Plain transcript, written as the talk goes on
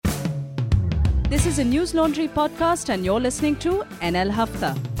This is a News Laundry podcast and you're listening to NL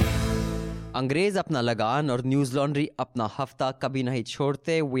Hafta. अंग्रेज अपना लगान और न्यूज़ लॉन्ड्री अपना हफ्ता कभी नहीं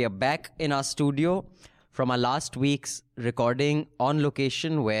छोड़ते. We are back in our studio from our last week's recording on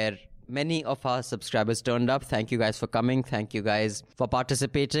location where many of our subscribers turned up. Thank you guys for coming. Thank you guys for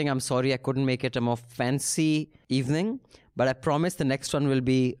participating. I'm sorry I couldn't make it a more fancy evening, but I promise the next one will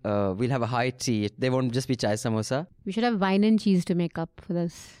be, we'll have a high tea. They won't just be chai samosa. We should have wine and cheese to make up for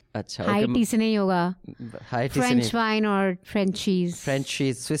this. अच्छा, High tea से नहीं होगा. High tea French wine or French cheese. French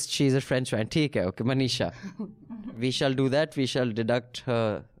cheese, Swiss cheese or French wine. ठीक है, okay, Manisha. We shall do that. We shall deduct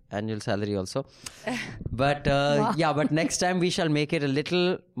her annual salary also. But yeah, but next time we shall make it a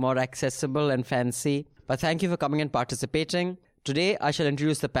little more accessible and fancy. But thank you for coming and participating. Today I shall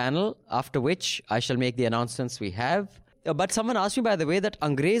introduce the panel, after which I shall make the announcements we have. But someone asked me, by the way, that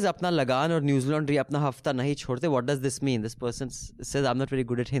Angrez apna lagan or News Laundry apna hafta nahi chhodte. What does this mean? This person says I'm not very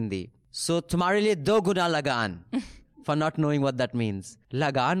good at Hindi. So, tumhare liye do guna lagan for not knowing what that means.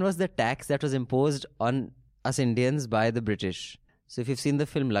 Lagan was the tax that was imposed on us Indians by the British. So, if you've seen the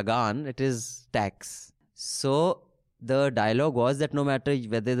film Lagan, it is tax. So, the dialogue was that no matter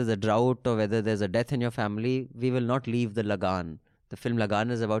whether there's a drought or whether there's a death in your family, we will not leave the Lagan. The film Lagan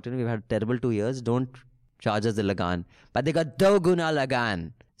is about, we've had terrible 2 years. Don't charge us the Lagan. But they got do guna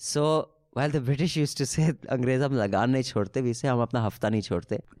Lagan. So, while the British used to say, Angrez hum Lagan nahi chhodte, we say hum apna hafta nahi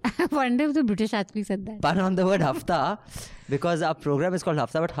chhodte. I wonder if the British actually said that. Pun on the word hafta, because our program is called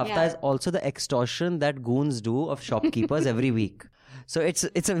Hafta, but hafta is also the extortion that goons do of shopkeepers every week. So, it's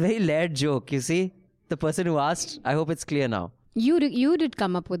a very layered joke, you see. The person who asked, I hope it's clear now. You did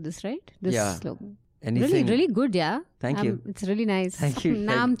come up with this, right? This slogan. Anything. Really good, yeah. Thank you. It's really nice. Thank you.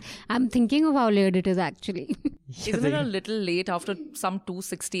 Now I'm thinking of how layered it is actually. Isn't it a little late after some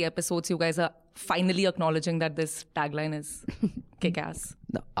 260 episodes you guys are finally acknowledging that this tagline is kick-ass?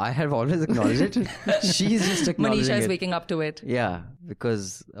 No, I have always acknowledged it. She's just acknowledging Manisha is it. waking up to it. Yeah,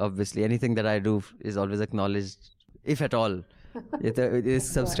 because obviously anything that I do is always acknowledged, if at all.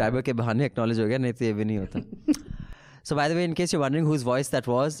 इस subscriber के बहाने acknowledge हो गया, नहीं तो ये भी नहीं होता. So by the way, in case you're wondering whose voice that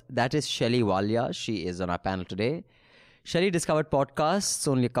was, that is Shelly Walia. She is on our panel today. Shelly discovered podcasts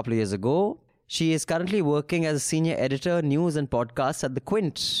only a couple of years ago. She is currently working as a senior editor, news and podcasts at The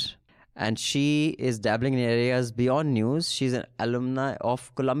Quint. And she is dabbling in areas beyond news. She's an alumni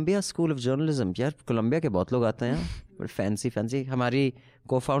of Columbia School of Journalism. यार, Columbia के बहुत लोग आते हैं. But fancy. हमारी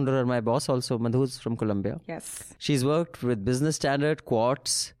co-founder and my boss also, Madhu's from Columbia. Yes. She's worked with Business Standard,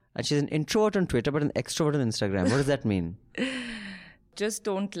 Quartz, and she's an introvert on Twitter, but an extrovert on Instagram. What does that mean? Just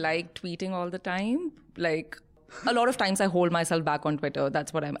don't like tweeting all the time. Like, a lot of times I hold myself back on Twitter.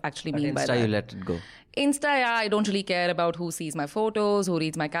 That's what I actually mean by that. Insta, you let it go. Insta, yeah, I don't really care about who sees my photos, who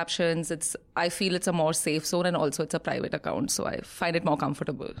reads my captions. I feel it's a more safe zone, and also it's a private account, so I find it more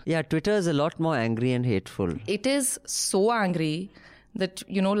comfortable. Yeah, Twitter is a lot more angry and hateful. It is so angry that,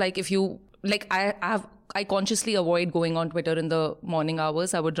 like if you, like I consciously avoid going on Twitter in the morning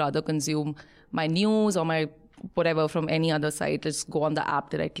hours. I would rather consume my news or my whatever from any other site. Just go on the app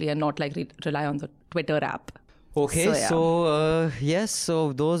directly and not like rely on the Twitter app. Okay,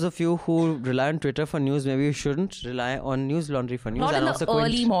 so those of you who rely on Twitter for news, maybe you shouldn't rely on News Laundry for news. Not in the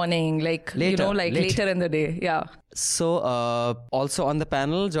early morning, like, later, later in the day, yeah. So, also on the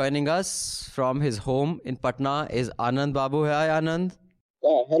panel, joining us from his home in Patna is Anand Babu. Hi, Anand.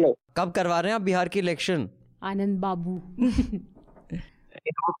 Yeah, hello. कब करवा रहे हैं आप बिहार की election? Anand Babu.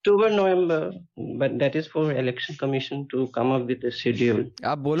 In October, November, but that is for Election Commission to come up with a schedule.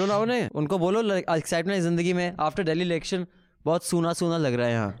 आप बोलो ना उनको बोलो एक्साइटमेंट जिंदगी में आफ्टर दिल्ली इलेक्शन बहुत सूना लग रहा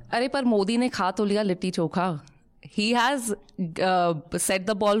है यहाँ. अरे पर मोदी ने खा तो लिया litti chokha. He has set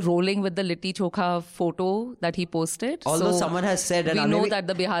the ball rolling with the litti chokha photo that he posted. Although someone has said, we know that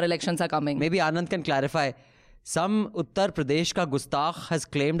the Bihar elections are coming. Maybe Anand can clarify. Some Uttar Pradesh ka Gustakh has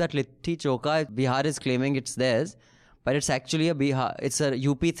claimed that litti chokha, Bihar is claiming it's theirs. But it's actually it's a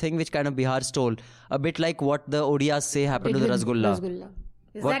UP thing which kind of Bihar stole. A bit like what the Odiyas say happened to the Rasgulla.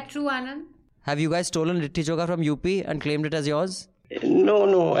 Is that true, Anand? Have you guys stolen litti chokha from UP and claimed it as yours?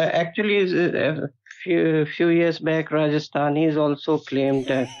 No. Actually, a few years back, Rajasthanis also claimed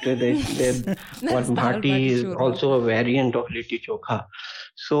that what bhati is also a variant of litti chokha.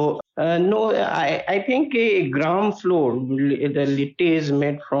 So, no, I think a gram flour, the litti is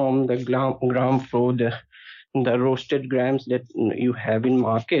made from the gram flour, the roasted grams that you have in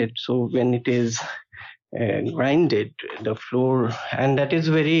market. So when it is grinded, the flour, and that is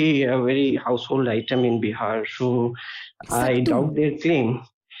a very household item in Bihar. So I doubt their claim.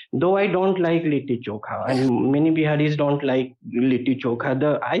 Though I don't like litti chokha, and many Biharis don't like litti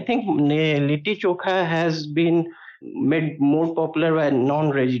chokha. I think litti chokha has been made more popular by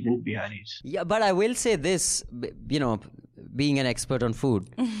non-resident Biharis. Yeah, but I will say this, being an expert on food,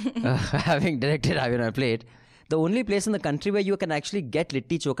 having directed Ivy on a Plate, the only place in the country where you can actually get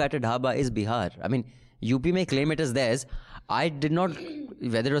litti chokha at a dhaba is Bihar. I mean, UP may claim it as theirs. I did not,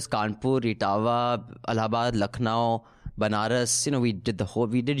 whether it was Kanpur, Etawah, Allahabad, Lucknow, Banaras, we did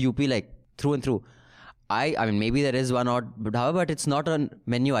UP like through and through. I mean, maybe there is one odd dhaba, but it's not a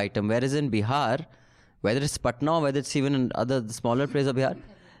menu item. Whereas in Bihar, whether it's Patna or whether it's even in other smaller places of Bihar,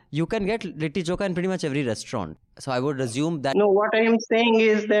 you can get litti chokha in pretty much every restaurant. So I would assume that... No, what I am saying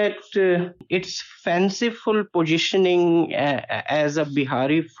is that its fanciful positioning as a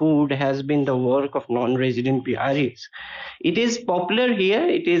Bihari food has been the work of non-resident Biharis. It is popular here.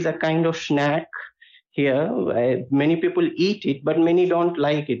 It is a kind of snack here. Many people eat it, but many don't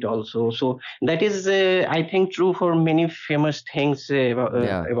like it also. So that is, I think, true for many famous things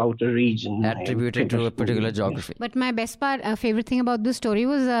about a region. Attributed to a particular geography. But my favorite thing about this story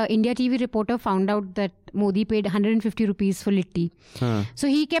was India TV reporter found out that Modi paid 150 rupees for litti. So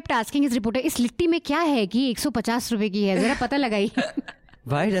he kept asking his reporter, is litti mein kya hai ki 150 rupees ki hai? Zara pata lagai.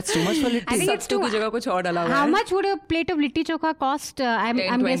 Why? That's too much for litti. I think it's too much. How much would a plate of litti chokha cost?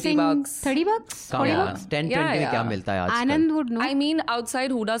 I'm guessing bucks. $30? $40 bucks? 10-20 में क्या मिलता है आजकल? Anand would know. I mean, outside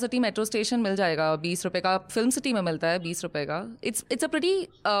Huda City metro station मिल जाएगा 20 रुपए का. Film City में मिलता है 20 रुपए का. It's a pretty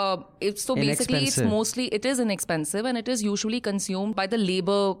basically it is inexpensive and it is usually consumed by the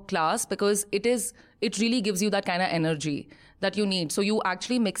labor class because it really gives you that kind of energy that you need. So you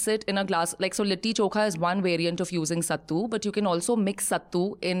actually mix it in a glass. So litti chokha is one variant of using sattu, but you can also mix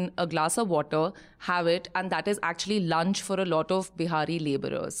sattu in a glass of water, have it, and that is actually lunch for a lot of Bihari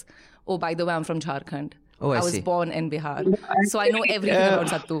laborers. Oh, by the way, I'm from Jharkhand. Oh, I was see. born in Bihar. So I know everything about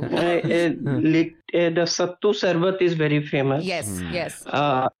sattu. The sattu sharbat is very famous. Yes.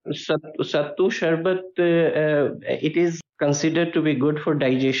 Sattu sharbat, it is considered to be good for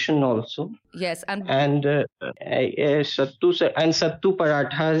digestion also. Yes, and sattu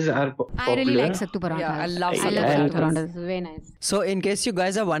parathas are popular. I really like sattu parathas. Yeah, I love sattu parathas. Very nice. So in case you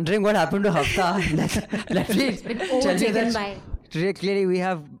guys are wondering what happened to Hafta, let me tell you that clearly we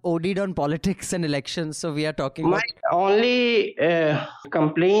have OD'd on politics and elections, so we are talking My only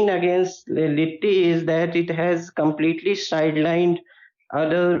complaint against litti is that it has completely sidelined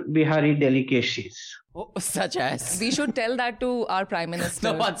other Bihari delicacies. Such as? we should tell that to our Prime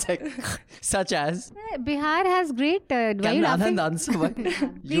Minister. No, one sec. Such as? Bihar has great... why are you laughing? Answer.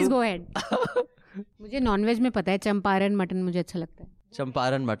 Please go ahead. मुझे nonveg में पता है Champaran mutton मुझे अच्छा लगता है.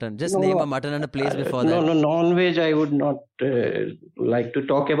 Champaran mutton. Just name a mutton and a place before that. No, non-veg I would not like to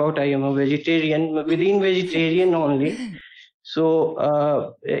talk about. I am a vegetarian, within vegetarian only.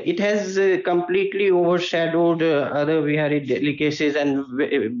 So it has completely overshadowed other Bihari delicacies. And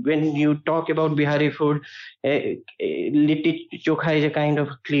when you talk about Bihari food, litti chokha is a kind of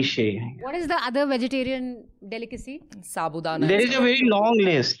cliche. What is the other vegetarian delicacy? Sabudana. There is a very long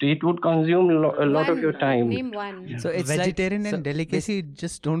list. It would consume a lot of your time. Name one. So it's vegetarian and delicacy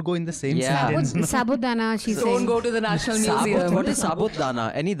just don't go in the same sentence. Sabudana, she's saying. Don't go to the National Museum. What is sabut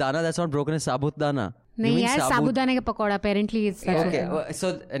dana? Any dana that's not broken is sabut dana. नहीं यार साबुदाने का pakora apparently it's okay.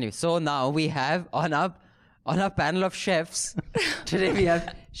 So anyway, so now we have on our panel of chefs today we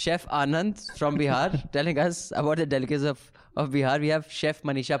have Chef Anand from Bihar telling us about the delicacies of Bihar. We have Chef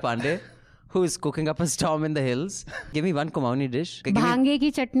Manisha Pandey who is cooking up a storm in the hills. Give me one Kumaoni dish. भांगे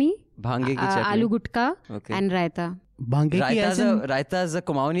की चटनी, आलू गुटका and raita. Raita is a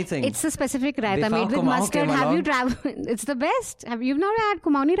Kumaoni thing. It's a specific raita made with mustard. Have you traveled? It's the best. You've never had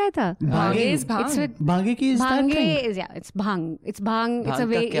Kumaoni raita? Bhange is bhang. It's with Bhange ki is that thing? It's bhang. It's bhang.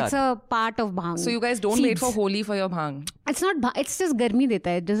 It's a part of bhang. So you guys don't wait for Holi for your bhang? It's not bhang. It's just garmi deta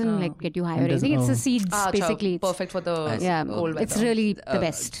hai. It doesn't like get you high or anything. It's the seeds basically. Perfect for the cold weather. It's really the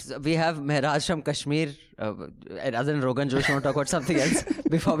best. We have Mehraj from Kashmir. Other than Rogan Josh, I want to talk about something else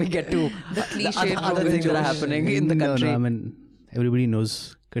before we get to the other things that are happening in the country. No, I mean, everybody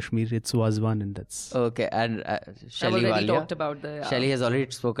knows Kashmir. It's Wazwan and that's... Okay, and Shelly I've already Walia. talked about the... Shelly has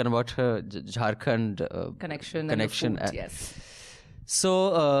already spoken about her Jharkhand connection. And food, yes.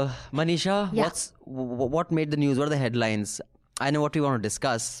 So, Manisha, what made the news? What are the headlines? I know what we want to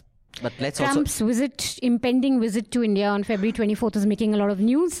discuss. But let's Trump's impending visit to India on February 24th is making a lot of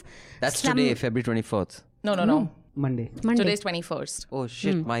news. That's today, February 24th. No. Monday. Today's 21st. Oh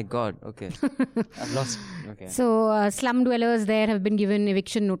shit, my God. Okay. I've lost. Okay. So slum dwellers there have been given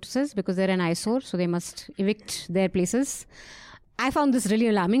eviction notices because they're an eyesore. So they must evict their places. I found this really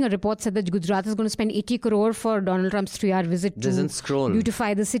alarming. A report said that Gujarat is going to spend 80 crore for Donald Trump's 3-hour visit to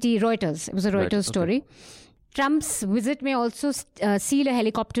beautify the city. Reuters. It was a Reuters story. Trump's visit may also seal a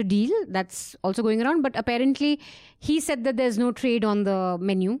helicopter deal. That's also going around. But apparently, he said that there's no trade on the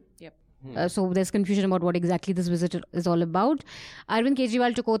menu. Yep. So there's confusion about what exactly this visit is all about. Arvind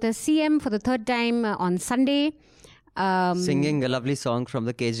Kejriwal took oath as CM for the third time on Sunday. Singing a lovely song from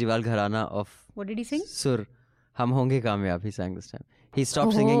the Kejriwal Gharana of What did he sing? Sur. Hum honge kamyab, he sang this time. He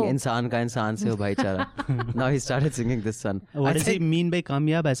stopped singing Insaan ka insaan se ho bhaichara. Now he started singing this one. What does he mean by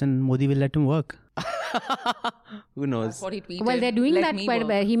kamyab, as in Modi will let him work? Who knows? That's what he tweeted. Well, they're doing Let that me quite work.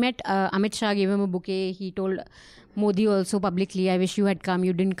 well. He met Amit Shah, gave him a bouquet. He told Modi also publicly, I wish you had come,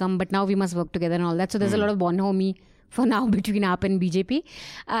 you didn't come, but now we must work together and all that. So there's a lot of bonhomie for now between AAP and BJP.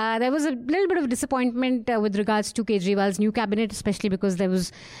 There was a little bit of disappointment with regards to Kejriwal's new cabinet, especially because there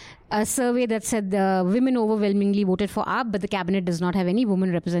was a survey that said the women overwhelmingly voted for AAP, but the cabinet does not have any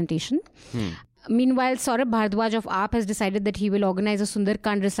women representation. Meanwhile, Saurabh Bhardwaj of AAP has decided that he will organize a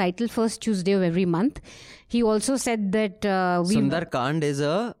Sundarkand recital first Tuesday of every month. He also said that Sundarkand is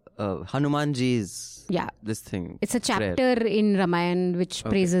a Hanumanji's this thing. It's a chapter in Ramayana which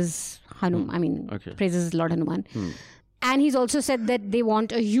praises Hanuman. Praises Lord Hanuman. And he's also said that they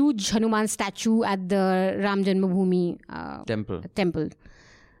want a huge Hanuman statue at the Ram Janmabhoomi temple.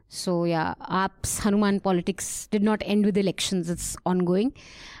 So AAP's Hanuman politics did not end with elections. It's ongoing.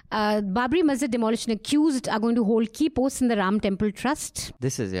 Babri Masjid demolition accused are going to hold key posts in the Ram Temple Trust.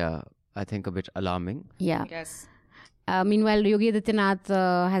 This is, I think a bit alarming. Yeah. Yes. Meanwhile, Yogi Adityanath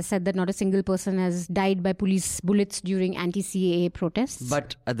has said that not a single person has died by police bullets during anti-CAA protests.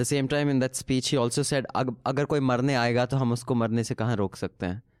 But at the same time, in that speech, he also said, "Agar koi marne aayega, to hum usko marne se kahan rok sakte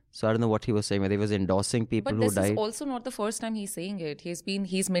hain." So I don't know what he was saying, whether he was endorsing people who died. But this is also not the first time he's saying it.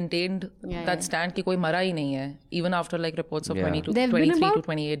 He's maintained that stand ki koi mara hi nahi hai, even after like reports of 23 to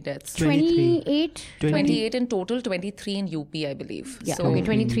 28 deaths. 28 in total, 23 in UP, I believe. Yeah, so,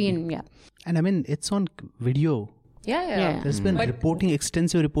 23 in, And I mean, it's on video. Yeah. There's been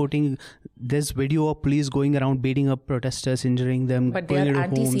extensive reporting. There's video of police going around beating up protesters, injuring them, But going they are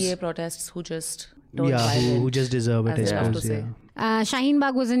into homes. anti-CA protests who just don't violent. who just deserve it. As I tough to suppose, say. Shaheen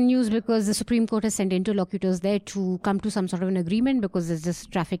Bagh was in news because the Supreme Court has sent interlocutors there to come to some sort of an agreement because there's this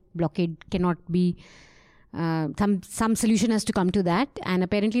traffic blockade cannot be... some solution has to come to that, and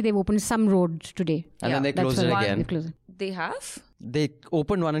apparently they've opened some road today. And then they That's closed it why again. they closed it. They have? They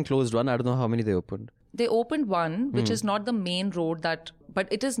opened one and closed one. I don't know how many they opened. They opened one, which is not the main road but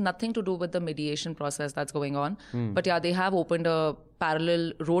it is nothing to do with the mediation process that's going on. But they have opened a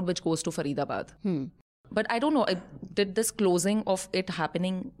parallel road which goes to Faridabad. But I don't know, did this closing of it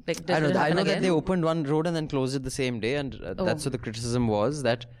happening, like did I it know happen that again? they opened one road and then closed it the same day, and that's what the criticism was,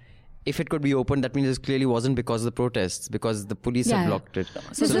 that if it could be opened, that means it clearly wasn't because of the protests, because the police had blocked it. So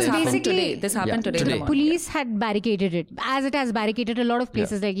This this was happened basically- today. This happened today. in the The morning. police had barricaded it, as it has barricaded a lot of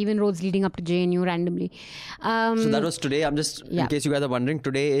places, like even roads leading up to JNU randomly. So that was today. I'm just, in case you guys are wondering,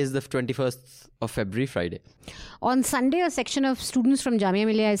 today is the 21st of February, Friday. On Sunday, a section of students from Jamia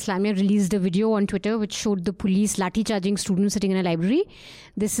Millia Islamia released a video on Twitter which showed the police lathi-charging students sitting in a library.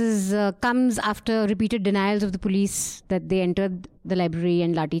 This is comes after repeated denials of the police that they entered the library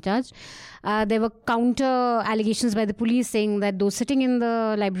and lathi-charged. There were counter allegations by the police saying that those sitting in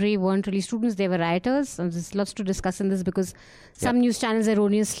the library weren't really students, they were rioters. And there's lots to discuss in this because some news channels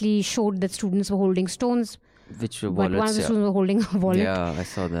erroneously showed that students were holding stones. Which were But one of wallets, the students were holding a wallet. Yeah, I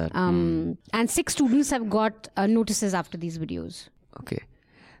saw that. And 6 students have got notices after these videos. Okay.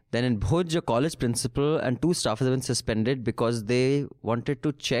 Then in Bhuj, a college principal and 2 staffers have been suspended because they wanted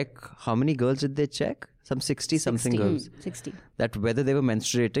to check, how many girls did they check? Some 60 something girls. 60. That whether they were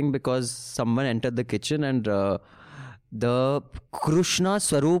menstruating because someone entered the kitchen and the Krishna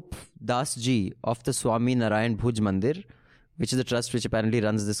Swarup Das Ji of the Swami Narayan Bhuj Mandir, which is the trust which apparently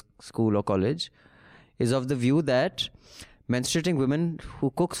runs this school or college, is of the view that menstruating women who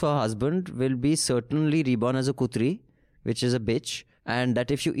cooks for her husband will be certainly reborn as a kutri, which is a bitch, and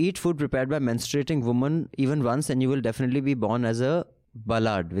that if you eat food prepared by menstruating woman even once, then you will definitely be born as a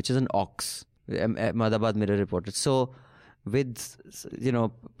ballad, which is an ox. Ahmedabad Mirror reported. So with,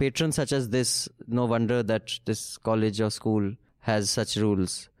 patrons such as this, no wonder that this college or school has such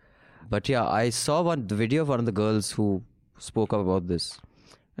rules. But I saw the video of one of the girls who spoke up about this,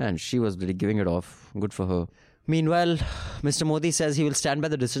 and she was really giving it off. Good for her. Meanwhile, Mr. Modi says he will stand by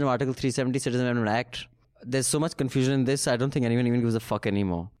the decision of Article 370 Citizen Amendment Act. There's so much confusion in this, I don't think anyone even gives a fuck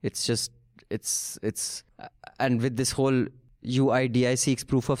anymore. It's just, and with this whole UIDI seeks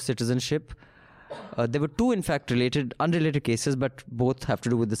proof of citizenship, there were 2, in fact, unrelated cases, but both have to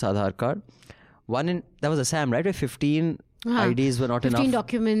do with this Aadhaar card. One that was Assam, right? Where 15 IDs were not 15 enough. 15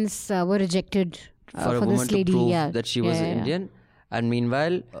 documents were rejected for a for woman this lady. to prove that she was Indian. And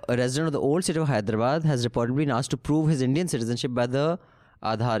meanwhile, a resident of the old city of Hyderabad has reportedly been asked to prove his Indian citizenship by the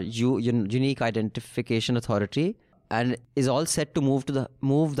Aadhaar, Unique Identification Authority, and is all set to move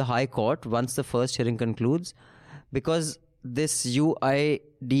the High Court once the first hearing concludes, because this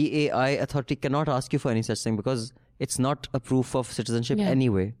UIDAI authority cannot ask you for any such thing because it's not a proof of citizenship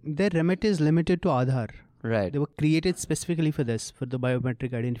anyway. Their remit is limited to Aadhaar. Right. They were created specifically for this, for the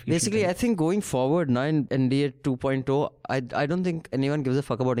biometric identification. Basically, I think going forward now in NDA 2.0, I don't think anyone gives a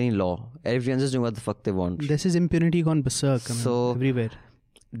fuck about any law. Everyone's just doing what the fuck they want. This is impunity gone berserk. Everywhere.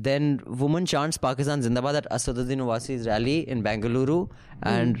 Then woman chants Pakistan Zindabad at Asaduddin Owaissi's rally in Bengaluru,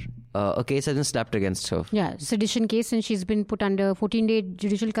 and a case has been slapped against her. Yeah, sedition case, and she's been put under 14-day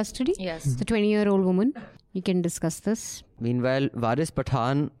judicial custody. Yes. It's a 20-year-old woman. We can discuss this. Meanwhile, Waris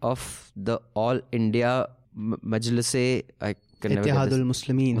Pathan of the All India Majlis-e Ittihadul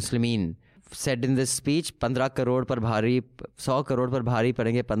Muslimin said in this speech, 15 crore par bhari, 100 crore par bhari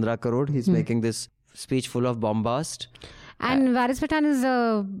padenge 15 crore. He's making this speech full of bombast. And Waris Pathan is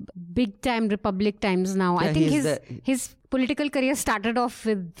a big-time Republic Times now. Yeah, I think his political career started off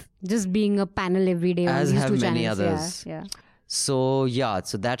with just being a panel every day as on these have two many channels. others. Yeah. So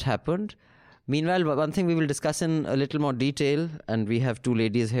that happened. Meanwhile, one thing we will discuss in a little more detail, and we have two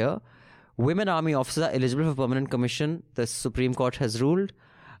ladies here. Women army officers are eligible for permanent commission. The Supreme Court has ruled.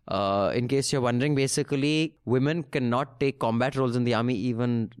 In case you're wondering, basically, women cannot take combat roles in the army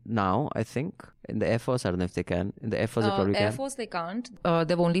even now, I think. In the Air Force, I don't know if they can. In the Air Force, they probably can. Air Force, they can't.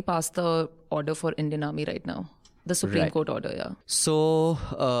 They've only passed the order for Indian Army right now. The Supreme Court order, yeah. So,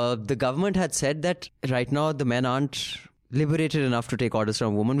 the government had said that right now the men aren't liberated enough to take orders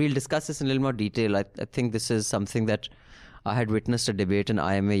from women. We'll discuss this in a little more detail. I think this is something that I had witnessed a debate in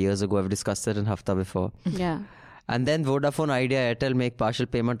IMA years ago. I've discussed it in Hafta before. Yeah. And then Vodafone, Idea, Airtel make partial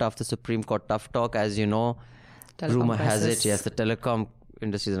payment after Supreme Court tough talk. As you know, rumor has it, yes, the telecom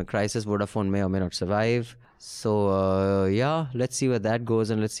industry is in a crisis. Vodafone may or may not survive. So, let's see where that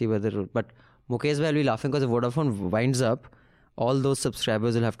goes, and let's see whether... But Mukesh bhai will be laughing because if Vodafone winds up, all those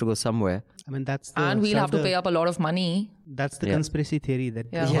subscribers will have to go somewhere. I mean, that's the... And we'll have to pay up a lot of money. That's the conspiracy theory that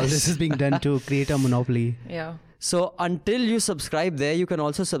Yeah. all this is being done to create a monopoly. Yeah. So until you subscribe there, you can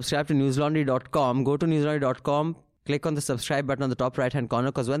also subscribe to newslaundry.com. Go to newslaundry.com, click on the subscribe button on the top right hand corner,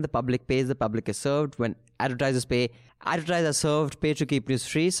 because when the public pays, the public is served. When advertisers pay, advertisers are served. Pay to keep news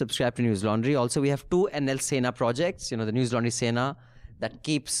free. Subscribe to News Laundry. Also, we have two NL Sena projects, the News Laundry Sena that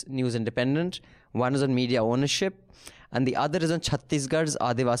keeps news independent. One is on media ownership, and the other is on Chhattisgarh's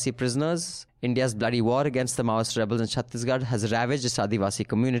Adivasi prisoners. India's bloody war against the Maoist rebels in Chhattisgarh has ravaged its Adivasi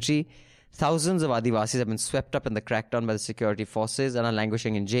community. Thousands of Adivasis have been swept up in the crackdown by the security forces and are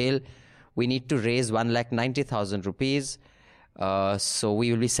languishing in jail. We need to raise 1,90,000 rupees. So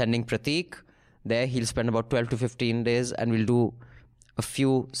we will be sending Prateek there. He'll spend about 12 to 15 days, and we'll do a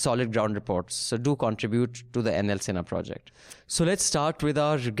few solid ground reports. So do contribute to the NL Sena project. So let's start with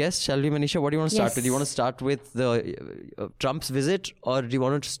our guest, shall we, Manisha? What do you want to start with? Do you want to start with the Trump's visit, or do you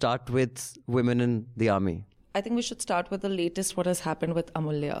want to start with women in the army? I think we should start with the latest, what has happened with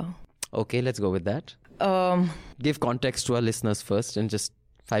Amulya. Okay, let's go with that. Give context to our listeners first, and just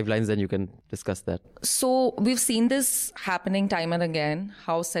 5 lines, then you can discuss that. So we've seen this happening time and again,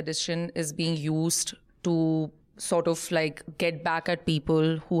 how sedition is being used to sort of like get back at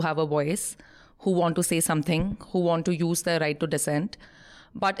people who have a voice, who want to say something, who want to use their right to dissent.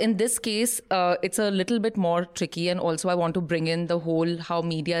 But in this case, it's a little bit more tricky. And also I want to bring in the whole how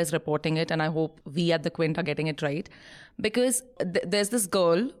media is reporting it. And I hope we at The Quint are getting it right. Because there's this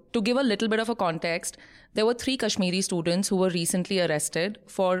girl, to give a little bit of a context, there were 3 Kashmiri students who were recently arrested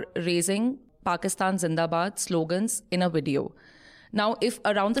for raising Pakistan Zindabad slogans in a video. Now, if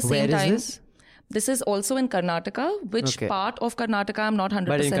around the same time... This is also in Karnataka, which part of Karnataka, I'm not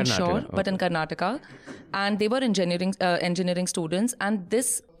 100% sure, but in Karnataka. And they were engineering students. And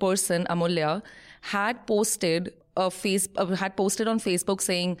this person, Amulya, had posted on Facebook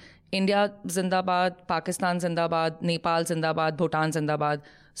saying, India Zindabad, Pakistan Zindabad, Nepal Zindabad, Bhutan Zindabad.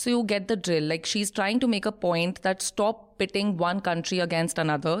 So you get the drill. Like, she's trying to make a point that stop pitting one country against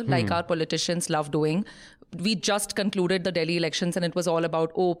another, like our politicians love doing. We just concluded the Delhi elections and it was all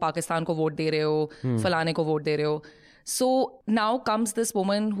about, Pakistan ko vote de rahe ho, falane ko vote de rahe ho. So now comes this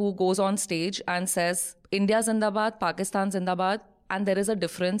woman who goes on stage and says, India Zindabad, Pakistan Zindabad, and there is a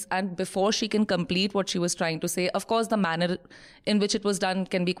difference. And before she can complete what she was trying to say, of course, the manner in which it was done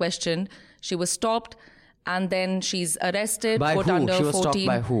can be questioned. She was stopped. And then she's arrested, put under 14. She was stopped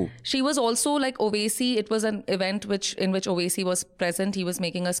by who? She was also like Owaisi. It was an event in which Owaisi was present. He was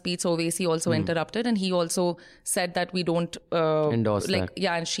making a speech. So Owaisi also interrupted, and he also said that we don't endorse that.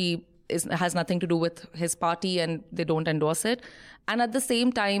 Yeah, and she has nothing to do with his party and they don't endorse it. And at the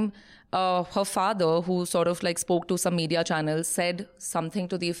same time, her father, who sort of like spoke to some media channels, said something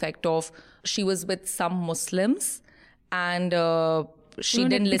to the effect of she was with some Muslims and she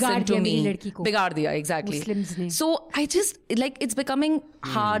didn't listen to me. Bigad diya, exactly. So I just, like, it's becoming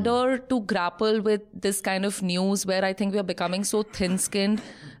harder to grapple with this kind of news where I think we are becoming so thin-skinned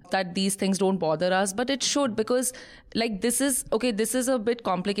that these things don't bother us, but it should, because like this is a bit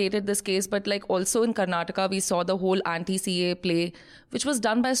complicated, this case, but like also in Karnataka we saw the whole anti-CA play, which was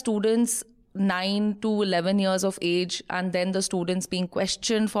done by students 9 to 11 years of age, and then the students being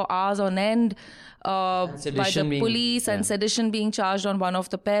questioned for hours on end by the police, and sedition being charged on one of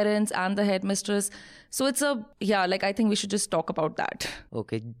the parents and the headmistress. So it's I think we should just talk about that.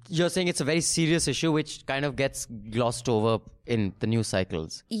 Okay, you're saying it's a very serious issue which kind of gets glossed over in the news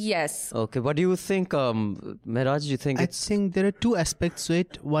cycles. Yes. Okay, what do you think, Mehraj? Do you think I think there are two aspects to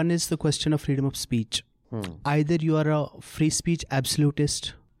it. One is the question of freedom of speech. Either you are a free speech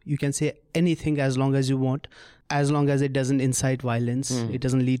absolutist, you can say anything as long as you want, as long as it doesn't incite violence, it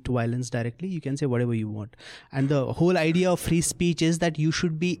doesn't lead to violence directly, you can say whatever you want. And the whole idea of free speech is that you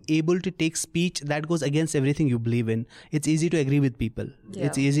should be able to take speech that goes against everything you believe in. It's easy to agree with people. Yeah.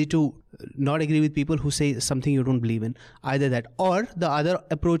 It's easy to not agree with people who say something you don't believe in. Either that, or the other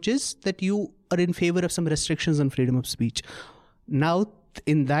approach is that you are in favor of some restrictions on freedom of speech. Now,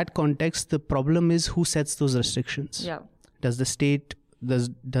 in that context, the problem is who sets those restrictions. Yeah. Does the state, does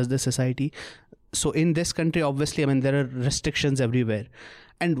the society? So in this country, obviously, I mean, there are restrictions everywhere.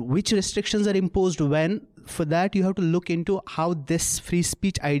 And which restrictions are imposed when? For that, you have to look into how this free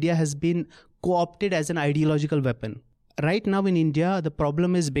speech idea has been co-opted as an ideological weapon. Right now in India, the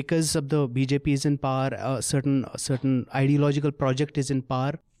problem is because of the BJP is in power, a certain ideological project is in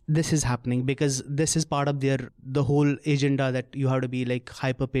power. This is happening because this is part of the whole agenda that you have to be like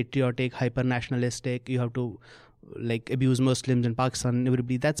hyper patriotic, hyper nationalistic. You have to like abuse Muslims in Pakistan,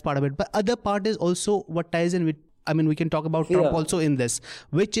 everybody. That's part of it. But other part is also what ties in with, I mean, we can talk about Trump also in this,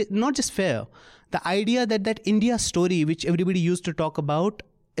 which is not just fair. The idea that India story, which everybody used to talk about,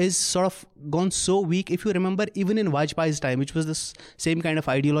 is sort of gone so weak. If you remember, even in Vajpayee's time, which was this same kind of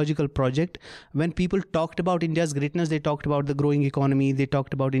ideological project, when people talked about India's greatness, they talked about the growing economy, they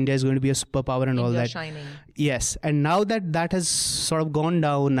talked about India is going to be a superpower and all that. Shining. Yes, and now that has sort of gone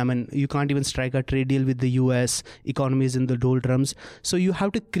down, I mean, you can't even strike a trade deal with the US, economy is in the doldrums. So you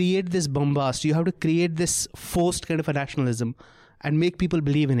have to create this bombast, you have to create this forced kind of a nationalism and make people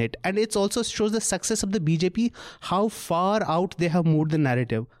believe in it. And it also shows the success of the BJP, how far out they have moved the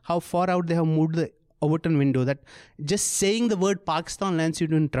narrative, how far out they have moved the Overton window, that just saying the word Pakistan lands you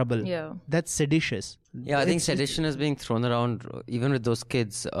in trouble. Yeah. That's seditious. Yeah, I think sedition is being thrown around even with those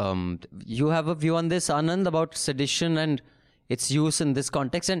kids. You have a view on this, Anand, about sedition and its use in this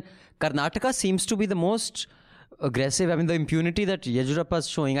context? And Karnataka seems to be the most aggressive. I mean, the impunity that Yediyurappa is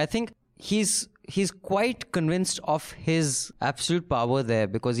showing, I think he's quite convinced of his absolute power there,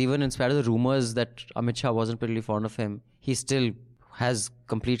 because even in spite of the rumors that Amit Shah wasn't particularly fond of him, he still has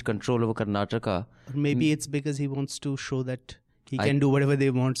complete control over Karnataka. Maybe it's because he wants to show that he can do whatever they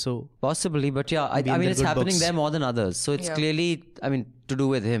want. So possibly, but yeah, I mean, it's happening there more than others. So it's clearly, I mean, to do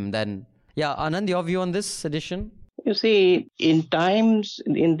with him. Then, yeah, Anand, your view on this sedition? You see, in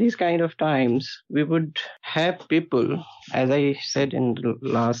these kind of times, we would have people, as I said in the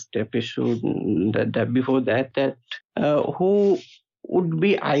last episode, that before that who would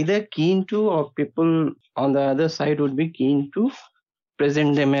be either keen to, or people on the other side would be keen to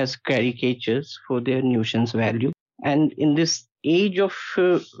present them as caricatures for their nuisance value. And in this age of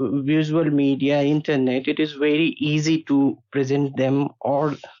visual media, internet, it is very easy to present them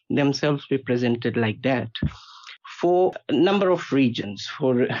or themselves be presented like that, for a number of reasons,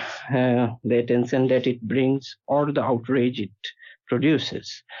 for the attention that it brings or the outrage it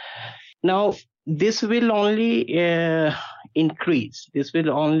produces. Now, this will only increase. This will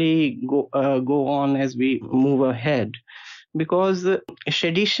only go on as we move ahead, because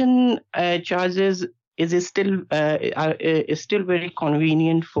sedition charges is still very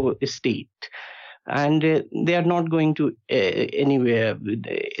convenient for the state, and they are not going to anywhere.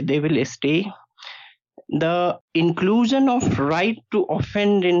 They will stay. The inclusion of right to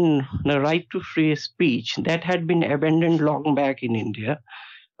offend in the right to free speech, that had been abandoned long back in India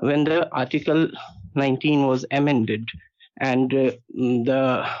when the Article 19 was amended, and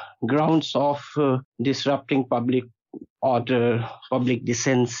the grounds of disrupting public order, public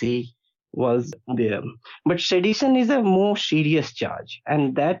decency was there. But sedition is a more serious charge,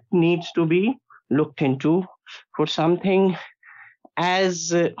 and that needs to be looked into for something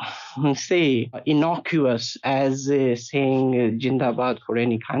as, say, innocuous as saying Jindabad for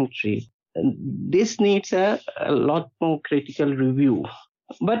any country. This needs a lot more critical review.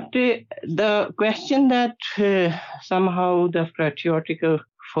 But the question that somehow the patriotic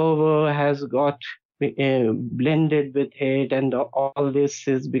fervor has got blended with it, and all this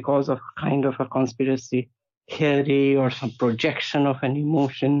is because of kind of a conspiracy theory or some projection of an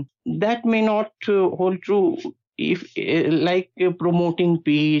emotion, that may not hold true. If like promoting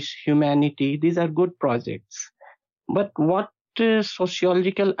peace, humanity, these are good projects. But what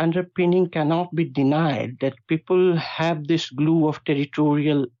sociological underpinning cannot be denied, that people have this glue of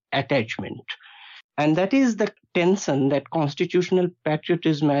territorial attachment. And that is the tension that constitutional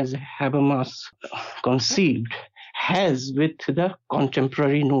patriotism, as Habermas conceived, has with the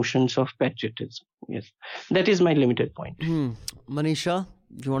contemporary notions of patriotism. Yes, that is my limited point. Manisha,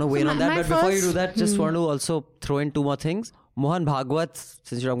 you want to weigh in on that? But before you do that, just want to also throw in two more things. Mohan Bhagwat,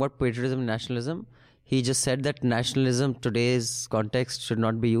 since you're talking about patriotism and nationalism, he just said that nationalism, today's context, should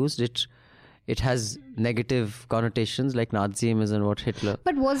not be used. It has negative connotations like Nazism and what Hitler.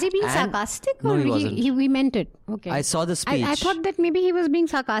 But was he being sarcastic? No, or he wasn't. He meant it? Okay. I saw the speech. I thought that maybe he was being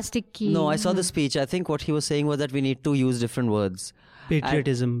sarcastic. No, I saw the speech. I think what he was saying was that we need to use different words.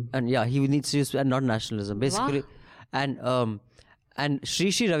 Patriotism. And yeah, he needs to use, and not nationalism, basically. Wow. And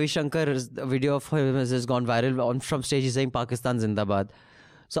Shri Ravi Shankar, a video of him has gone viral from stage. He's saying Pakistan Zindabad.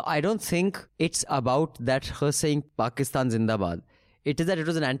 So I don't think it's about that her saying Pakistan Zindabad. It is that it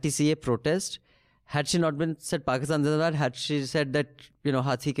was an anti-CA protest. Had she not been said Pakistan Zindabad, had she said that,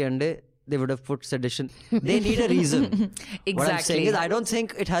 Hathi ke ande, they would have put sedition. They need a reason. Exactly. What I'm saying is, I don't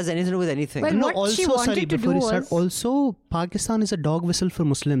think it has anything to do with anything. Well, No, what she also, wanted sorry, to before do you start, was- also Pakistan is a dog whistle for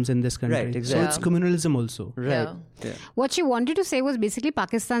Muslims in this country. Right, exactly. So it's communalism also. Right. Yeah. What she wanted to say was basically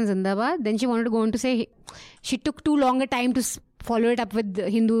Pakistan Zindabad. Then she wanted to go on to say she took too long a time to follow it up with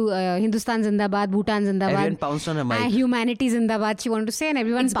Hindustan Zindabad, Bhutan Zindabad. Everyone pounced on her mic. Humanity Zindabad, she wanted to say, and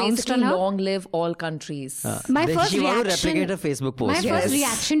everyone It's pounced on basically her. long live all countries. My Then first she wanted to reaction, replicate a Facebook post. My first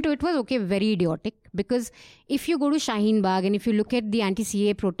reaction to it was, okay, very idiotic. Because if you go to Shaheen Bagh and if you look at the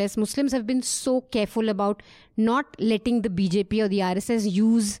anti-CA protests, Muslims have been so careful about not letting the BJP or the RSS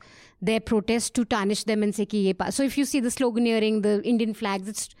use their protest to tarnish them and say ki ye so if you see the sloganeering, the Indian flags,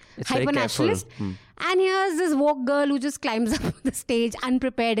 it's very hyper-nationalist. And here's this woke girl who just climbs up the stage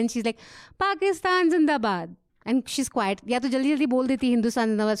unprepared and she's like, Pakistan Zindabad. And she's quiet. Ya to jaldi bol deti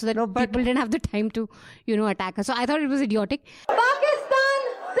Hindustan Zindabad so that people didn't have the time to, attack her. So I thought it was idiotic. Pakistan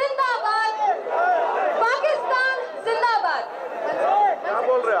Zindabad! Pakistan Zindabad! क्या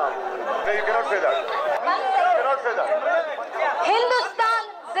बोल रहे हैं आप? No, you cannot say that. You cannot say that. Hindustan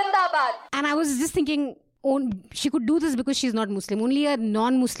Zindabad! And I was just thinking, she could do this because she's not Muslim. Only a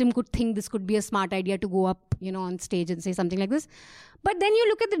non-Muslim could think this could be a smart idea to go up, on stage and say something like this. But then you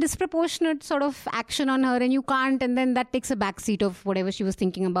look at the disproportionate sort of action on her and you can't, and then that takes a backseat of whatever she was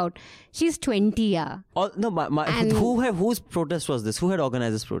thinking about. She's 20, yeah. Whose protest was this? Who had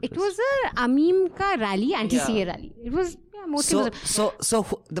organized this protest? It was a Ameem ka rally, anti-CA rally. It was, mostly So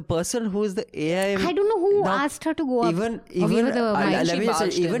the person who is the AIM... I don't know who asked her to go up. Even let me just say,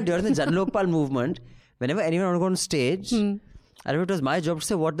 even during the Jan Lokpal movement, whenever anyone would go on stage, I don't know, it was my job to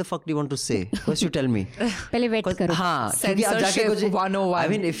say, what the fuck do you want to say? First you tell me. Pehle wait karo. Censorship 101. I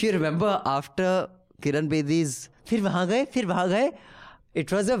mean, if you remember after Kiran Bedi's फिर वहाँ गए,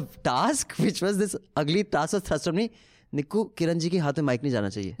 it was a task which was this ugly task was thrust on me. Nikku, Kiran ji ke haath mein mic nahi jana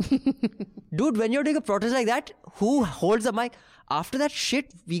chahiye. Dude, when you're doing a protest like that, who holds the mic? After that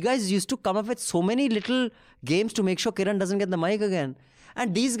shit, we guys used to come up with so many little games to make sure Kiran doesn't get the mic again.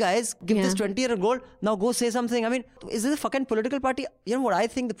 And these guys give this 20-year-old goal, now go say something. I mean, is this a fucking political party? You know what I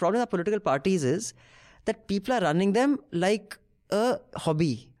think the problem with political parties is that people are running them like a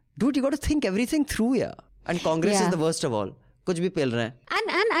hobby. Dude, you got to think everything through, yeah. And Congress is the worst of all. Kuch bhi pel rahe hain.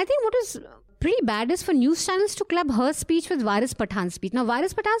 And I think what is pretty bad is for news channels to club her speech with Varis Pathan's speech. Now,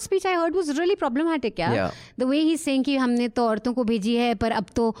 Varis Pathan's speech I heard was really problematic, yeah. The way he's saying कि हमने तो औरतों को भेजी है पर अब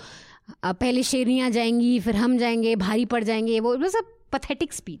तो पहले शेरनियां जाएंगी फिर हम जाएंगे भारी पड़ जाएंगे वो it was a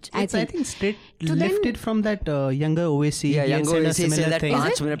pathetic speech. I think straight lifted from that younger Owaisi. Yeah, younger Owaisi said that 5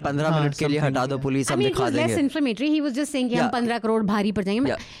 minute, 15 minute के लिए हटा दो police हम दिखा देंगे. I mean, it was less inflammatory. He was just saying कि हम 15 crore भारी पड़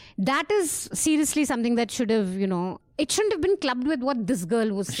जाएंगे. That is seriously something that should have, it shouldn't have been clubbed with what this girl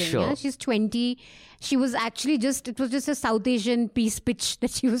was saying. Sure. Yeah? She's 20. She was actually it was just a South Asian peace pitch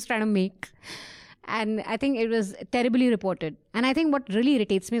that she was trying to make. And I think it was terribly reported. And I think what really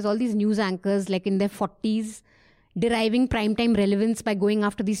irritates me is all these news anchors, like in their 40s, deriving primetime relevance by going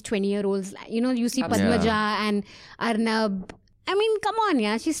after these 20-year-olds. You see Padmaja and Arnab. I mean, come on,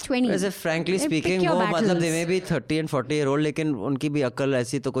 yeah, she's 20. As if frankly speaking, वो मतलब they may be 30 and 40-year-old, लेकिन उनकी भी अकल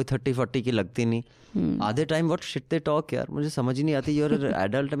ऐसी तो कोई 30-40 की लगती नहीं. आधे time what shit they talk यार, मुझे समझ ही नहीं आती. You're an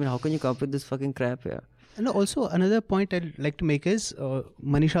adult. I mean, how can you come up with this fucking crap यार? And also another point I'd like to make is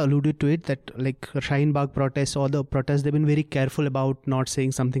Manisha alluded to it, that like Shaheen Bagh protests or the protests, they've been very careful about not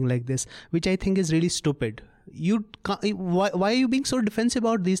saying something like this, which I think is really stupid. You can't, why are you being so defensive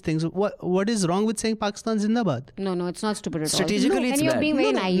about these things? What is wrong with saying Pakistan Zindabad? No, it's not stupid at all. Strategically, it's and you're bad. being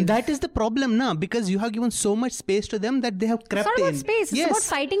very naive. That is the problem now, because you have given so much space to them that they have crept in. It's not about space. It's about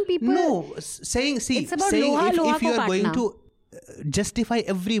fighting people. No, saying it's about saying loha if you ko are going kaatna. to justify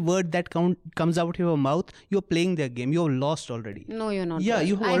every word that comes out of your mouth, you're playing their game. You're lost already. No, you're not. Yeah,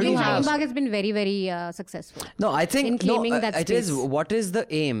 you have I already think Shaheen lost. Bagh has been very, very successful. No, I think in claiming that it space. is. What is the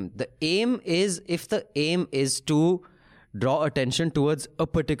aim? The aim is, if the aim is to draw attention towards a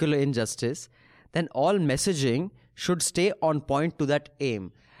particular injustice, then all messaging should stay on point to that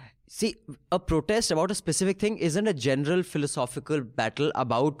aim. See, a protest about a specific thing isn't a general philosophical battle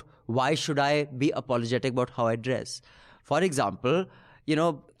about why should I be apologetic about how I dress. For example,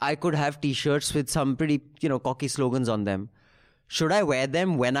 I could have t-shirts with some pretty, cocky slogans on them. Should I wear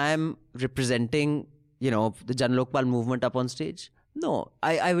them when I'm representing, the Jan Lokpal movement up on stage? No,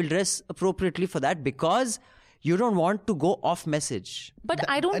 I will dress appropriately for that, because you don't want to go off message. But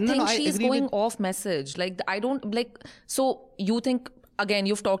I don't think she's going off message. So you think, again,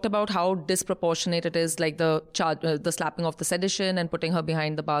 you've talked about how disproportionate it is, like the slapping of the sedition and putting her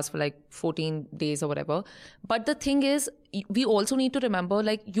behind the bars for like 14 days or whatever. But the thing is, we also need to remember,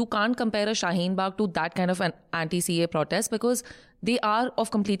 you can't compare a Shaheen Bagh to that kind of an anti-CA protest, because they are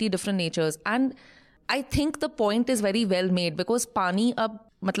of completely different natures. And I think the point is very well made, because पानी अब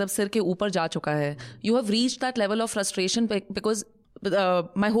मतलब सिर के ऊपर जा चुका है. You have reached that level of frustration because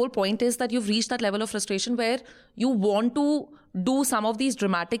my whole point is that you've reached that level of frustration where you want to do some of these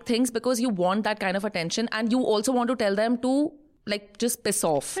dramatic things because you want that kind of attention, and you also want to tell them to just piss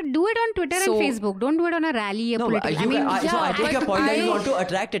off. So do it on Twitter and Facebook. Don't do it on a rally. So I take your point that you want to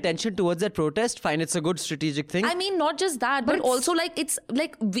attract attention towards that protest. Fine, it's a good strategic thing. I mean, not just that, but also it's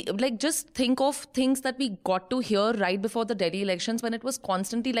just think of things that we got to hear right before the Delhi elections, when it was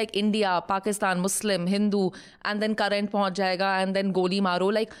constantly like India, Pakistan, Muslim, Hindu, and then current pahunch jayega, and then goli maro.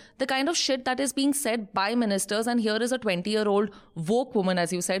 Like the kind of shit that is being said by ministers, and here is a 20-year-old woke woman,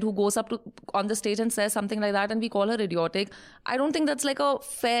 as you said, who goes up on the stage and says something like that, and we call her idiotic. I don't think that's like a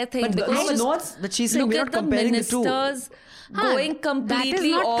fair thing. But she's saying we're not comparing the two. Ministers going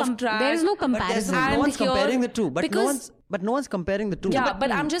completely off track. There is no comparison. No one's comparing the two. But no one's comparing the two. Yeah,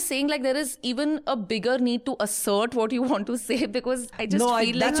 but I'm just saying, there is even a bigger need to assert what you want to say, because I just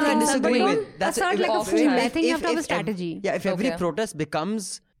feel that's what I disagree with. That's assert like a fool. I think you have to have a strategy. If every protest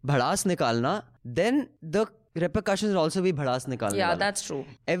becomes bhadas nikalna, then the repercussions will also be bhadas nikalna. Yeah, that's true.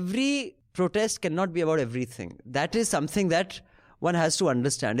 Every protest cannot be about everything. That is something that one has to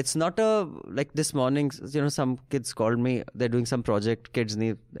understand. It's not like this morning, some kids called me. They're doing some project, kids,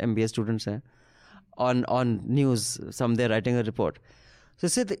 MBA students, on news. They're writing a report. So I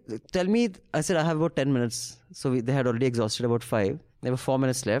said, tell me, I said, I have about 10 minutes. So they had already exhausted about 5. There were 4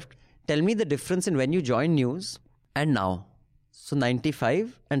 minutes left. Tell me the difference in when you joined news and now. So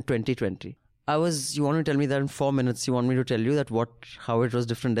 95 and 2020. You want to tell me that in 4 minutes, you want me to tell you that how it was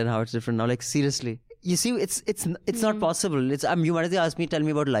different then, how it's different now? Like, seriously. You see, it's not possible. Humanity asked me, tell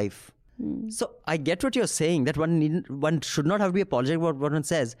me about life. So I get what you're saying, that one should not have to be apologetic about what one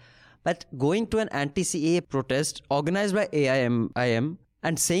says. But going to an anti-CAA protest organized by AIM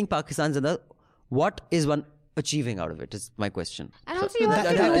and saying Pakistan Zindabad, what is one achieving out of it is my question. And also you have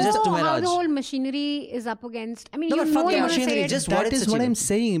to know how the whole machinery is up against. I mean, no, you know the you're machinery, just that is what I'm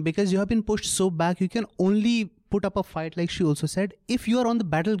saying, because you have been pushed so back. You can only put up a fight, like she also said, if you are on the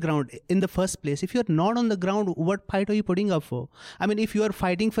battleground in the first place. If you're not on the ground, what fight are you putting up for? I mean, if you are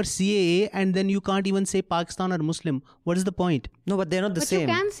fighting for CAA and then you can't even say Pakistan or Muslim, what is the point? No, but they're not the same. You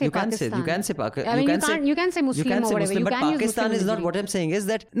can say Pakistan. You can say Pakistan. I mean, you can say Muslim or whatever. But Pakistan is not what I'm saying is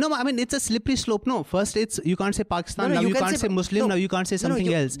that... No, I mean, it's a slippery slope. No, first you can't say Pakistan, now you can't say Muslim, now you can't say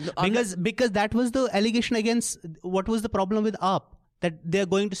something else. Because that was the allegation against, what was the problem with AAP? That they're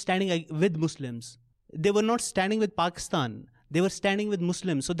going to standing with Muslims. They were not standing with Pakistan. They were standing with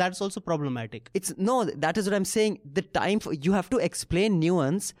Muslims. So that's also problematic. That is what I'm saying. The time you have to explain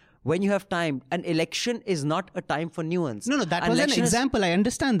nuance when you have time. An election is not a time for nuance. No, that was an example. I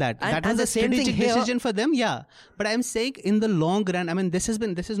understand that. That was a strategic decision for them, yeah. But I'm saying in the long run, I mean, this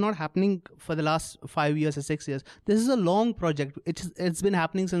is not happening for the last 5 years or 6 years. This is a long project. It's been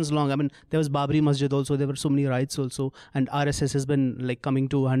happening since long. I mean, there was Babri Masjid also. There were so many riots also. And RSS has been like coming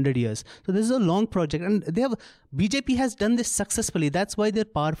to 100 years. So this is a long project. And BJP has done this successfully. That's why they're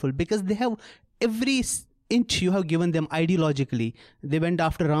powerful. Because they have every inch you have given them ideologically. They went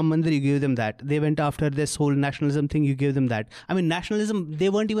after Ram Mandir, you gave them that. They went after this whole nationalism thing, you gave them that. I mean, nationalism, they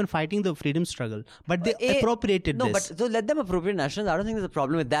weren't even fighting the freedom struggle, but they appropriated this. No, but so let them appropriate nationalism. I don't think there's a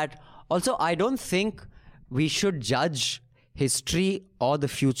problem with that. Also, I don't think we should judge history or the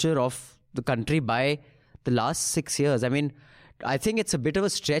future of the country by the last 6 years. I mean, I think it's a bit of a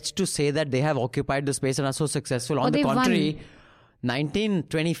stretch to say that they have occupied the space and are so successful. On the contrary,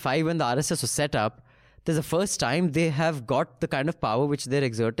 1925, when the RSS was set up, there's the first time they have got the kind of power which they're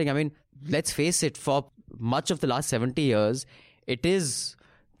exerting. I mean, let's face it, for much of the last 70 years, it is,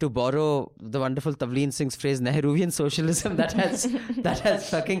 to borrow the wonderful Tavleen Singh's phrase, Nehruvian socialism that has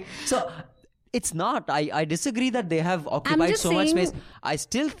fucking... So, it's not. I disagree that they have occupied so much space. I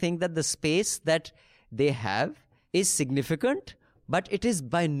still think that the space that they have is significant, but it is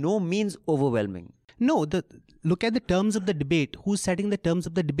by no means overwhelming. No, look at the terms of the debate. Who's setting the terms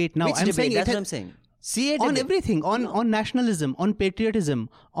of the debate now? Which debate? That's what I'm saying. On everything, on nationalism, on patriotism,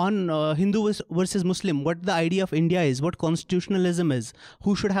 on Hindu versus Muslim, what the idea of India is, what constitutionalism is,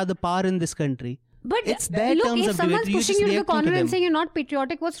 who should have the power in this country. But it's their look, terms if of someone's debate, pushing you to the corner and saying you're not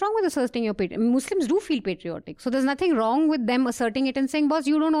patriotic, what's wrong with asserting your patriotism? Muslims do feel patriotic. So there's nothing wrong with them asserting it and saying, boss,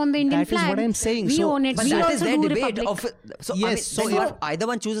 you don't own the Indian flag. That is what I'm saying. We own it. But we that also is their do debate. Republic. If either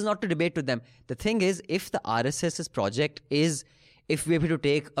one chooses not to debate with them, the thing is, if the RSS's project is, if we're able to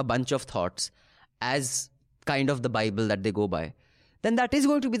take a bunch of thoughts as kind of the Bible that they go by, then that is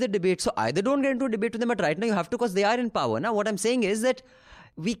going to be the debate. So either don't get into a debate with them, but right now you have to, because they are in power. Now what I'm saying is that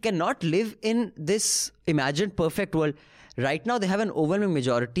we cannot live in this imagined perfect world. Right now they have an overwhelming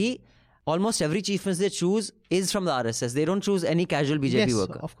majority. Almost every chief minister they choose is from the RSS. They don't choose any casual BJP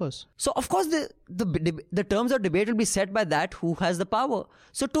worker. Of course. So of course the terms of debate will be set by that who has the power.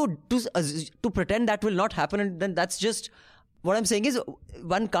 So to pretend that will not happen, and then that's just, what I'm saying is,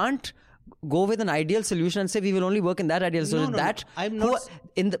 one can't go with an ideal solution and say we will only work in that ideal solution.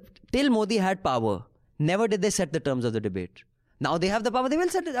 Till Modi had power, never did they set the terms of the debate. Now they have the power, they will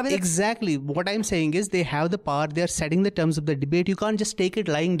set it. I mean, exactly. What I'm saying is they have the power, they are setting the terms of the debate. You can't just take it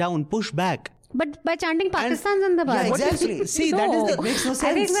lying down, push back. But by chanting Pakistan Zindabad. Yeah, exactly. See, that makes no sense.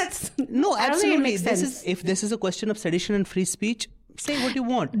 I think that's... No, absolutely. Sense. If this is a question of sedition and free speech, say what you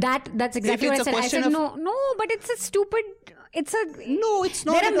want. That's exactly what I said. No, but it's a stupid... No, it's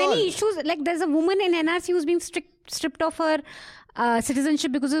not. There are many issues. Like there's a woman in NRC who's been stripped of her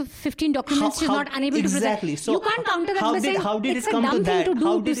citizenship because of 15 documents she's not unable to present. Exactly. So you can't counter that by saying it's a dumb thing to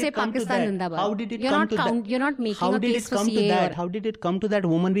do to say Pakistan Zindabad. How did it come to that? You're not making a case for CA. How did it come to that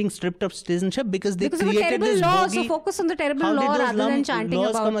woman being stripped of citizenship? Because they created of a terrible this law. bogey. So focus on the terrible law rather than chanting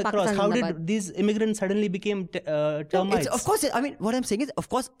about Pakistan Zindabad. How did these immigrants suddenly became termites? Of course, I mean, what I'm saying is, of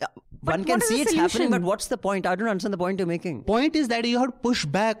course, one can see it's happening, but what's the point? I don't understand the point you're making. Point is that you have to push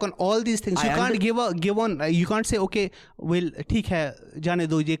back on all these things. You can't give on. You can't say, okay, well, ठीक है, जाने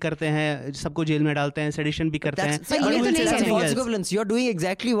दो, ये करते हैं, सबको jail में डालते हैं, sedition भी करते हैं. That's false equivalence. You're doing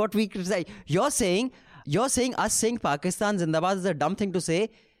exactly what we criticize. You're saying us saying Pakistan Zindabad is a dumb thing to say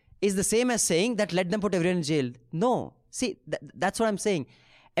is the same as saying that let them put everyone in jail. No. See, that's what I'm saying.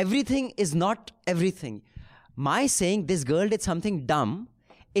 Everything is not everything. My saying this girl did something dumb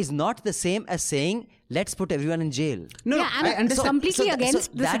is not the same as saying let's put everyone in jail. No, I understand. Completely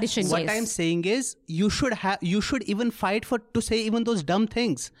against the sedition. What I'm saying is you should even fight to say even those dumb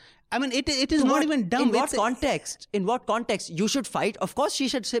things. I mean, it is not even dumb. In what context? In what context? You should fight. Of course, she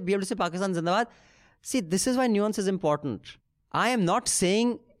should be able to say Pakistan Zindabad. See, this is why nuance is important. I am not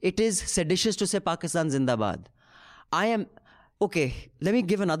saying it is seditious to say Pakistan Zindabad. Okay, let me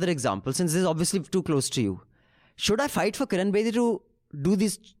give another example, since this is obviously too close to you. Should I fight for Kiran Bedi to do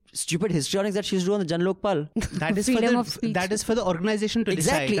these stupid histrionics that she's doing on the Jan Lokpal? That is for the organization to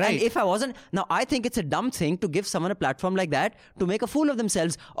decide, right? And if I wasn't... Now, I think it's a dumb thing to give someone a platform like that to make a fool of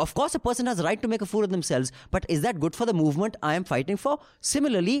themselves. Of course, a person has a right to make a fool of themselves. But is that good for the movement I am fighting for?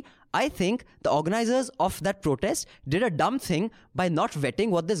 Similarly, I think the organizers of that protest did a dumb thing by not vetting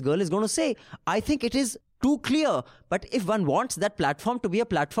what this girl is going to say. I think it is too clear. But if one wants that platform to be a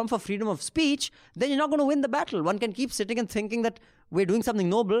platform for freedom of speech, then you're not going to win the battle. One can keep sitting and thinking that we're doing something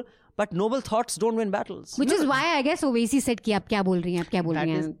noble, but noble thoughts don't win battles. Which is why I guess Owaisi said कि आप क्या बोल रही हैं, आप क्या बोल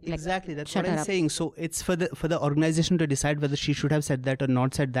रही हैं. Like, exactly, that's shut what her I'm up. saying. So it's for the organization to decide whether she should have said that or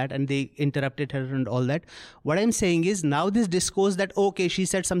not said that, and they interrupted her and all that. What I'm saying is now this discourse that okay, she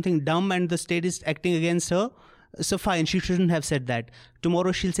said something dumb and the state is acting against her. So fine, she shouldn't have said that.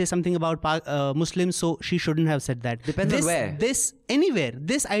 Tomorrow she'll say something about Muslims, so she shouldn't have said that. Depends on where. Anywhere.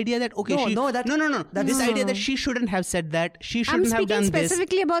 This idea that okay, this idea that she shouldn't have said that, she shouldn't have done this. I'm speaking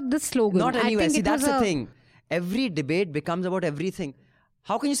specifically about the slogan. Not anywhere. See, that's the a... thing. Every debate becomes about everything.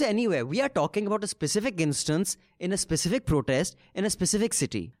 How can you say anywhere? We are talking about a specific instance in a specific protest in a specific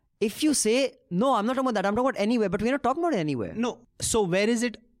city. If you say, no, I'm not talking about that, I'm talking about anywhere, but we're not talking about anywhere. No. So where is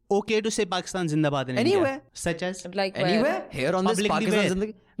it okay to say Pakistan Zindabad in anywhere. India? Such as? Like anywhere? Here on this Pakistan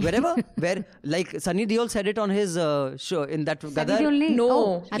Zindabad. Wherever. Where, like Sunny Deol said it on his show in that Gadar.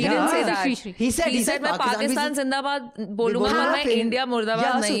 No, he didn't say that. He said मैं Pakistan Zindabad बोलूँगा पर मैं India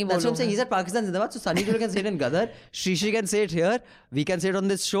Murdabad नहीं बोलूँगा. That's what I'm saying. He said Pakistan Zindabad. So Sunny Deol can say it in Gadar. Shrishi can say it here. We can say it on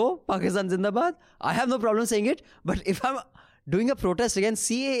this show. Pakistan Zindabad. I have no problem saying it. But if I'm doing a protest against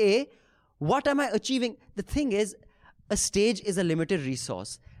CAA, what am I achieving? The thing is, a stage is a limited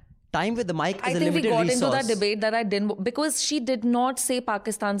resource. Time with the mic is a limited resource. I think we got into that debate that I didn't, because she did not say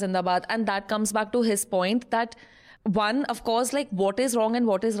Pakistan Zindabad, and that comes back to his point that one, of course, like what is wrong and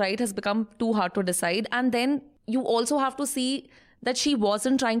what is right has become too hard to decide, and then you also have to see that she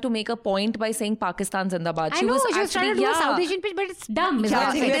wasn't trying to make a point by saying Pakistan Zindabad. She was trying to do a South Asian pitch, but it's dumb.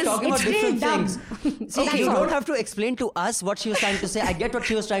 I think we're talking about different things. See, you don't have to explain to us what she was trying to say. I get what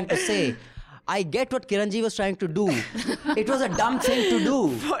she was trying to say. I get what Kiranji was trying to do. It was a dumb thing to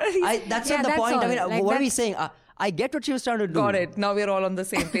do. That's not the point. All. I mean, like what are we saying? I get what she was trying to do. Got it. Now we're all on the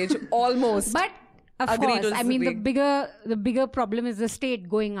same page. Almost. But of course, I mean, the bigger problem is the state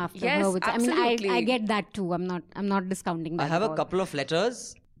going after her. Which, absolutely. I get that too. I'm not discounting that. I have a couple of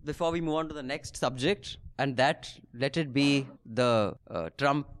letters before we move on to the next subject, and that let it be the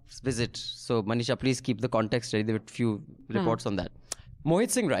Trump's visit. So Manisha, please keep the context ready. There were a few reports on that.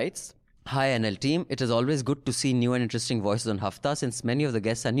 Mohit Singh writes, "Hi NL team, it is always good to see new and interesting voices on Hafta. Since many of the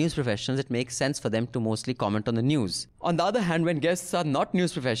guests are news professionals, it makes sense for them to mostly comment on the news. On the other hand, when guests are not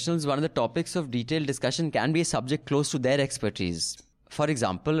news professionals, one of the topics of detailed discussion can be a subject close to their expertise. For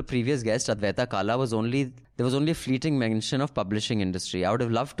example, a previous guest, Advaita Kala, there was only a fleeting mention of publishing industry. I would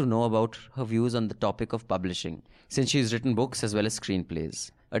have loved to know about her views on the topic of publishing, since she's written books as well as screenplays.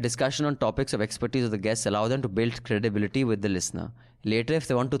 A discussion on topics of expertise of the guests allow them to build credibility with the listener. Later, if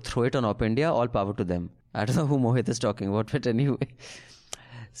they want to throw it on Op India, all power to them." I don't know who Mohit is talking about, but anyway.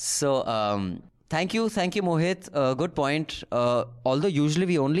 So, thank you Mohit. Good point. Although usually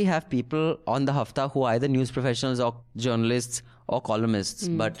we only have people on the Hafta who are either news professionals or journalists or columnists,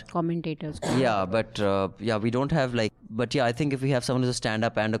 but commentators. Yeah, but we don't have but I think if we have someone who's a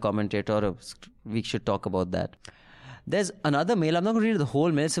stand-up and a commentator, we should talk about that. There's another mail. I'm not going to read the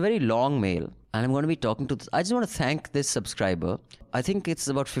whole mail. It's a very long mail. And I'm going to be talking to I just want to thank this subscriber. I think it's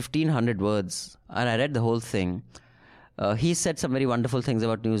about 1,500 words. And I read the whole thing. He said some very wonderful things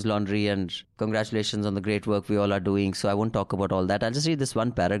about News Laundry and congratulations on the great work we all are doing. So I won't talk about all that. I'll just read this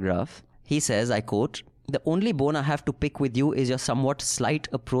one paragraph. He says, I quote, "The only bone I have to pick with you is your somewhat slight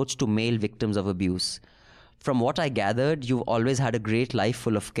approach to male victims of abuse. From what I gathered, you've always had a great life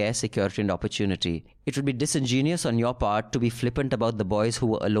full of care, security and opportunity. It would be disingenuous on your part to be flippant about the boys who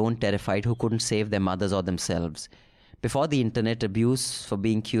were alone, terrified, who couldn't save their mothers or themselves. Before the internet, abuse for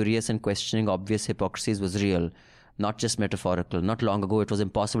being curious and questioning obvious hypocrisies was real, not just metaphorical. Not long ago, it was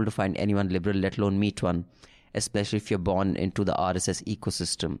impossible to find anyone liberal, let alone meet one, especially if you're born into the RSS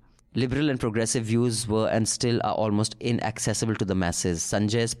ecosystem. Liberal and progressive views were and still are almost inaccessible to the masses.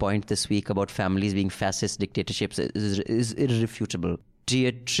 Sanjay's point this week about families being fascist dictatorships is irrefutable.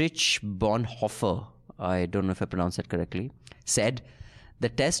 Dietrich Bonhoeffer, I don't know if I pronounced that correctly, said, the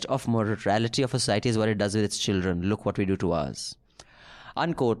test of morality of a society is what it does with its children. Look what we do to ours."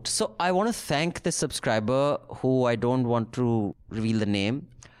 Unquote. So I want to thank this subscriber, who I don't want to reveal the name,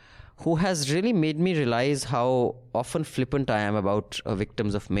 who has really made me realize how often flippant I am about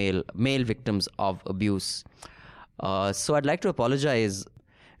victims of male victims of abuse. So I'd like to apologize.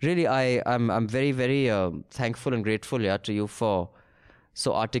 Really, I'm very, very thankful and grateful to you for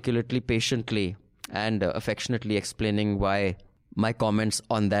so articulately, patiently, and affectionately explaining why my comments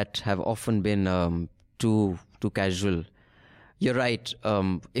on that have often been too casual. You're right.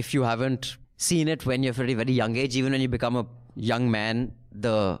 If you haven't seen it when you're at a very, very young age, even when you become a young man,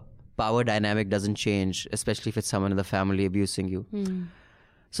 the power dynamic doesn't change, especially if it's someone in the family abusing you.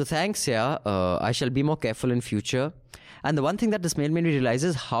 So thanks, I shall be more careful in future. And the one thing that this mail made me realize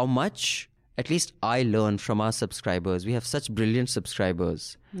is how much at least I learn from our subscribers. We have such brilliant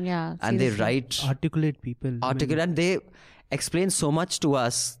subscribers. Yeah. And they seriously. write Articulate people. and they explain so much to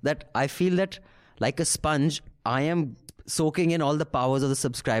us that I feel that like a sponge, I am soaking in all the powers of the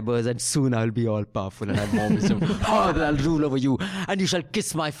subscribers, and soon I'll be all powerful and have more wisdom. I'll rule over you and you shall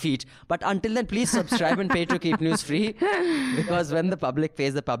kiss my feet. But until then, please subscribe and pay to keep news free, because when the public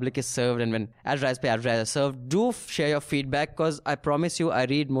pays, the public is served, and when advertisers pay, advertisers served. Do share your feedback, because I promise you I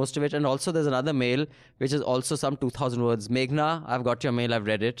read most of it. And also there's another mail which is also some 2,000 words. Meghna, I've got your mail, I've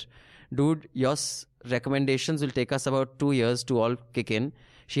read it. Dude, your recommendations will take us about 2 years to all kick in.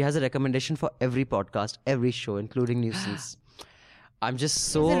 She has a recommendation for every podcast, every show, including Nuisance. I'm just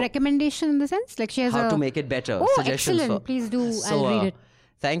so... Is a recommendation in the sense? Like she has how to make it better. Oh, Suggestions excellent. Please do. So, I'll read it.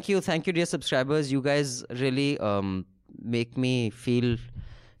 Thank you, dear subscribers. You guys really make me feel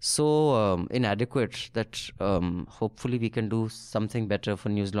so inadequate that hopefully we can do something better for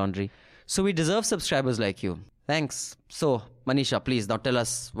News Laundry. So we deserve subscribers like you. Thanks. So, Manisha, please now tell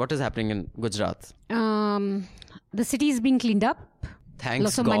us what is happening in Gujarat. The city is being cleaned up. Thanks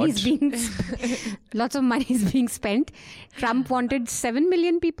lots of God. money is being spent. Trump wanted 7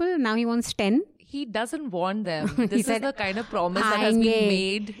 million people. Now he wants 10. He doesn't want them. This is said, the kind of promise that has been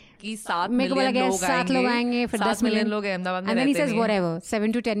made. कि 7 million लोग आएंगे, फिर 7 10 million million लोग अहमदाबाद में and then he रहते says नहीं हैं. whatever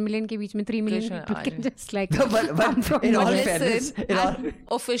 7 to 10 million के बीच में 3 million Krishna, people can just like but in all fairness, Listen,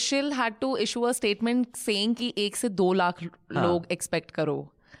 official had to issue a statement saying कि 1 से 2 लाख लोग expect करो.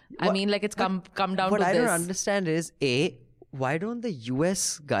 I mean, like it's come down to this. What I don't understand is, why don't the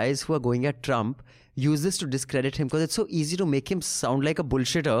US guys who are going at Trump use this to discredit him? Because it's so easy to make him sound like a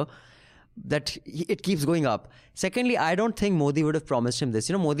bullshitter that it keeps going up. Secondly, I don't think Modi would have promised him this.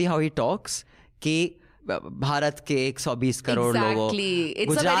 You know, Modi, how he talks, कि भारत के 120 करोड़ लोगों,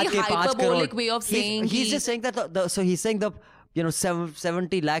 It's a very hyperbolic way of saying. He's just saying that. So he's saying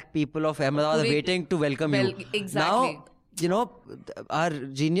 70 lakh people of Ahmedabad are waiting to welcome you. Exactly. Now, our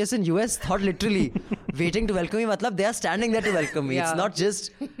genius in US thought literally waiting to welcome me. Matlab, they are standing there to welcome me. It's not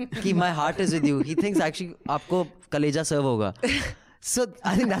just कि my heart is with you. He thinks actually आपको कलेजा serve होगा. So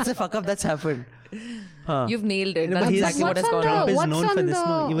I think that's a fuck up that's happened. You've nailed it. No, That's but exactly what has gone Trump on. is What's known for on this.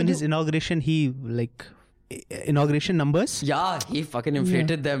 No? Even his inauguration, he inauguration numbers. Yeah, he fucking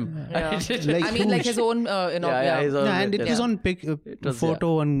inflated them. Yeah. Like I mean, like his own, his own And it was on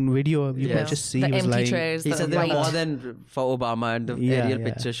photo and video. You could just see the he was empty lying. chairs. He the said there were white. more than for Obama, and the aerial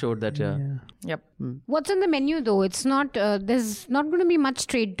picture showed that. Yep. What's on the menu though? It's not. There's not going to be much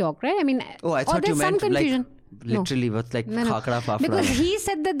trade talk, right? I mean, Oh, I thought you there's some meant confusion. like literally, but like No. khakra fafra. Because he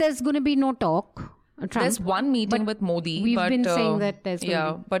said that there's going to be no talk. Trump. There's one meeting with Modi. we've but, been saying that there's going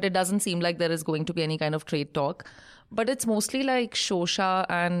to be. but it doesn't seem like there is going to be any kind of trade talk. But it's mostly like shosha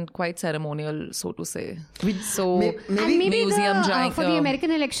and quite ceremonial, so to say. So And maybe museum drawing for the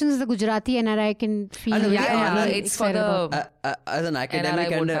American elections, the Gujarati NRI can feel. it's for the As an academic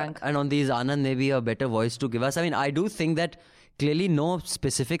NRI vote bank. and on these, Anand may be a better voice to give us. I mean, I do think that clearly no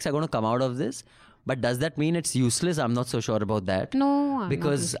specifics are going to come out of this. But does that mean it's useless? I'm not so sure about that. No, I'm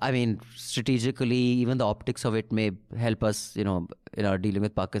because I mean, strategically, even the optics of it may help us, in our dealing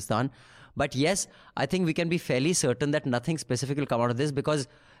with Pakistan. But yes, I think we can be fairly certain that nothing specific will come out of this, because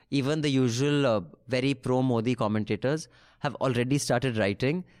even the usual very pro-Modi commentators have already started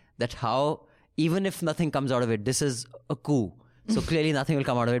writing that how, even if nothing comes out of it, this is a coup. So clearly nothing will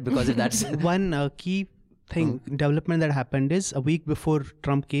come out of it, because if that's... One key development that happened is a week before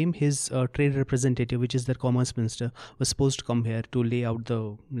Trump came, his trade representative, which is the commerce minister, was supposed to come here to lay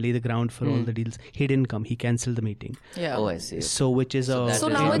the ground for all the deals. He didn't come. He cancelled the meeting. Yeah. Oh, I see. So which is now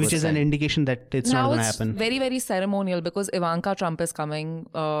it's an indication that it's not now going to it's happen. very, very ceremonial because Ivanka Trump is coming,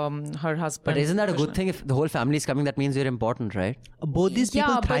 her husband. But isn't that a good thing? If the whole family is coming, that means you're important, right? Both these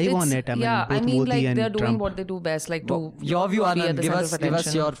people thrive on it. Both Modi like and they're doing Trump. what they do best, like to Your view, be at Anand. the Give center of us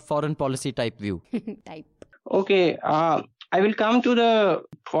attention. your foreign policy type view. Type. Okay, I will come to the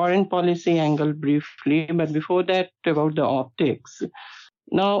foreign policy angle briefly, but before that, about the optics.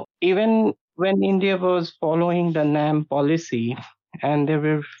 Now, even when India was following the NAM policy, and there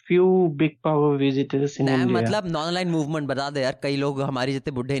were few big power visitors in NAM India. मतलब non-aligned movement. बता दे यार, कई लोग हमारी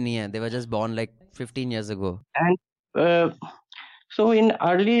जितने बुढ़े नहीं हैं. They were just born like 15 years ago. And so in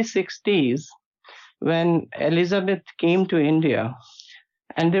early 60s, when Elizabeth came to India,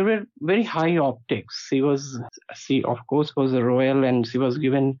 and there were very high optics. She of course was a royal, and she was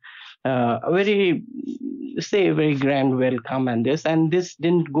given a very grand welcome, and this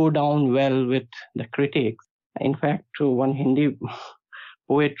didn't go down well with the critics. In fact, one Hindi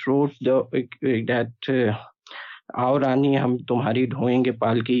poet wrote that आओ रानी हम तुम्हारी ढोएंगे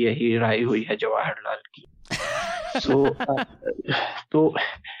पालकी यही राय हुई है जवाहरलाल की. So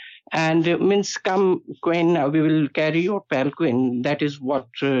And means come Queen, we will carry your palanquin. That is what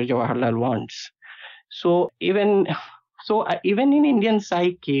Jawaharlal wants. So even in Indian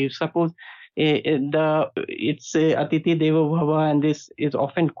psyche, suppose it's Atiti Deva Bhava, and this is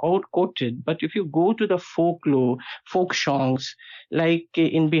often quoted. But if you go to the folklore, folk songs, like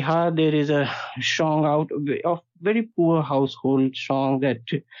in Bihar, there is a song out of very poor household song that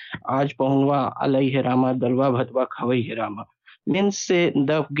Aaj Paunwa Alai Hirama Dalwa Bhatwa Khawai Hirama. Means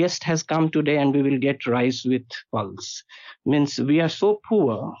the guest has come today and we will get rice with pulse. Means we are so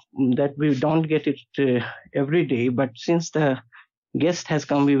poor that we don't get it every day, but since the guest has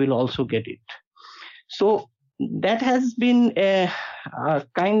come, we will also get it. So that has been a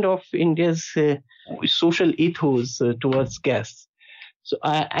kind of India's social ethos towards guests. So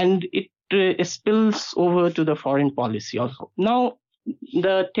and it spills over to the foreign policy also. Now,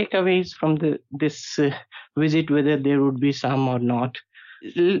 the takeaways from this visit, whether there would be some or not,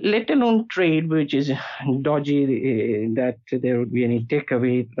 let alone trade, which is dodgy, that there would be any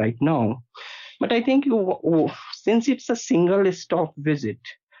takeaway right now. But I think since it's a single stop visit,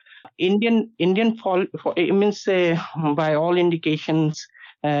 Indian means by all indications,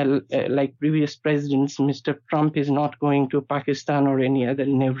 like previous presidents, Mr. Trump is not going to Pakistan or any other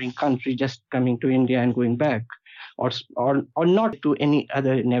neighboring country, just coming to India and going back, or not to any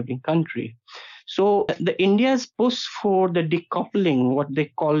other neighboring country. So the India's push for the decoupling, what they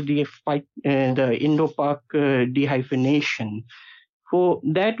call the Indo-Pak dehyphenation, for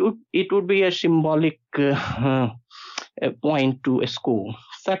that it would be a symbolic point to score.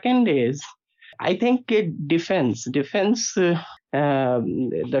 Second is, I think defense, the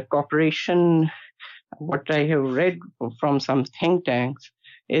cooperation, what I have read from some think tanks,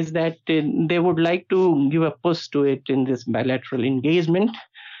 is that they would like to give a push to it in this bilateral engagement.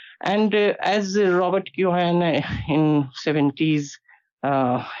 And as Robert Kiyosaki in 70s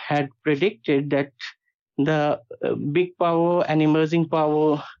had predicted, that the big power and emerging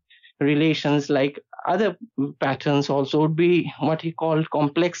power relations, like other patterns, also would be what he called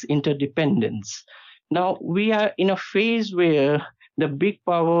complex interdependence. Now we are in a phase where the big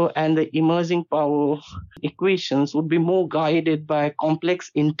power and the emerging power equations would be more guided by complex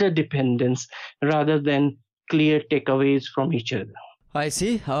interdependence rather than clear takeaways from each other. I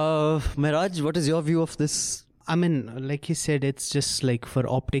see. Mehraj, what is your view of this? I mean, like he said, it's just like for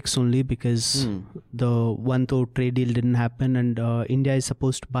optics only, because the one trade deal didn't happen, and India is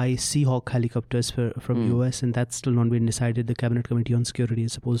supposed to buy Seahawk helicopters from US, and that's still not been decided. The Cabinet Committee on Security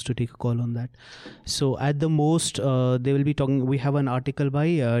is supposed to take a call on that. So at the most, they will be talking. We have an article by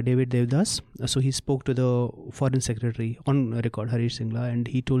David Devdas. So he spoke to the Foreign Secretary on record, Harish Singla, and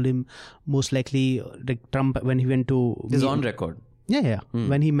he told him most likely, like Trump, when he went to... Is on record. Yeah.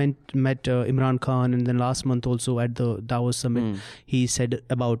 When he met Imran Khan, and then last month also at the Davos summit, he said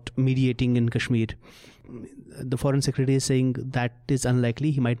about mediating in Kashmir. The foreign secretary is saying that is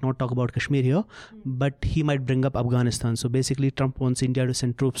unlikely. He might not talk about Kashmir here, but he might bring up Afghanistan. So basically, Trump wants India to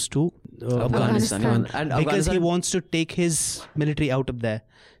send troops to Afghanistan. And because he wants to take his military out of there.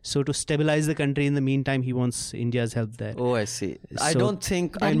 So to stabilize the country in the meantime, he wants India's help there. Oh, I see. So I don't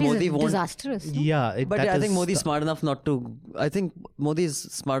think Modi won't. Disastrous. No? Yeah, I think Modi is smart enough not to. I think Modi is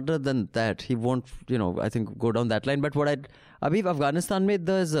smarter than that. He won't, I think, go down that line. But Abhi, Afghanistan made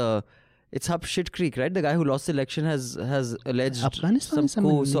there's it's up shit creek, right? The guy who lost the election has alleged Afghanistan some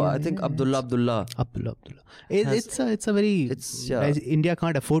coup. So I think Abdullah. It's a very... India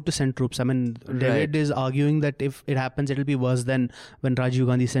can't afford to send troops. I mean, David is arguing that if it happens, it'll be worse than when Rajiv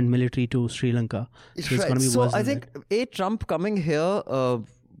Gandhi sent military to Sri Lanka. So it's going to be worse. So I think Trump coming here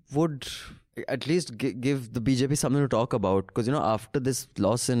would at least give the BJP something to talk about. Because, after this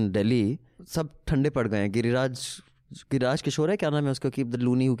loss in Delhi, sab thande pad gaye. Giriraj Kishore hai, kya naam hai uska, the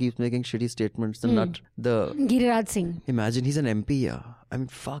loony who keeps making shitty statements, the nut, the... Giriraj Singh. Imagine, he's an MP, yeah. I mean,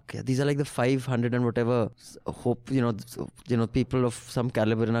 fuck, yeah. These are like the 500 and whatever people of some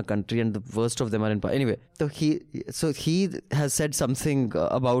caliber in our country, and the worst of them are in power. Anyway, so he has said something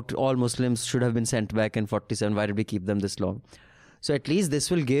about all Muslims should have been sent back in 47. Why did we keep them this long? So at least this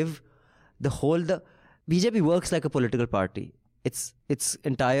will give the BJP works like a political party. It's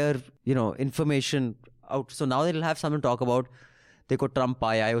entire, information out. So now they'll have something to talk about. Dekho, Trump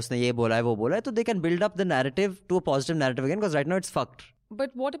aaya hai, usne ye bola hai, wo bola hai. So they can build up the narrative to a positive narrative again, because right now it's fucked.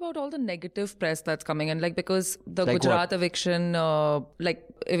 But what about all the negative press that's coming in? Like, because the like Gujarat eviction,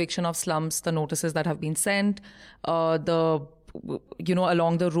 eviction of slums, the notices that have been sent, along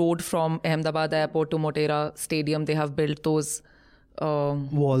the road from Ahmedabad airport to Motera Stadium, they have built those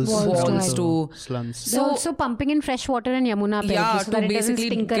walls to to slums. So also pumping in fresh water in Yamuna Yeah, so that to it doesn't basically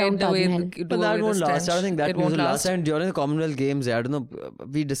stink get around Taj away. Mahal. But that won't last. I don't think that it won't was last last. time during the Commonwealth Games. I don't know.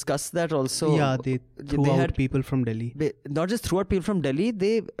 We discussed that also. Yeah, they threw out had people from Delhi. not just threw out people from Delhi.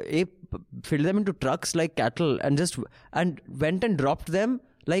 They filled them into trucks like cattle and went and dropped them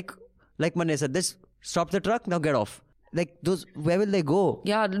like Mane said. This stop the truck, now get off. Like those, where will they go?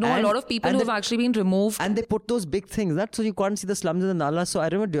 Yeah, no, a lot of people who have actually been removed. And they put those big things, so you can't see the slums in the Nala. So I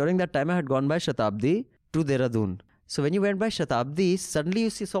remember during that time I had gone by Shatabdi to Dehradun. So when you went by Shatabdi, suddenly you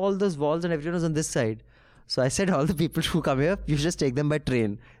saw all those walls and everyone was on this side. So I said, all the people who come here, you should just take them by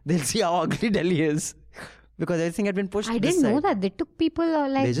train. They'll see how ugly Delhi is. Because everything had been pushed I this didn't know side. that. They took people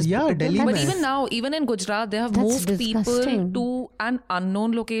like... Delhi. But even now, even in Gujarat, they have That's moved disgusting. people to an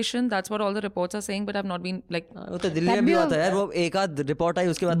unknown location. That's what all the reports are saying, but I've not been like... वो तो दिल्ली में भी होता है यार, वो एक आध report आई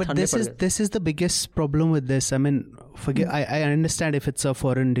उसके बाद But ठंडे पड़ गए. this is the biggest problem with this. I mean, I understand if it's a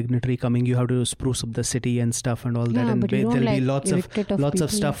foreign dignitary coming, you have to spruce up the city and stuff and all that, and but you there'll don't be lots of people.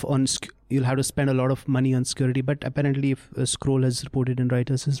 stuff on. You'll have to spend a lot of money on security. But apparently, if Scroll has reported and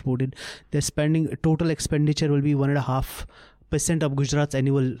Reuters has reported, they're spending total expenditure will be 1.5% of Gujarat's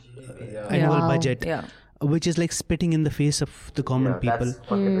annual budget. Yeah. Which is like spitting in the face of the common people.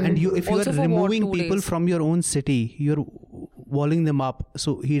 And if you Also are for removing 2 people days. from your own city, you're walling them up,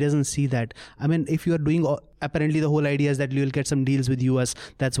 so he doesn't see that. I mean, if you are doing apparently the whole idea is that you will get some deals with US,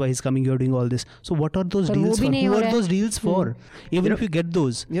 that's why he's coming, you're doing all this. So what are those deals for? Who are those deals for? Even if you get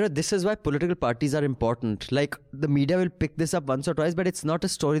those, this is why political parties are important. Like, the media will pick this up once or twice, but it's not a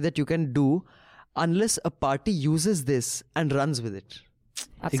story that you can do unless a party uses this and runs with it.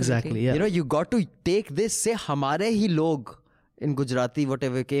 Absolutely. exactly, yeah. You got to take this, say hamare hi log in Gujarati,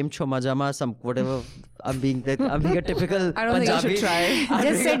 whatever, came cho majama, some whatever. I'm being a typical I don't think Punjabi. you should try.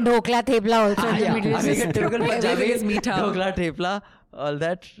 Just say dokla thepla also in the middle. I'm being a typical Punjabi. Everything is meetha. Dokla, thepla, all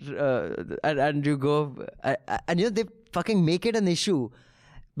that, and you go, and they fucking make it an issue.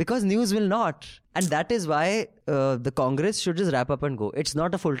 Because news will not. And that is why the Congress should just wrap up and go. It's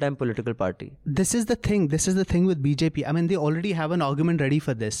not a full-time political party. This is the thing with BJP. I mean, they already have an argument ready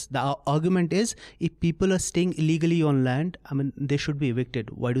for this. The argument is, if people are staying illegally on land, I mean, they should be evicted.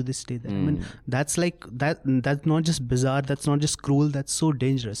 Why do they stay there? I mean, that's like that's not just bizarre, that's not just cruel, that's so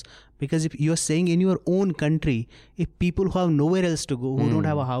dangerous. Because if you're saying in your own country, if people who have nowhere else to go, who don't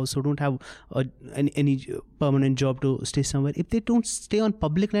have a house, who don't have any permanent job to stay somewhere, if they don't stay on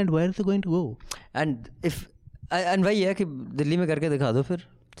public land, where are they going to go? And वही है कि दिल्ली में करके दिखा दो फिर.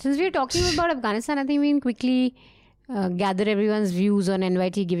 Since we're talking about Afghanistan, I think we can quickly gather everyone's views on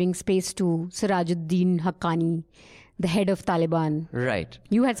NYT giving space to Sirajuddin Haqqani, the head of Taliban. Right.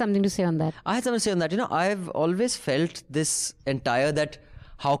 You had something to say on that. I had something to say on that. I've always felt this entire that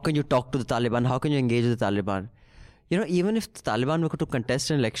how can you talk to the Taliban? How can you engage with the Taliban? Even if the Taliban were to contest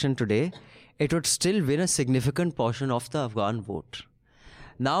an election today, it would still win a significant portion of the Afghan vote.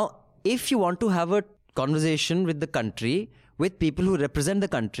 Now, if you want to have a conversation with the country, with people who represent the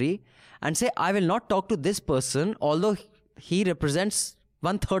country, and say, I will not talk to this person, although he represents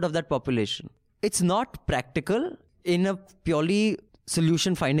 1/3 of that population. It's not practical in a purely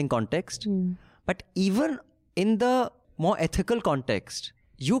solution-finding context. But even in the more ethical context,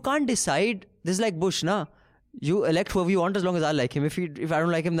 you can't decide. This is like Bush, na? You elect whoever you want as long as I like him. If I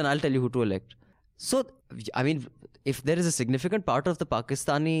don't like him, then I'll tell you who to elect. So, I mean, if there is a significant part of the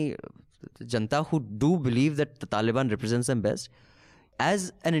Pakistani Janta who do believe that the Taliban represents them best,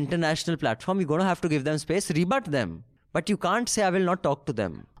 as an international platform, you're going to have to give them space, rebut them. But you can't say, I will not talk to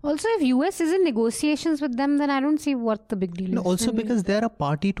them. Also, if US is in negotiations with them, then I don't see what the big deal is. No, also because they're a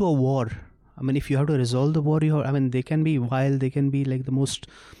party to a war. I mean, if you have to resolve the war, they can be wild, they can be like the most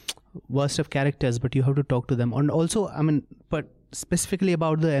worst of characters, but you have to talk to them. And also, but specifically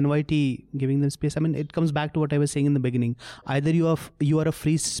about the NYT giving them space, it comes back to what I was saying in the beginning. Either you are a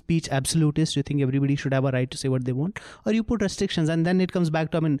free speech absolutist, you think everybody should have a right to say what they want, or you put restrictions, and then it comes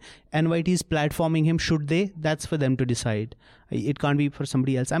back to, NYT is platforming him, should they? That's for them to decide. It can't be for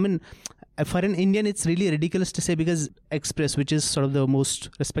somebody else. For an Indian, it's really ridiculous to say, because Express, which is sort of the most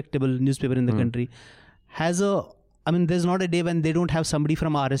respectable newspaper in the country, has there's not a day when they don't have somebody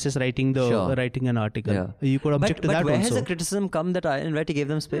from RSS writing an article. Yeah. You could object to that also. But where has the criticism come that NYT gave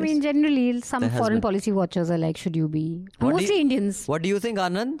them space? Generally, some foreign policy watchers are like, should you be? Mostly Indians. What do you think,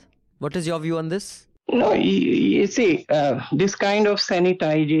 Anand? What is your view on this? No, you see, this kind of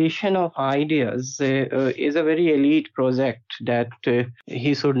sanitization of ideas is a very elite project that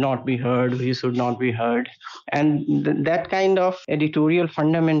he should not be heard, And that kind of editorial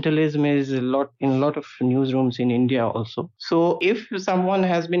fundamentalism is in a lot of newsrooms in India also. So if someone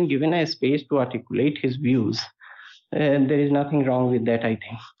has been given a space to articulate his views, there is nothing wrong with that, I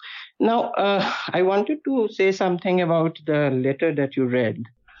think. Now, I wanted to say something about the letter that you read.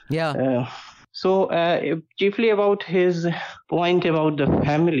 Yeah. So chiefly about his point about the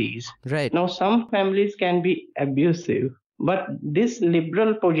families. Right. Now, some families can be abusive, but this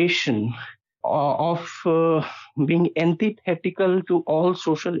liberal position of being antithetical to all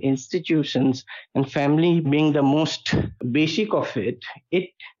social institutions and family being the most basic of it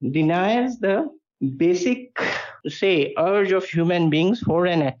denies the basic, say, urge of human beings for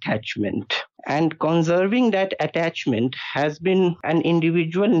an attachment. And conserving that attachment has been an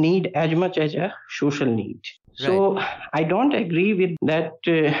individual need as much as a social need. So I don't agree with that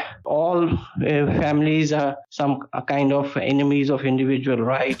all families are some kind of enemies of individual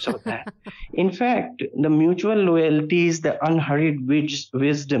rights or that. In fact, the mutual loyalties, the unhurried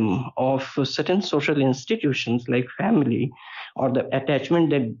wisdom of certain social institutions like family or the attachment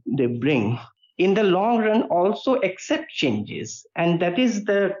that they bring, in the long run also accept changes. And that is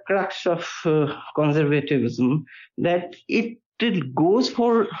the crux of conservatism, that it goes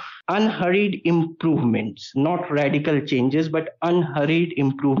for unhurried improvements, not radical changes, but unhurried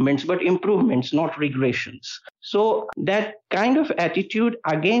improvements, but improvements, not regressions. So that kind of attitude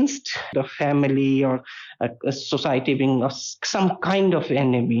against the family or a society being some kind of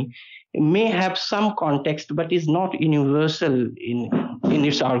enemy may have some context, but is not universal in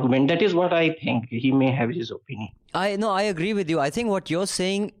its argument. That is what I think. He may have his opinion. I agree with you. I think what you're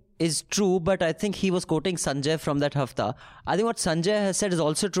saying is true, but I think he was quoting Sanjay from that hafta. I think what Sanjay has said is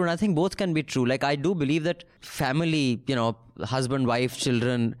also true, and I think both can be true. Like, I do believe that family, husband, wife,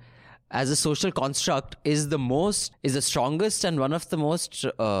 children, as a social construct is the strongest and one of the most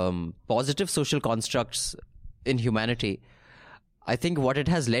positive social constructs in humanity. I think what it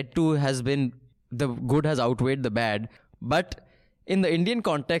has led to has been the good has outweighed the bad. But in the Indian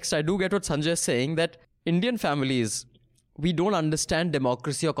context, I do get what Sanjay is saying, that Indian families, we don't understand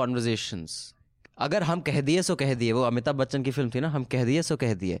democracy or conversations. अगर हम कह दिए सो कह दिए, वो अमिताभ बच्चन की film थी ना, हम कह दिए सो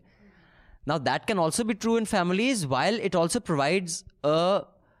कह दिए. Now that can also be true in families, while it also provides a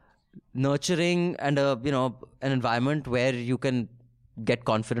nurturing and an environment where you can get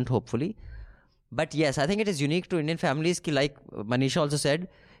confident, hopefully. But yes, I think it is unique to Indian families कि, like Manisha also said,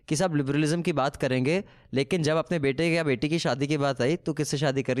 कि सब liberalism की बात करेंगे, लेकिन जब अपने बेटे या बेटी की शादी की बात आई तो किससे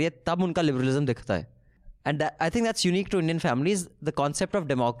शादी कर रही है, तब उनका लिबरलिज्म दिखता है. And I think that's unique to Indian families. The concept of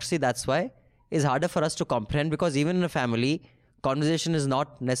democracy, that's why, is harder for us to comprehend, because even in a family, conversation is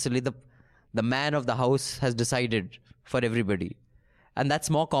not necessarily the man of the house has decided for everybody. And that's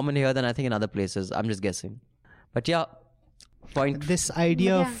more common here than I think in other places. I'm just guessing. But yeah, point. This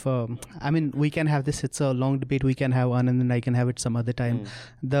idea of, we can have this, it's a long debate. We can have Anand and I can have it some other time.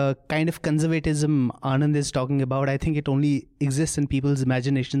 The kind of conservatism Anand is talking about, I think it only exists in people's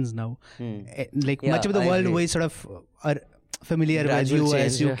imaginations now. Much of the world, we sort of are familiar with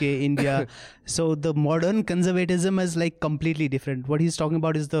US, UK, India. So the modern conservatism is like completely different. What he's talking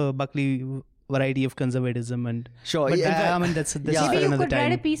about is the Buckley variety of conservatism, and sure, but that's maybe you could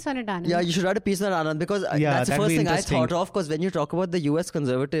write a piece on it, Anand. Yeah, you should write a piece on Anand, because that's the first thing I thought of. Because when you talk about the US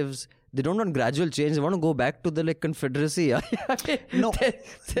conservatives, they don't want gradual change; they want to go back to the Confederacy. No,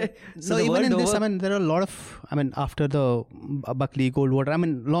 even in this, there are a lot of, after the Buckley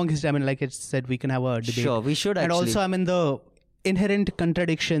Goldwater, long history. Like I said, we can have a debate. Sure, we should actually. And also, the inherent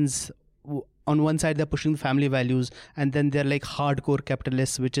contradictions. On one side, they're pushing family values, and then they're like hardcore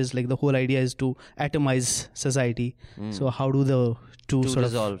capitalists, which is like the whole idea is to atomize society. So how do the two sort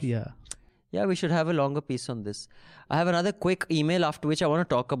resolve? Of... Yeah, we should have a longer piece on this. I have another quick email after which I want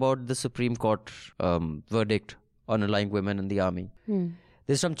to talk about the Supreme Court verdict on allowing women in the army.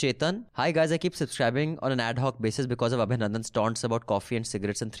 This is from Chetan. Hi guys, I keep subscribing on an ad hoc basis because of Abhinandan's taunts about coffee and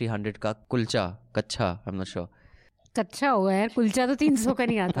cigarettes and 300 ka kulcha, kacha, I'm not sure. कच्चा हुआ है, कुलचा तो 300 का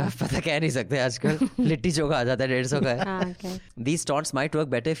नहीं आता. पता कह नहीं सकते आजकल, लिट्टी चोखा आ जाता है 150 का है. These taunts might work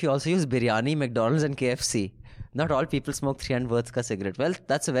better if you also use biryani, McDonald's and KFC. Not all people smoke 300 worth ka cigarette. Well,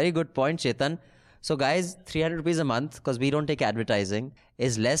 that's a very good point, Chetan. So guys, 300 rupees a month, because we don't take advertising,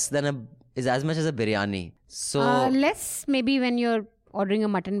 is as much as a biryani. So less maybe when you're ordering a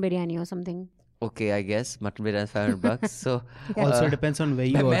mutton biryani or something. Okay, I guess mutton biryani is $500. So also depends on where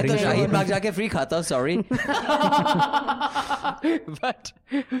you are. मैं तो शाहीन बाग जाके free खाता हूँ, sorry.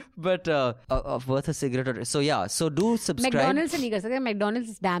 but worth a cigarette. So yeah, so do subscribe. McDonald's से नहीं कर सकते. McDonald's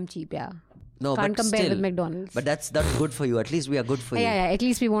is damn cheap, yeah. No, can't but compare still, with McDonald's. But that's good for you. At least we are good for you. Yeah. At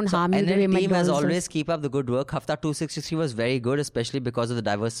least we won't harm you. NL team as always, keep up the good work. Hafta 263 was very good, especially because of the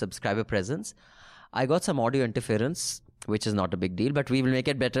diverse subscriber presence. I got some audio interference, which is not a big deal, but we will make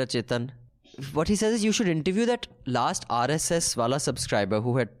it better, Chetan. What he says is you should interview that last RSS wala subscriber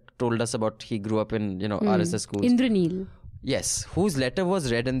who had told us about he grew up in, RSS schools. Indraneel. Yes, whose letter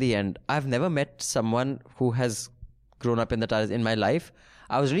was read in the end. I've never met someone who has grown up in that in my life.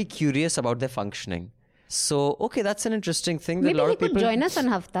 I was really curious about their functioning. So, okay, that's an interesting thing. Maybe a lot he of people could join us on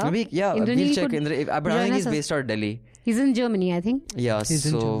Hafta. Maybe, yeah, Indraneel we'll check. could But I think he's join us. based out of Delhi. He's in Germany, I think. Yeah, He's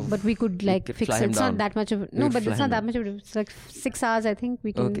in so... Germany. But we could could fix fly it. him It's down. not that much of... We No, would but fly it's not him that down. much of... It's like 6 hours, I think.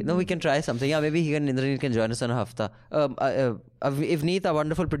 We can... Okay, no, we can try something. Yeah, maybe Indraneel can join us on a Hafta. If Neet, our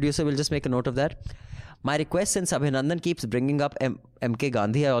wonderful producer, will just make a note of that. My request, since Abhinandan keeps bringing up MK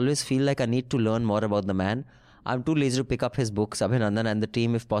Gandhi, I always feel like I need to learn more about the man. I'm too lazy to pick up his books. Abhinandan and the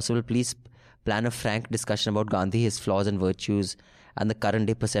team, if possible, please plan a frank discussion about Gandhi, his flaws and virtues, and the current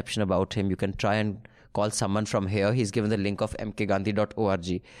day perception about him. You can try and call someone from here. He's given the link of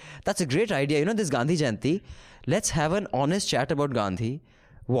mkgandhi.org. That's a great idea. This Gandhi Jayanti, let's have an honest chat about Gandhi,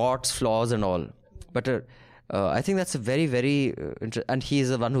 warts, flaws and all. But I think that's a very, very interesting. And he is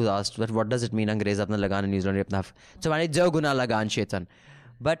the one who asked, but what does it mean, Angrez apna lagan and New Zealand apna? So, mani jo guna lagan Chetan.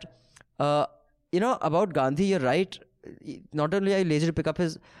 But, about Gandhi, you're right. Not only are you lazy to pick up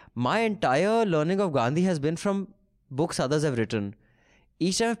my entire learning of Gandhi has been from books others have written.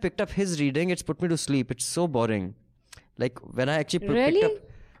 Each time I've picked up his reading, it's put me to sleep. It's so boring. Like when I actually picked up...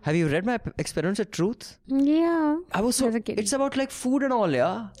 Have you read my Experiments with Truth? Yeah. I was so... As a kid. It's about like food and all,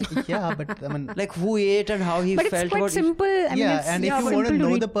 yeah? Yeah, but I mean... like who ate and how he but felt. it's quite simple. I mean, it's and if you want to simple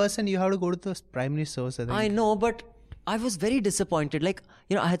know read. the person, you have to go to the primary source, I think. I know, but I was very disappointed. Like,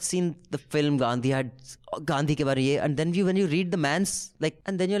 I had seen the film Gandhi, I had Gandhi ke baare ye, and then when you read the man's, like,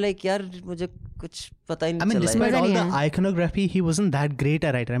 and then you're like, yaar, mujhe kuch pata hi nahi I mean, chala despite hai. all the iconography, he wasn't that great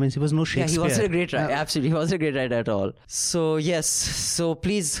a writer. I mean, he was no Yeah, Shakespeare. he wasn't a great writer. Absolutely, he wasn't a great writer at all. So, yes. So,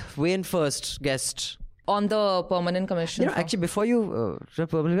 please, weigh in first, guest. On the permanent commission. Actually, before you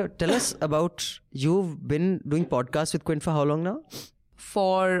tell us about, you've been doing podcasts with Quint for how long now?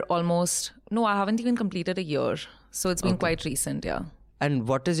 For almost... No, I haven't even completed a year. So it's been quite recent, yeah. And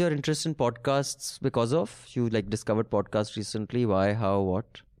what is your interest in podcasts because of? You discovered podcasts recently. Why, how,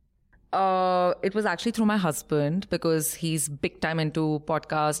 what? It was actually through my husband because he's big time into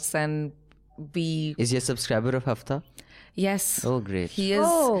podcasts and Is he a subscriber of Hafta? Yes. Oh, great. He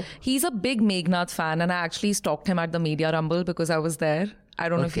is. He's a big Meghnad fan and I actually stalked him at the Media Rumble because I was there. I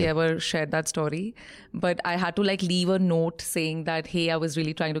don't know if he ever shared that story, but I had to leave a note saying that, hey, I was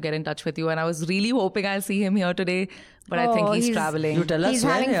really trying to get in touch with you and I was really hoping I'll see him here today, but I think he's traveling. You tell us He's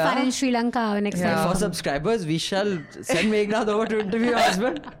when, having fun in Sri Lanka next time. For subscribers, we shall send Meghnad over to interview your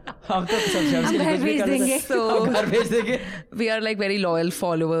husband. हम तो subscribers के लिए कुछ भी कर सकते हैं. So हम घर भेज देंगे. we are very loyal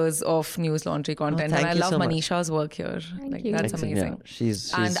followers of News Laundry content and I love Manisha's work here. That's Excellent, amazing. yeah.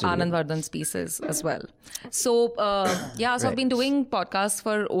 She's and really Anand Vardhan's pieces as well. So, so I've been doing podcasts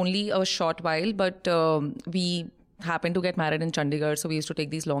for only a short while, but we happened to get married in Chandigarh, so we used to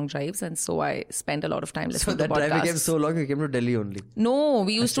take these long drives, and so I spent a lot of time listening to podcasts. So that drive became so long, you came to Delhi only? No,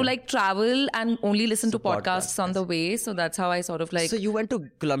 we used to travel and only listen to podcasts on the way, so that's how I sort of So you went to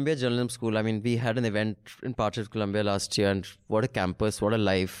Columbia Journalism School. I mean, we had an event in partnership with Columbia last year, and what a campus, what a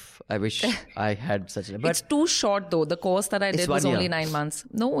life. I wish I had such a... But it's too short though. The course that I did was only 9 months.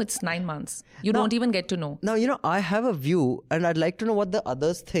 No, it's 9 months. You don't even get to know. Now, I have a view, and I'd like to know what the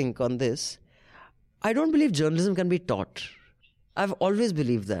others think on this. I don't believe journalism can be taught. I've always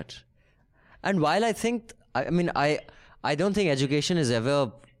believed that. And while I think, I don't think education is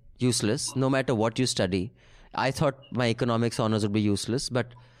ever useless, no matter what you study. I thought my economics honors would be useless,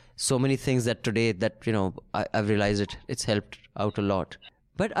 but so many things that today that, I've realized it's helped out a lot.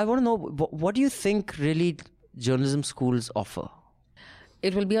 But I want to know, what do you think really journalism schools offer?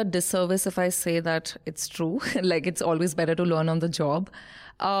 It will be a disservice if I say that it's true. It's always better to learn on the job.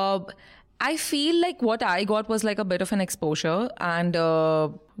 I feel like what I got was a bit of an exposure and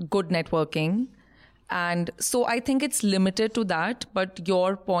good networking. And so I think it's limited to that. But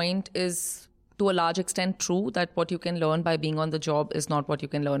your point is to a large extent true that what you can learn by being on the job is not what you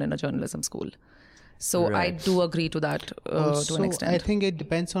can learn in a journalism school. So right. I do agree to that to an extent. I think it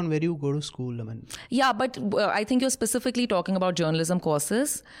depends on where you go to school. Yeah, but I think you're specifically talking about journalism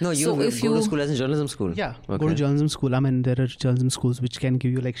courses. No, you go to school as a journalism school. Yeah, go to journalism school. There are journalism schools which can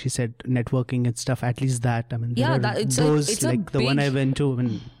give you, like she said, networking and stuff. At least that. It's the one I went to,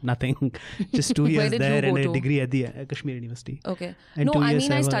 nothing. Just 2 years there and a degree at the Kashmir University. Okay. And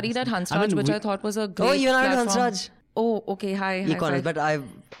I studied at Hansraj, which I thought was a great Oh, you're platform. at Hansraj? Oh, okay. Hi. Econ, but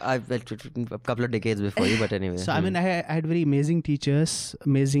I've went a couple of decades before you, but anyway. So, I had very amazing teachers.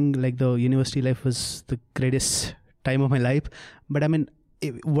 Amazing, the university life was the greatest time of my life. But,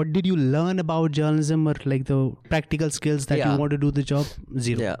 what did you learn about journalism, or like the practical skills that you want to do the job?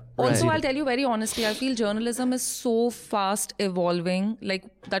 Zero. Yeah. Also, Right. I'll tell you very honestly, I feel journalism is so fast evolving. Like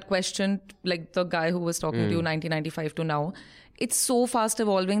that question, like the guy who was talking to you 1995 to now, it's so fast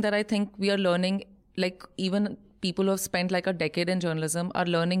evolving that I think we are learning, like even people who have spent like a decade in journalism are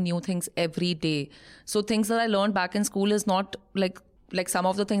learning new things every day. So things that I learned back in school is not like some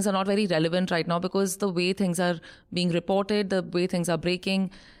of the things are not very relevant right now because the way things are being reported, the way things are breaking,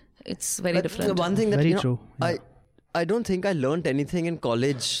 it's very But different. The one thing that Very you know, true, yeah. I don't think I learned anything in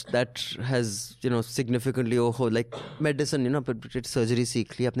college that has significantly like medicine, but surgery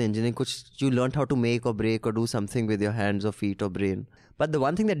सीख ली अपने engineering कुछ you learned how to make or break or do something with your hands or feet or brain. But the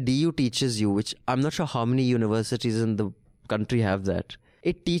one thing that DU teaches you, which I'm not sure how many universities in the country have that,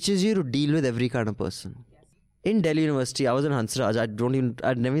 it teaches you to deal with every kind of person. In Delhi University, I was in Hansraj.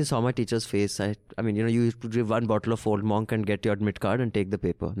 I never even saw my teacher's face. I mean, you used to give one bottle of Old Monk and get your admit card and take the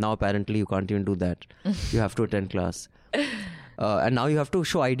paper. Now, apparently, you can't even do that. You have to attend class. And now you have to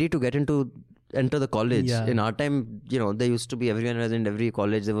show ID to enter the college. Yeah. In our time, there used to be everyone was in every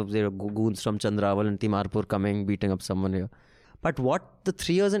college. There were goons from Chandraval and Timarpur coming, beating up someone here. But what the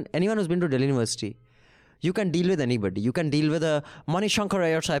 3 years, and anyone who's been to Delhi University, you can deal with anybody. You can deal with a Mani Shankar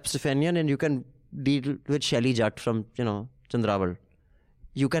Iyer type Stephanian, and you can deal with Shelly Jatt from, Chandraval.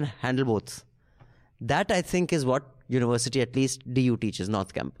 You can handle both. That, I think, is what university, at least DU teaches,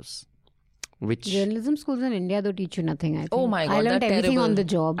 North Campus. Which Journalism schools in India though teach you nothing. I think. Oh my God, I learned that's everything terrible. on the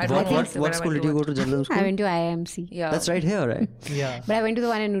job. I I don't think know what school did you go to journalism school? I went to IIMC. Yeah. That's right here, right? Yeah. But I went to the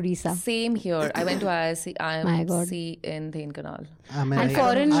one in Odisha. Same here. I went to My God. IMC in Dhenkanal. I mean, And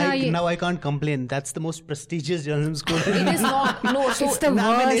foreign, now I can't complain. That's the most prestigious journalism school. It is not. No, so It's the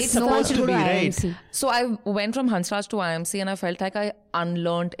No, I mean, worst. it's No one supposed should to go to be, right? IIMC. So I went from Hansraj to IMC and I felt like I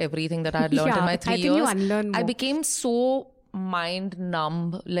unlearned everything that I had learned in Yeah, my I 3 think years. you unlearn I more. became so mind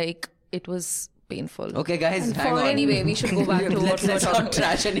numb, like it was painful. Okay, guys, hang on. Anyway, we should go back to what we were Let's talking not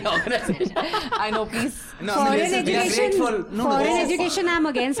trash any organization. I know, please. Foreign education, grateful. foreign education I'm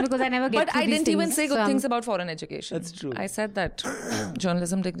against because I never get But through I these didn't even things. say good So things about foreign education. That's true. I said that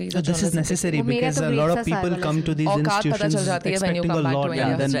journalism degree. So this is necessary Oh, mera because to a lot breaks of us people are come to these Aukaat pata institutions chal jati hai when you expecting a come back to lot, India.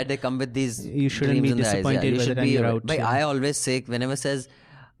 and Yeah, then that's right. They come with these you shouldn't dreams be in their eyes. disappointed You by should the time be. you're out, But so. I always say, whenever says,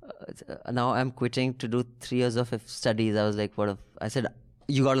 now I'm quitting to do 3 years of studies, I was like, I said,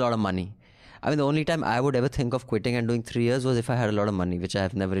 you got a lot of money. I mean, the only time I would ever think of quitting and doing 3 years was if I had a lot of money, which I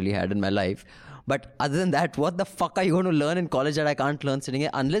have never really had in my life. But other than that, what the fuck are you going to learn in college that I can't learn sitting here?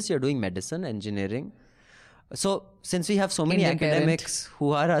 Unless you're doing medicine, engineering. So, since we have so many Indian parent. academics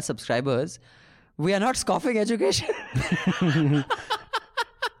who are our subscribers, we are not scoffing education.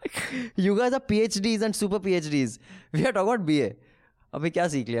 You guys are PhDs and super PhDs. We are talking about BA. अबे क्या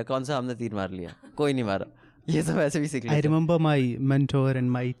सीख लिया? कौन सा हमने तीर मार लिया? कोई नहीं मारा. ये सब ऐसे भी सीख लिया. I remember my mentor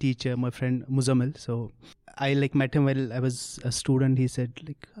and my teacher, my friend Muzammil. So I met him while I was a student. He said,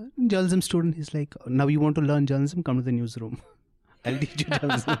 journalism student. He's like, now you want to learn journalism? Come to the newsroom. I'll teach you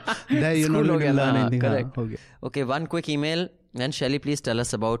journalism. There you're not School हो going गया to learn ना, anything. correct. हाँ, हो गया. Okay, one quick email. And Shelley, please tell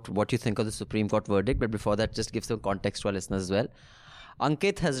us about what you think of the Supreme Court verdict. But before that, just give some context to our listeners as well.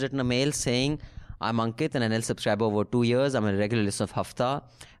 Ankit has written a mail saying, I'm Ankit, an NL subscriber over 2 years. I'm a regular listener of Hafta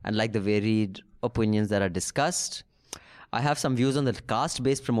and like the varied opinions that are discussed. I have some views on the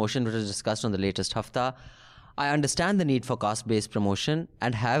caste-based promotion which was discussed on the latest Hafta. I understand the need for caste-based promotion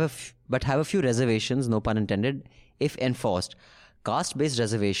and have a few reservations, no pun intended, if enforced. Caste-based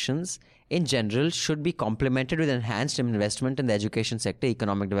reservations in general should be complemented with enhanced investment in the education sector,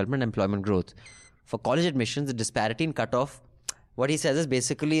 economic development, employment growth. For college admissions, the disparity in cutoff, what he says is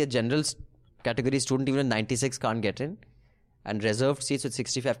basically a general category student even with 96 can't get in and reserved seats with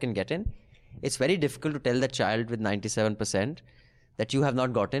 65 can get in. It's very difficult to tell that child with 97% that you have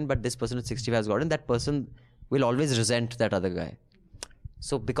not gotten, but this person with 65 has gotten. That person will always resent that other guy.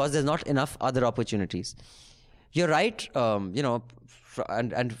 So because there's not enough other opportunities. You're right,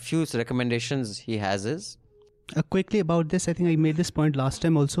 and few recommendations he has is, Quickly about this, I think I made this point last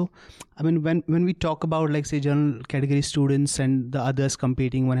time also. I mean, when we talk about, like, say, general category students and the others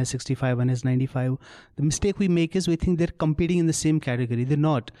competing, one has 65, one has 95, the mistake we make is we think they're competing in the same category. They're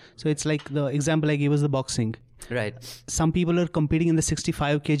not. So it's like the example I gave was the boxing. right. Some people are competing in the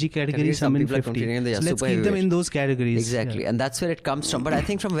 65 kg category, some in people are 50. competing in the So let's super keep them heavyweight. in those categories. Exactly. Yeah. And that's where it comes from. But I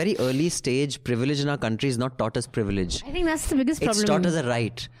think from very early stage, privilege in our country is not taught as privilege. I think that's the biggest problem. It's taught as a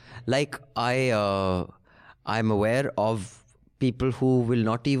right. Like I'm aware of people who will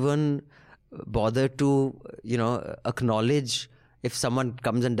not even bother to, acknowledge if someone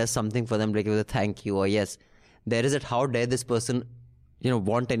comes and does something for them, like with a thank you or yes. There is that how dare this person,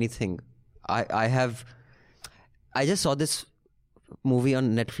 want anything. I just saw this movie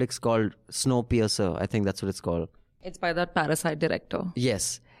on Netflix called Snowpiercer. I think that's what it's called. It's by that Parasite director.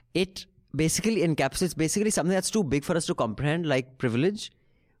 Yes. It basically encapsulates something that's too big for us to comprehend, like privilege.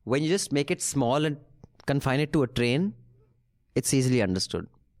 When you just make it small and confine it to a train, it's easily understood.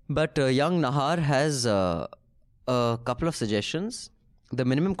 But young Nahar has a couple of suggestions. The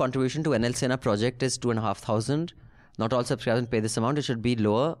minimum contribution to NL Sena project is 2,500. Not all subscribers pay this amount. It should be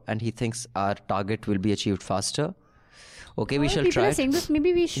lower, and he thinks our target will be achieved faster. Okay, we shall try People are it. saying this.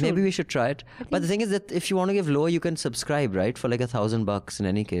 Maybe we should. Maybe we should try it. But the thing is that if you want to give lower, you can subscribe, right? For like $1,000 in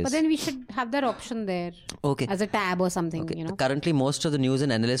any case. But then we should have that option there. Okay. As a tab or something, Okay. you know. Currently, most of the news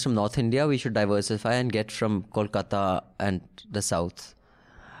and analysts from North India, we should diversify and get from Kolkata and the South.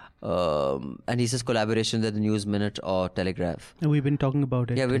 And he says collaboration with the News Minute or Telegraph. We've been talking about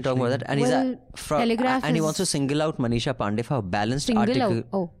it. Yeah, we've been talking about that. And Telegraph and he is- wants to single out Manisha Pandey for a balanced Single article. out.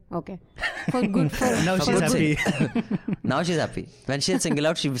 Oh, okay. For good for. Now For she's good happy. Now she's happy. When she had single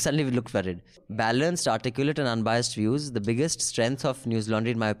out, she suddenly looked worried. Balanced, articulate and unbiased views. The biggest strength of News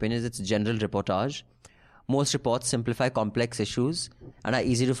Laundry, in my opinion, is its general reportage. Most reports simplify complex issues and are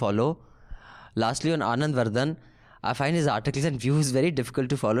easy to follow. Lastly, on Anand Vardhan, I find his articles and views very difficult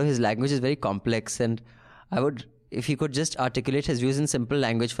to follow. His language is very complex, and I would, if he could just articulate his views in simple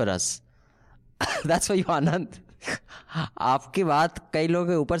language for us. That's for you, Anand. आपकी बात कई लोगों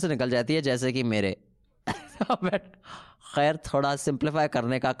के ऊपर से निकल जाती है, जैसे कि मेरे. But खैर थोड़ा simplify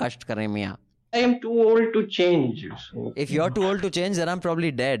करने का कष्ट करें मियाँ. I am too old to change. So If you're too old to change, then I'm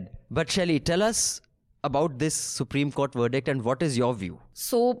probably dead. But Shelly, tell us about this Supreme Court verdict and what is your view?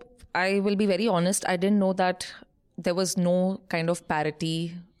 So I will be very honest. I didn't know that there was no kind of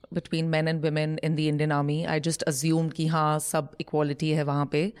parity between men and women in the Indian Army. I just assumed कि हाँ सब equality है वहाँ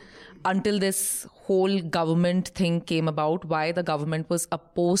पे. Until this whole government thing came about, why the government was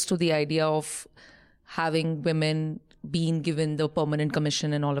opposed to the idea of having women being given the permanent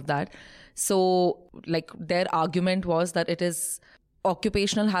commission and all of that. So like their argument was that it is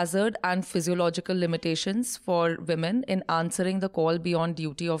occupational hazard and physiological limitations for women in answering the call beyond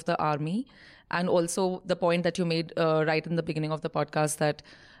duty of the army. And also the point that you made right in the beginning of the podcast that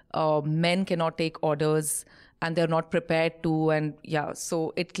men cannot take orders and they're not prepared to. And yeah,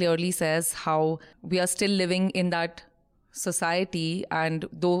 so it clearly says how we are still living in that society, and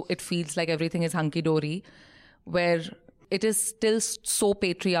though it feels like everything is hunky-dory, where it is still so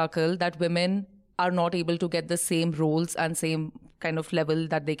patriarchal that women are not able to get the same roles and same kind of level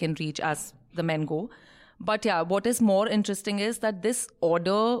that they can reach as the men go. But yeah, what is more interesting is that this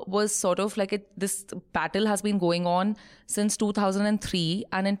order was sort of like this battle has been going on since 2003,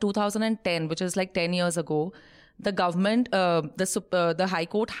 and in 2010, which is like 10 years ago, the government, the High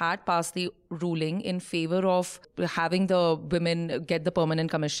Court had passed the ruling in favor of having the women get the permanent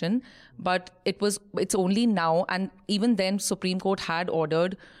commission. But it's only now, and even then Supreme Court had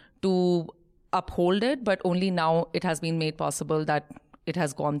ordered to uphold it, but only now it has been made possible that it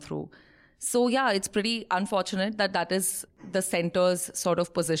has gone through. So yeah, it's pretty unfortunate that that is the center's sort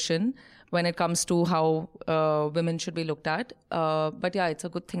of position when it comes to how women should be looked at. But yeah, it's a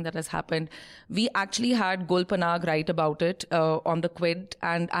good thing that has happened. We actually had Gul Panag write about it on the Quid,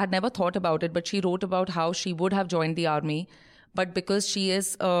 and I had never thought about it, but she wrote about how she would have joined the army, but because she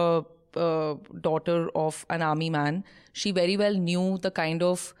is a daughter of an army man, she very well knew the kind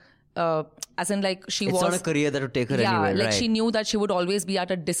of as in like she It's was... not a career that would take her anywhere, like right? she knew that she would always be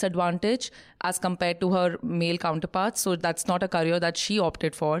at a disadvantage as compared to her male counterparts. So that's not a career that she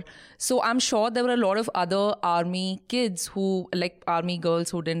opted for. So I'm sure there were a lot of other army kids who, like army girls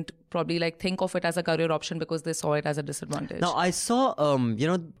who didn't probably like think of it as a career option because they saw it as a disadvantage. Now, I saw,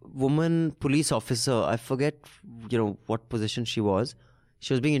 woman police officer, I forget, what position she was.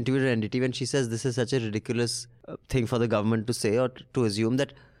 She was being interviewed at NDTV and she says this is such a ridiculous thing for the government to say or to assume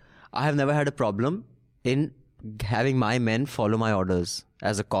that I have never had a problem in having my men follow my orders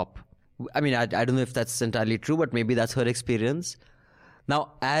as a cop. I mean, I don't know if that's entirely true, but maybe that's her experience.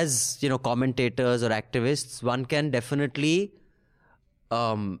 Now, as, commentators or activists, one can definitely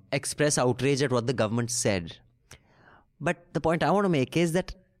express outrage at what the government said. But the point I want to make is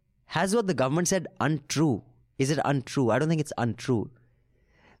that has what the government said untrue? Is it untrue? I don't think it's untrue.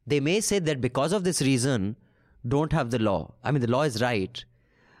 They may say that because of this reason, don't have the law. I mean, the law is right.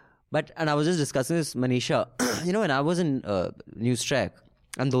 And I was just discussing this, Manisha, when I was in News Track,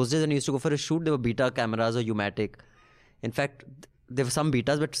 and those days when I used to go for a shoot, there were beta cameras or U-matic. In fact, there were some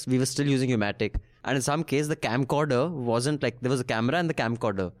betas, but we were still using U-matic. And in some case, the camcorder wasn't like, there was a camera and the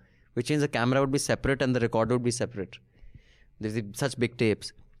camcorder, which means the camera would be separate and the recorder would be separate. There's such big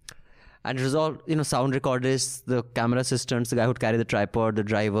tapes. And it was all, sound recordists, the camera assistants, the guy who'd carry the tripod, the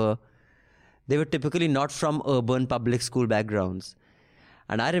driver. They were typically not from urban public school backgrounds.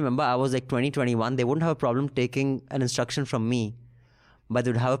 And I remember I was like 21, they wouldn't have a problem taking an instruction from me, but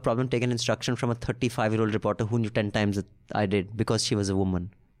they would have a problem taking instruction from a 35-year-old reporter who knew 10 times that I did because she was a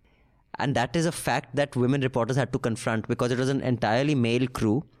woman. And that is a fact that women reporters had to confront because it was an entirely male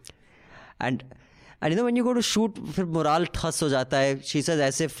crew. And you know, when you go to shoot, फिर morale ठस हो जाता है. She says,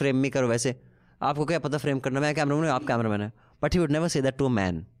 ऐसे frame में करो वैसे. आपको क्या पता frame करना? मैं cameraman हूँ, आप cameraman है. But he would never say that to a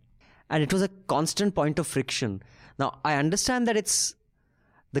man. And it was a constant point of friction. Now, I understand that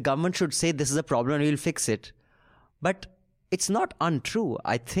the government should say this is a problem and we'll fix it. But it's not untrue.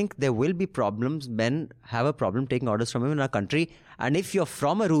 I think there will be problems. Men have a problem taking orders from women in our country. And if you're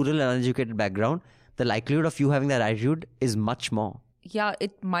from a rural and uneducated background, the likelihood of you having that attitude is much more. Yeah,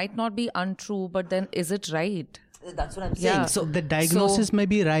 it might not be untrue, but then is it right? That's what I'm saying. Yeah. So the diagnosis may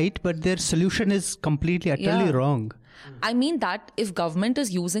be right, but their solution is completely, utterly wrong. I mean that if government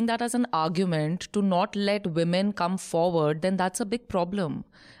is using that as an argument to not let women come forward, then that's a big problem.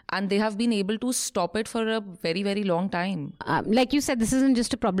 And they have been able to stop it for a very, very long time. Like you said, this isn't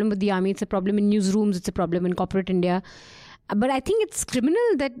just a problem with the army. It's a problem in newsrooms. It's a problem in corporate India. But I think it's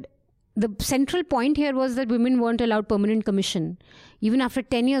criminal that the central point here was that women weren't allowed permanent commission. Even after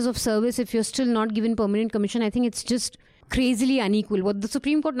 10 years of service, if you're still not given permanent commission, I think it's just crazily unequal. What the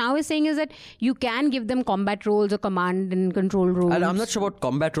Supreme Court now is saying is that you can give them combat roles or command and control roles. And I'm not sure about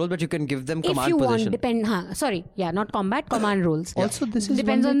combat roles, but you can give them command if you position. Not combat, command roles. Also, this is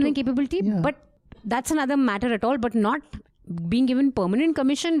depends one on way the capability, but that's another matter at all. But not being given permanent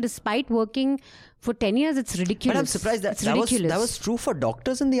commission despite working for 10 years, it's ridiculous. But I'm surprised that was true for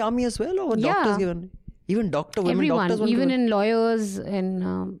doctors in the army as well, or were doctors given? Even women doctors were even given? in lawyers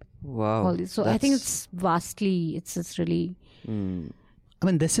and wow. all this. So I think it's vastly, it's really... I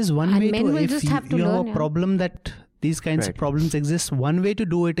mean, this is one way men to, will if just you, have to you have learn, a problem that these kinds of problems exist, one way to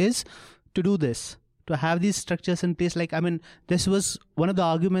do it is to do this, to have these structures in place. Like, I mean, this was one of the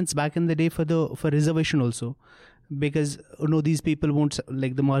arguments back in the day for reservation also. Because these people won't,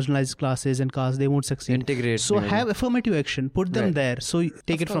 like the marginalized classes and castes, they won't succeed. Integrate. So have affirmative action, put them there. So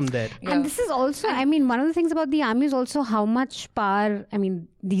take it from there. Yeah. And this is also, I mean, one of the things about the army is also how much power, I mean,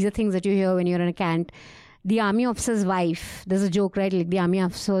 these are things that you hear when you're in a camp. The army officer's wife, there's a joke, right? Like the army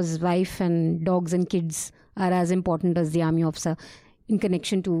officer's wife and dogs and kids are as important as the army officer in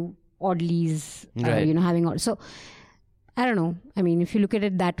connection to orderlies, having... So, I don't know. I mean, if you look at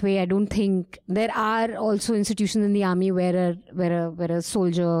it that way, I don't think there are also institutions in the army where a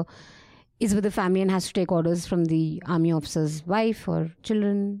soldier is with the family and has to take orders from the army officer's wife or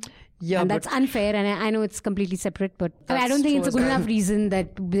children. Yeah, and that's unfair. And I know it's completely separate, but I don't think it's a good enough reason that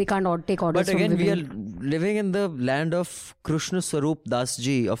they can't take orders from women. But again, we are living in the land of Krishna Swarup Das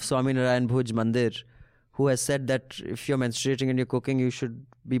Ji of Swami Narayan Bhuj Mandir, who has said that if you're menstruating and you're cooking, you should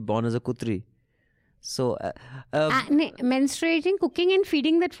be born as a kutri. So, menstruating, cooking and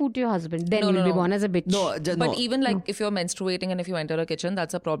feeding that food to your husband, then you'll be born as a bitch. But even like if you're menstruating and if you enter a kitchen,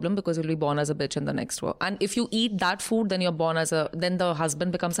 that's a problem because you'll be born as a bitch in the next world. And if you eat that food, then you're born then the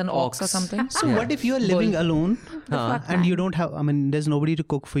husband becomes an ox or something. So what if you're living alone and you don't have, I mean, there's nobody to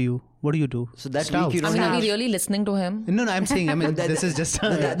cook for you? What do? So that week you don't are we really listening to him? No, I'm saying, I mean, this is just...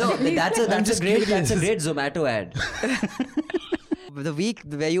 that's a great Zomato ad. The week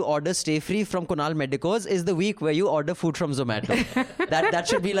where you order Stay Free from Kunal Medicos is the week where you order food from Zomato. that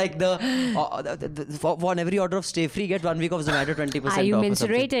should be like on every order of Stay Free, get 1 week of Zomato 20% off. Are you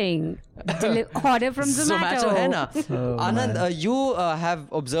menstruating? Order from Zomato. Hai na? Anand, you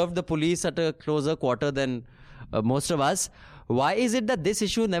have observed the police at a closer quarter than most of us. Why is it that this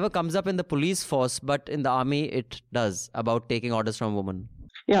issue never comes up in the police force, but in the army it does, about taking orders from women?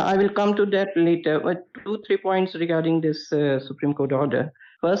 Yeah, I will come to that later. But 2-3 points regarding this Supreme Court order.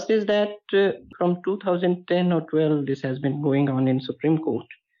 First is that from 2010 or 12, this has been going on in Supreme Court.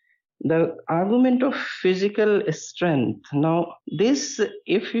 The argument of physical strength. Now, this,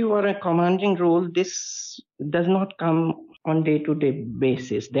 if you are a commanding role, this does not come on day-to-day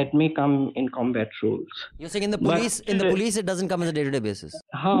basis. That may come in combat roles. You're saying in the police, it doesn't come on a day-to-day basis?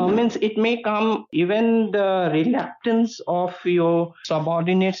 Means it may come, even the reluctance of your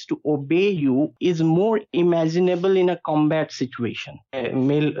subordinates to obey you is more imaginable in a combat situation.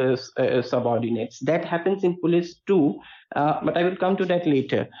 Male subordinates. That happens in police too, but I will come to that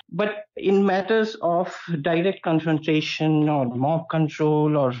later. But in matters of direct confrontation or mob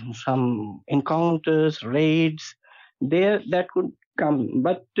control or some encounters, raids, that could come.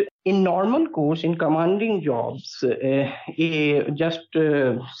 But in normal course, in commanding jobs, just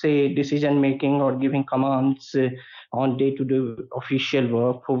say decision making or giving commands on day-to-day official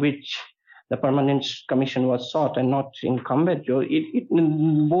work, for which the permanent commission was sought and not in combat job,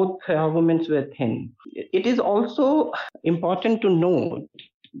 both arguments were thin. It is also important to note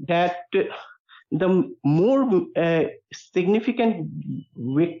that the more significant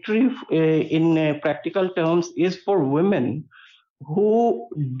victory in practical terms is for women who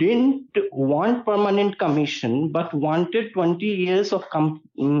didn't want permanent commission but wanted 20 years of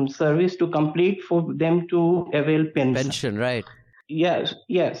service to complete for them to avail pension. Pension, right. Yes.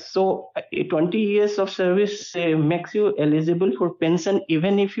 So 20 years of service makes you eligible for pension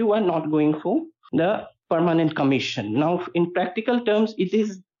even if you are not going for the permanent commission. Now, in practical terms, it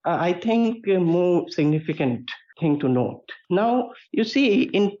is, I think, a more significant thing to note. Now, you see,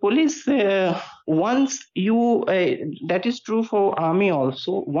 in police, once you, that is true for army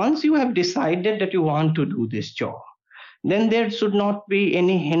also, once you have decided that you want to do this job, then there should not be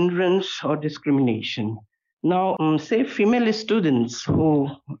any hindrance or discrimination. Now, say female students who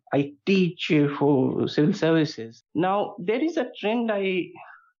I teach for civil services, now there is a trend I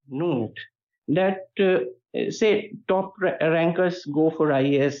note that say top rankers go for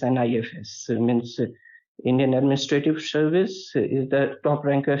IAS and IFS, means Indian Administrative Service is the top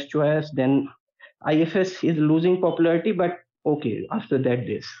ranker's choice, then IFS is losing popularity, but okay, after that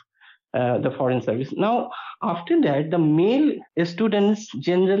this, the Foreign Service. Now, after that, the male students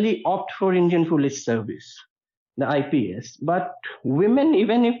generally opt for Indian Police Service, the IPS, but women,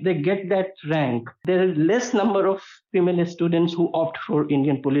 even if they get that rank, there is less number of female students who opt for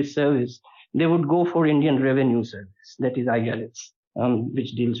Indian Police Service. They would go for Indian Revenue Service, that is IRS,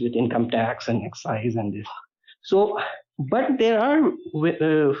 which deals with income tax and excise and this. So, but there are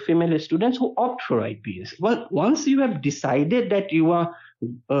female students who opt for IPS. Well, once you have decided that you are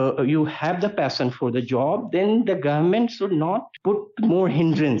you have the passion for the job, then the government should not put more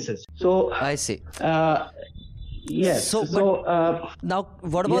hindrances. So I see. Yes. So now,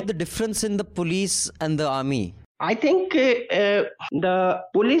 what about the difference in the police and the army? I think the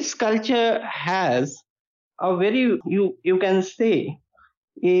police culture has a very, you can say,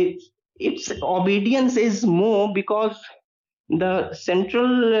 its obedience is more because the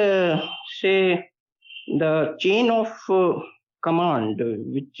central, say, the chain of command,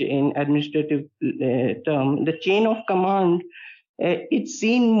 which in administrative term, the chain of command, it's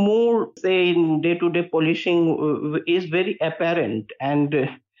seen more, say, in day-to-day policing is very apparent. And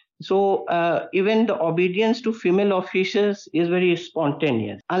so even the obedience to female officers is very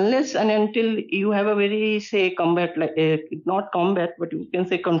spontaneous. Unless and until you have a very, say, combat, like not combat, but you can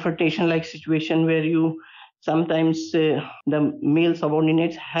say confrontation-like situation where you sometimes the male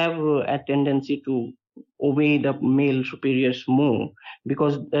subordinates have a tendency to obey the male superiors more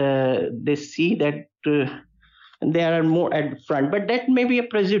because they see that they are more at the front, but that may be a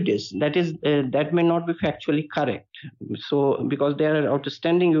prejudice. That is, that may not be factually correct. So, because there are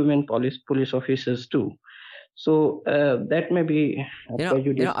outstanding women police officers too. So that may be a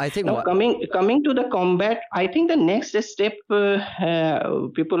prejudice. I think now, coming to the combat, I think the next step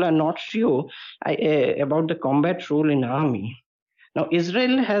people are not sure about the combat role in army. Now,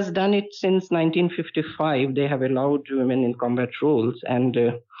 Israel has done it since 1955. They have allowed women in combat roles, and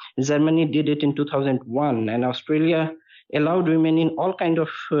Germany did it in 2001, and Australia allowed women in all kind of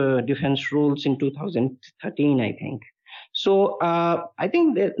defense roles in 2013, I think. So I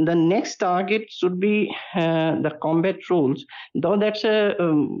think the next target should be the combat roles, though that's a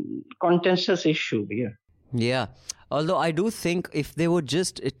contentious issue here. Yeah, although I do think if they would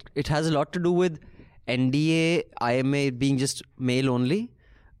just, it has a lot to do with NDA, IMA being just male only,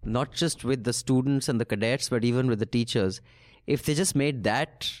 not just with the students and the cadets, but even with the teachers. If they just made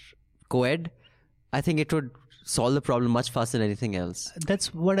that co-ed, I think it would solve the problem much faster than anything else.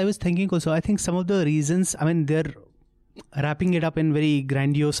 That's what I was thinking also. I think some of the reasons, I mean, they're wrapping it up in very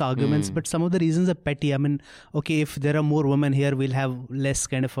grandiose arguments, but some of the reasons are petty. I mean, okay, if there are more women here, we'll have less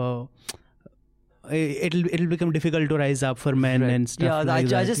kind of a... It'll become difficult to rise up for men and stuff. Yeah,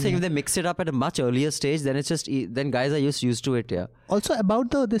 like I just think if they mix it up at a much earlier stage, then it's just then guys are just used to it. Yeah. Also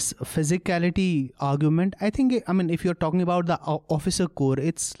about this physicality argument, I think, I mean, if you're talking about the officer corps,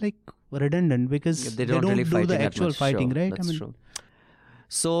 it's like redundant because they don't really do the actual fighting, right? That's true.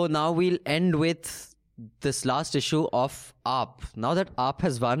 So now we'll end with this last issue of AAP. Now that AAP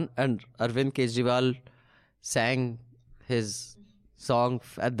has won and Arvind Kejriwal sang his song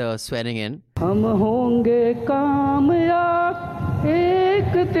at the swearing in. हम होंगे कामयाब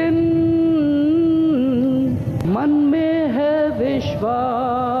एक दिन, मन में है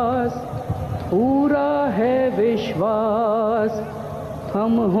विश्वास, पूरा है विश्वास,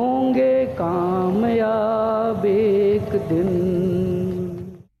 हम होंगे कामयाब एक दिन.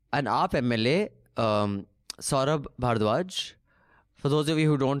 An AAP MLA, Saurabh Bhardwaj for those of you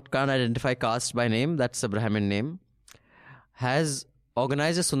who can't identify caste by name, that's a Brahmin name, has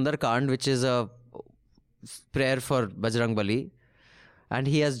organized a Sundarkand, which is a prayer for Bajrang Bali. And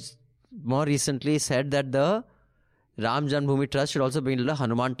he has more recently said that the Ram Janmabhoomi Trust should also build a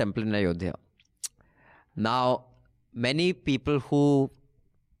Hanuman temple in Ayodhya. Now, many people who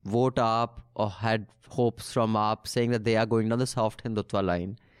vote AAP or had hopes from AAP saying that they are going down the soft Hindutva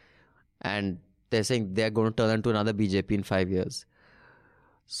line, and they're saying they're going to turn into another BJP in 5 years.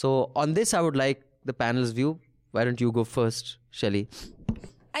 So on this, I would like the panel's view. Why don't you go first, Shelly?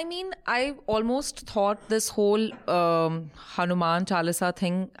 I mean, I almost thought this whole Hanuman Chalisa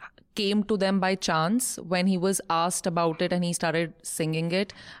thing came to them by chance when he was asked about it and he started singing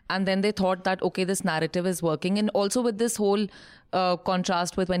it. And then they thought that, okay, this narrative is working. And also with this whole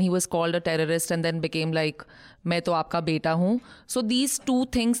contrast with when he was called a terrorist and then became like, "Main to aapka beta hoon." So these two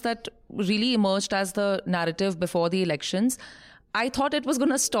things that really emerged as the narrative before the elections, I thought it was going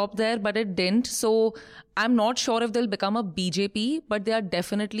to stop there, but it didn't. So I'm not sure if they'll become a BJP, but they are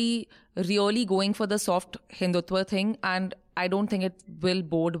definitely really going for the soft Hindutva thing. And I don't think it will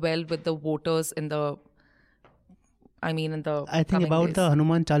bode well with the voters in the I think coming about days. the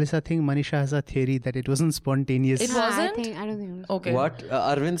Hanuman Chalisa thing, Manisha has a theory that it wasn't spontaneous. It wasn't? I don't think it was. Okay. What?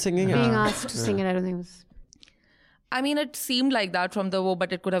 Arvind singing? Being asked to sing it, I don't think it was. I mean, it seemed like that from the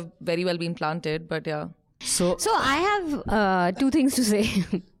but it could have very well been planted, but yeah. So I have two things to say.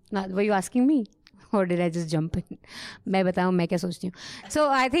 Were you asking me? Or did I just jump in? मैं बताऊँ मैं क्या सोचती हूँ. So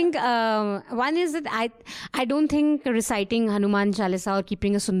I think one is that I don't think reciting Hanuman Chalisa or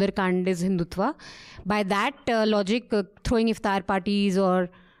keeping a Sundarkand is Hindutva. By that logic, throwing iftar parties or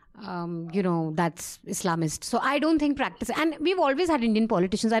that's Islamist. So I don't think practice. And we've always had Indian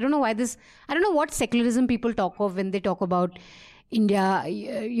politicians. I don't know what secularism people talk of when they talk about India.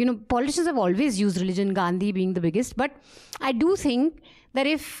 Politicians have always used religion, Gandhi being the biggest. But I do think that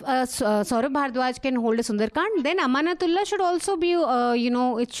if Saurabh Bhardwaj can hold a Sundarkand, then Amanatullah should also be,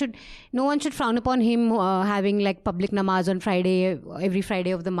 no one should frown upon him having like public namaz on Friday, every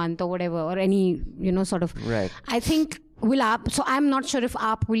Friday of the month or whatever, or any, sort of. Right. I think so I'm not sure if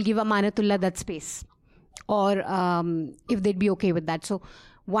AAP will give Amanatullah that space or if they'd be okay with that. So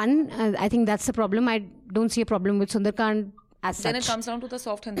one, I think that's the problem. I don't see a problem with Sundarkand as such. Then it comes down to the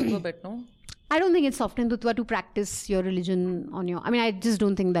soft Hindutva bit, no? I don't think it's soft Hindutva to practice your religion on your... I just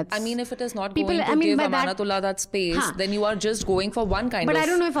don't think that's... I mean, if it is not going to give Amanatullah that space, then you are just going for one kind of... But I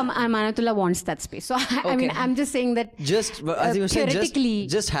don't know if Amanatullah wants that space. So, I'm just saying that... Just, as you were saying, theoretically...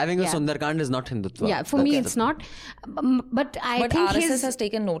 just having a Sundarkand is not Hindutva. Yeah, for me it's not. But I think RSS has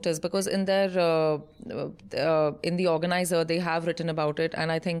taken notice because in their... in the organizer, they have written about it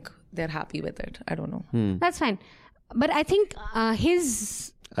and I think they're happy with it. I don't know. That's fine. But I think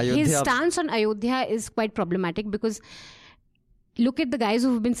his stance on Ayodhya is quite problematic because look at the guys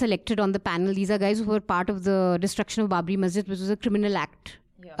who have been selected on the panel. These are guys who were part of the destruction of Babri Masjid, which was a criminal act,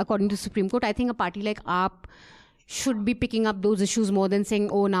 according to the Supreme Court. I think a party like AAP should be picking up those issues more than saying,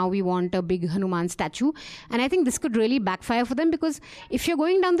 oh, now we want a big Hanuman statue. And I think this could really backfire for them because if you're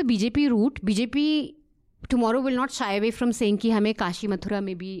going down the BJP route, BJP tomorrow will not shy away from saying कि हमें काशी मथुरा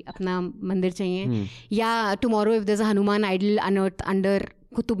में भी अपना मंदिर चाहिए या tomorrow if there's a Hanuman idol unearthed under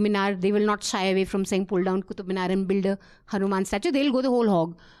Qutub Minar, they will not shy away from saying pull down Qutub Minar and build a Hanuman statue. They'll go the whole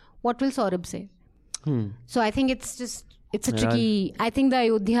hog. What will Saurabh say? So I think it's a tricky... I think the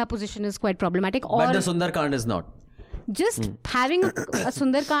Ayodhya position is quite problematic. But the Sundarkand is not. Just having a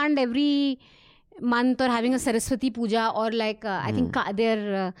Sundarkand every month or having a Saraswati Puja or like I think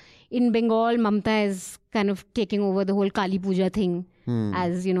they're in Bengal, Mamta is kind of taking over the whole Kali Puja thing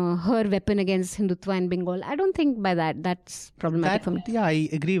as her weapon against Hindutva in Bengal. I don't think by that's problematic for me. Yeah, I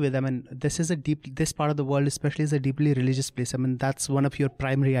agree with. This part of the world especially is a deeply religious place. That's one of your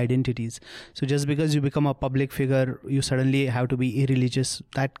primary identities. So just because you become a public figure, you suddenly have to be irreligious.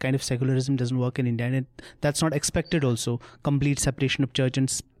 That kind of secularism doesn't work in India, and that's not expected. Also, complete separation of church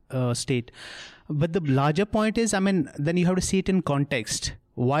and state. But the larger point is, then you have to see it in context.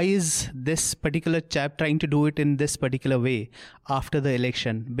 Why is this particular chap trying to do it in this particular way after the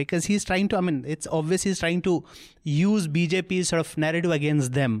election? Because he's trying to, it's obvious he's trying to use BJP's sort of narrative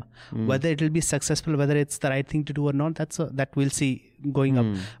against them. Whether it will be successful, whether it's the right thing to do or not, that we'll see going up.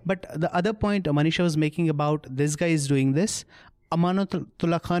 But the other point Manisha was making about this guy is doing this,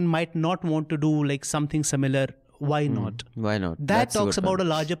 Amanatullah Khan might not want to do like something similar. Why not? Why not? That talks about a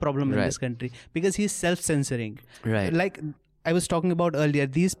larger problem in this country because he's self-censoring. Right. Like I was talking about earlier,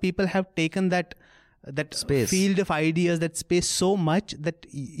 these people have taken that that Space. field of ideas, that space so much that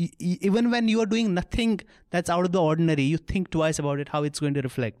even when you are doing nothing that's out of the ordinary, you think twice about it, how it's going to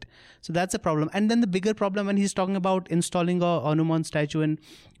reflect. So that's a problem. And then the bigger problem when he's talking about installing a Hanuman statue, and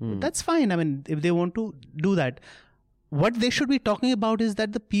that's fine. I mean, if they want to do that. What they should be talking about is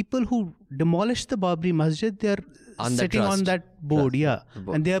that the people who demolished the Babri Masjid, they are sitting on that board,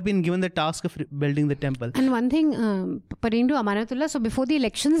 and they have been given the task of building the temple. And one thing, pertaining to Amanatullah, so before the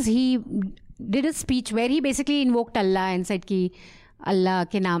elections, he did a speech where he basically invoked Allah and said ki Allah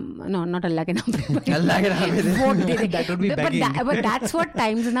ke naam, no, not Allah ke naam, Allah ke naam. vote de de. That would be begging. But that's what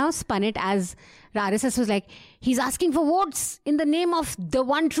Times now spun it as. RSS was like, he's asking for votes in the name of the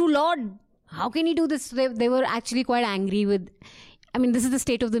one true Lord. How can he do this? They were actually quite angry with, I mean, this is the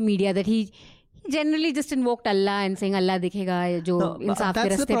state of the media, that he generally just invoked Allah and saying Allah dikhega jo insaf ke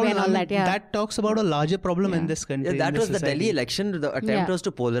raste pe and all that. Yeah. That talks about a larger problem in this country. Yeah, that was the Delhi election. The attempt was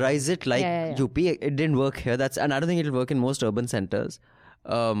to polarize it like UP. It didn't work here. And I don't think it'll work in most urban centers.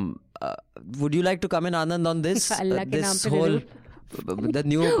 Would you like to come in, Anand, on this? This whole... The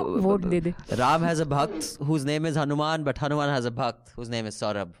new... Vote de de. Ram has a Bhakt whose name is Hanuman, but Hanuman has a Bhakt whose name is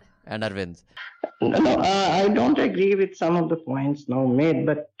Saurabh and Arvind. No, I don't agree with some of the points now made,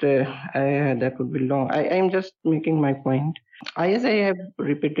 but that would be long. I'm just making my point. As I have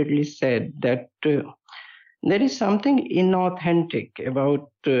repeatedly said, that there is something inauthentic about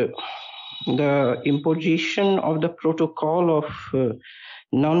the imposition of the protocol of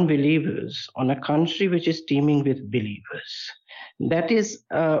non-believers on a country which is teeming with believers. That is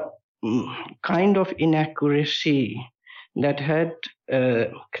a kind of inaccuracy that had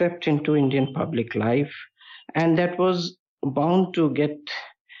crept into Indian public life, and that was bound to get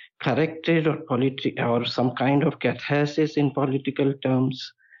corrected or some kind of catharsis in political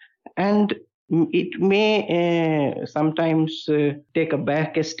terms. And it may sometimes take a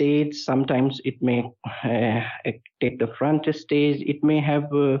back stage, sometimes it may take the front stage, it may have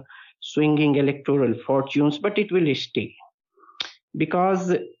swinging electoral fortunes, but it will stay.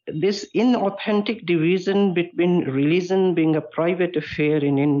 Because this inauthentic division between religion being a private affair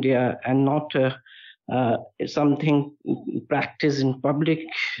in India and not something practiced in public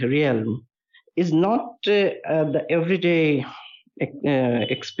realm is not the everyday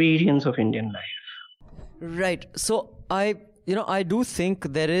experience of Indian life. Right. So I do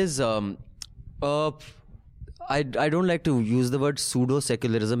think there is I don't like to use the word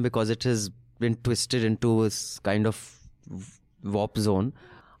pseudo-secularism because it has been twisted into this kind of warp zone.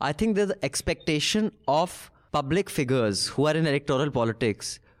 I think there's the expectation of public figures who are in electoral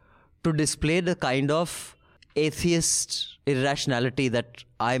politics to display the kind of atheist irrationality that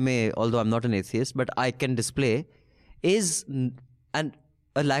I may, although I'm not an atheist, but I can display, is a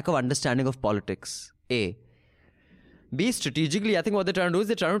lack of understanding of politics. A. B, strategically, I think what they're trying to do is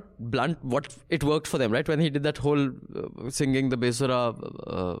they're trying to blunt what it worked for them, right? When he did that whole singing the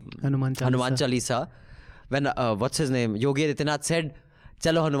Besura Hanuman Chalisa. When, what's his name? Yogi Adityanath said,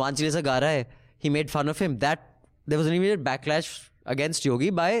 Chalo Hanuman Chalisa ga raha hai. He made fun of him. There was an immediate backlash against Yogi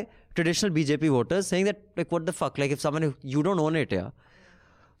by traditional BJP voters saying that, like, what the fuck? Like, if someone, you don't own it, yeah.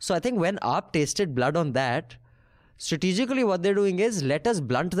 So I think when AAP tasted blood on that, strategically what they're doing is, let us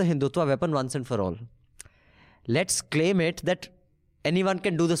blunt the Hindutva weapon once and for all. Let's claim it that anyone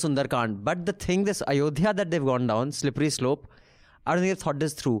can do the Sundarkand. But the thing, this Ayodhya that they've gone down, slippery slope, I don't think they've thought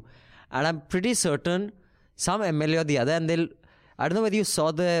this through. And I'm pretty certain some MLA or the other, and I don't know whether you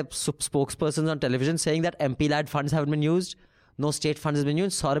saw the spokespersons on television saying that MP-led funds haven't been used, no state funds has been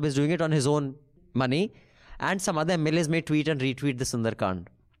used, Saurabh is doing it on his own money, and some other MLAs may tweet and retweet the Sundarkand.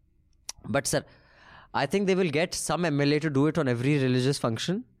 But sir, I think they will get some MLA to do it on every religious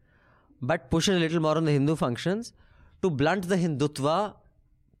function, but push it a little more on the Hindu functions to blunt the Hindutva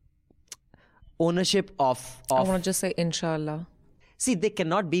ownership of... I want to just say inshallah. See, they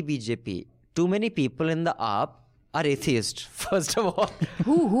cannot be BJP. Too many people in the AAP are atheist, first of all.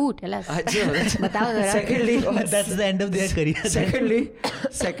 Who? Tell us. Secondly, that's the end of their career.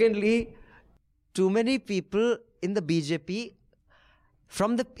 Secondly, too many people in the BJP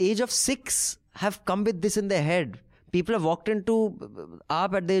from the age of 6 have come with this in their head. People have walked into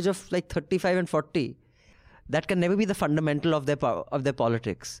AAP at the age of like 35 and 40. That can never be the fundamental of their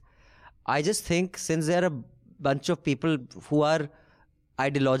politics. I just think since there are a bunch of people who are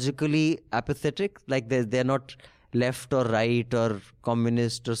ideologically apathetic, like they're not left or right or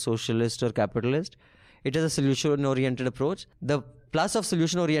communist or socialist or capitalist, it is a solution-oriented approach. The plus of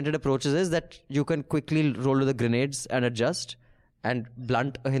solution-oriented approaches is that you can quickly roll with the grenades and adjust and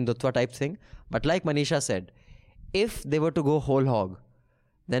blunt a Hindutva type thing. But like Manisha said, if they were to go whole hog,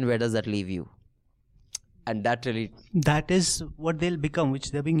 then where does that leave you? And that really... That is what they'll become,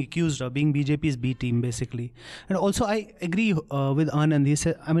 which they're being accused of, being BJP's B team, basically. And also, I agree with Anand. He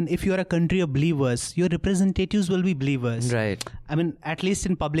said, I mean, if you're a country of believers, your representatives will be believers. Right. I mean, at least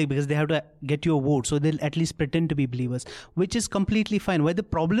in public, because they have to get your vote. So they'll at least pretend to be believers, which is completely fine. Where the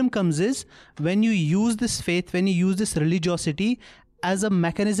problem comes is when you use this faith, when you use this religiosity as a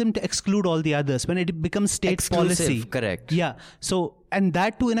mechanism to exclude all the others, when it becomes state Exclusive, policy. correct. Yeah. So, and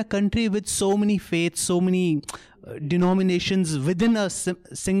that too in a country with so many faiths, so many denominations within a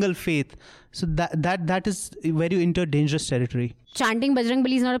single faith. So that is where you enter dangerous territory. Chanting Bajrang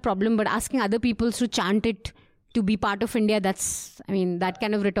Bali is not a problem, but asking other people to chant it to be part of India, that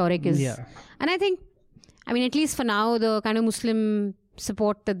kind of rhetoric is... Yeah. And I think, at least for now, the kind of Muslim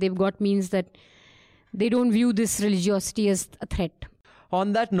support that they've got means that they don't view this religiosity as a threat.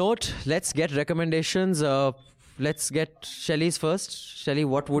 On that note, let's get recommendations. Let's get Shelley's first. Shelley,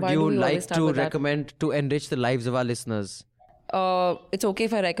 what would Why do you we always like start to with that? recommend to enrich the lives of our listeners? It's okay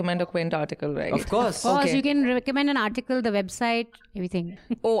if I recommend a quaint article, right? Of course. Of course, Okay. you can recommend an article, the website, everything.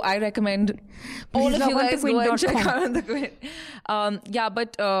 Oh, I recommend all Please of you log on to guys go and quint.com. check out the Quint.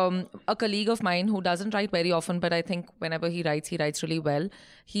 But a colleague of mine who doesn't write very often, but I think whenever he writes really well.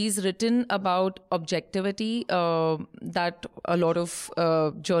 He's written about objectivity that a lot of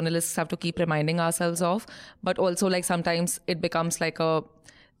journalists have to keep reminding ourselves of, but also like sometimes it becomes like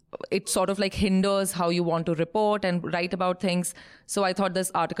it sort of like hinders how you want to report and write about things. So I thought this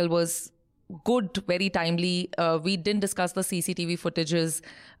article was good, very timely. We didn't discuss the CCTV footages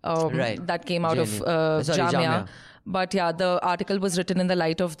that came out of Jamia. But yeah, the article was written in the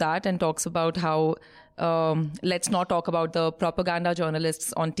light of that and talks about how let's not talk about the propaganda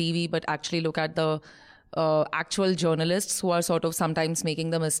journalists on TV, but actually look at the actual journalists who are sort of sometimes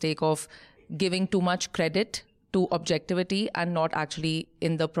making the mistake of giving too much credit to objectivity and not actually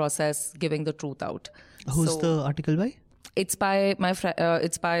in the process giving the truth out. Who's the article by? It's by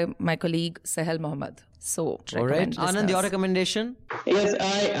my colleague Sahel Mohammed. So All right. recommend Anand, your listeners. recommendation? Yes,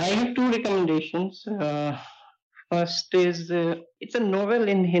 I have two recommendations. First is it's a novel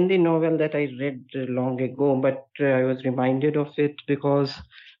in Hindi novel that I read long ago, but I was reminded of it because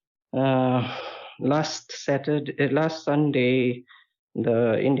last Sunday,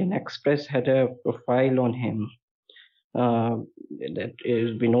 the Indian Express had a profile on him. That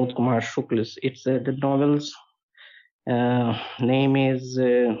is Vinod Kumar Shukla's. It's the novel's name is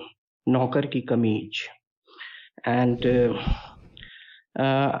Naukar Ki Kameej, and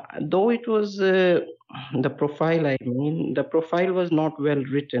though it was the profile, the profile was not well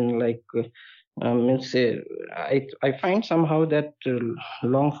written. Like I find somehow that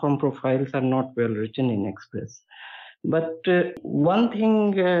long form profiles are not well written in Express. But one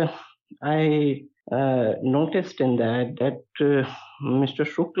thing I noticed in that Mr.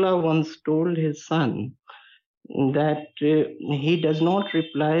 Shukla once told his son that he does not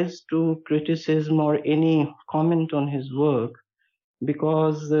reply to criticism or any comment on his work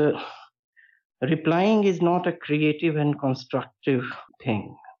because replying is not a creative and constructive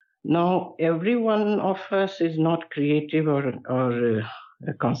thing. Now, every one of us is not creative or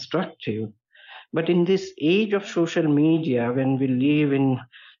constructive. But in this age of social media, when we live in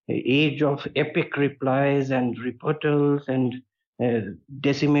the age of epic replies and rebuttals and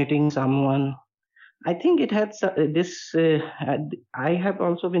decimating someone, I think it had this. I have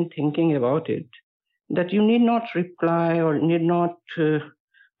also been thinking about it, that you need not reply or need not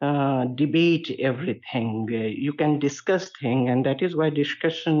debate everything. You can discuss things, and that is why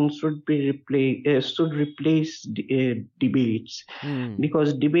discussion should replace debates,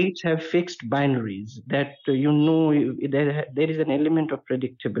 because debates have fixed binaries that there is an element of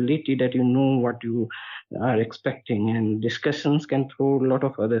predictability that you know what you are expecting, and discussions can throw a lot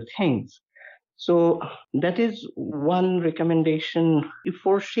of other things. So that is one recommendation.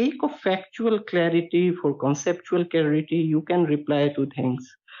 For sake of factual clarity, for conceptual clarity, you can reply to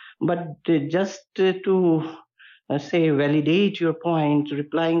things. But just to validate your point,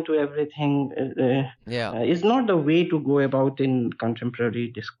 replying to everything is not the way to go about in contemporary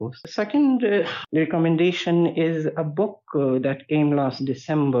discourse. The second recommendation is a book that came last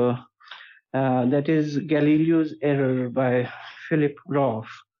December. That is Galileo's Error by Philip Roth.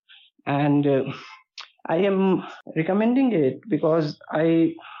 And I am recommending it because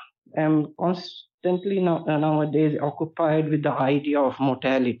I am constantly nowadays occupied with the idea of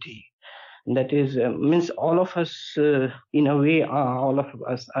mortality. That is, means all of us, in a way, all of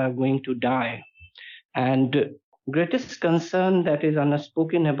us are going to die. And greatest concern that is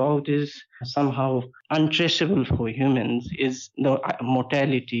unspoken about is somehow untraceable for humans is the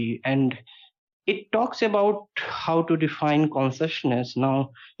mortality. And it talks about how to define consciousness.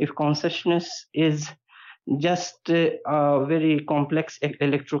 Now, if consciousness is just a very complex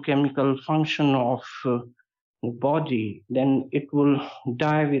electrochemical function of the body, then it will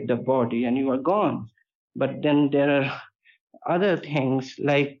die with the body and you are gone. But then there are other things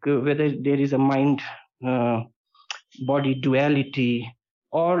like whether there is a mind body duality,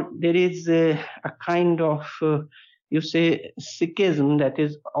 or there is a kind of you say Sikhism, that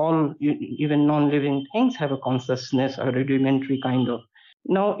is all even non-living things have a consciousness, a rudimentary kind of.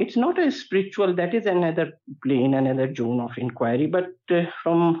 Now it's not a spiritual, that is another plane, another zone of inquiry, but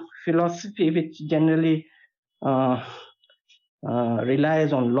from philosophy, which generally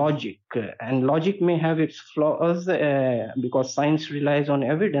relies on logic, and logic may have its flaws because science relies on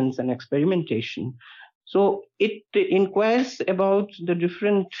evidence and experimentation. So it inquires about the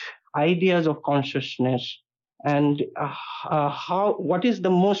different ideas of consciousness and what is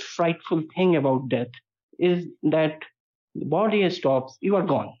the most frightful thing about death is that the body stops, you are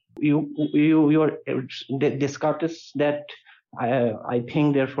gone. You're Descartes that I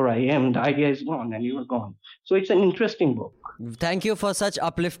think, therefore I am. The idea is gone and you are gone. So it's an interesting book. Thank you for such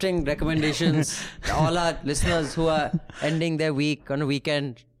uplifting recommendations. All our listeners who are ending their week on a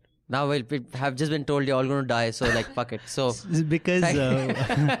weekend, now we have just been told you're all going to die. So like, fuck it. So because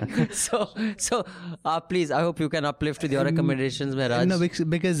please, I hope you can uplift with your recommendations, Mehraj. No,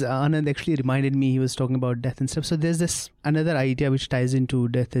 because Anand actually reminded me, he was talking about death and stuff. So there's this another idea which ties into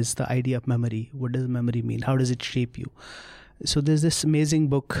death, is the idea of memory. What does memory mean? How does it shape you? So there's this amazing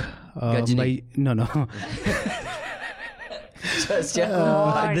book by The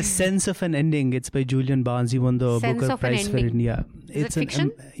Sense of an Ending. It's by Julian Barnes. He won the Booker Prize for it. Yeah, it's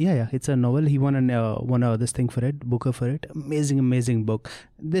fiction. It's a novel. He won this thing for it, Booker for it. Amazing book.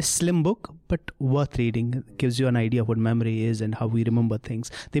 This slim book, but worth reading. It gives you an idea of what memory is and how we remember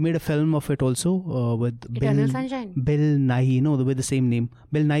things. They made a film of it also with Eternal Sunshine. Bill Nighy. No, with the same name.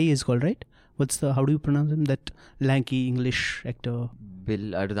 Bill Nighy is called, right? How do you pronounce him? That lanky English actor.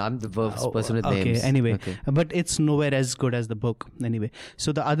 Bill, I don't know. I'm the worst person with names. Okay, anyway. Okay. But it's nowhere as good as the book. Anyway.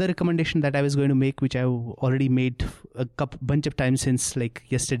 So the other recommendation that I was going to make, which I've already made a bunch of times since like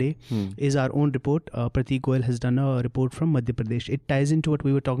yesterday, is our own report. Pratik Goyal has done a report from Madhya Pradesh. It ties into what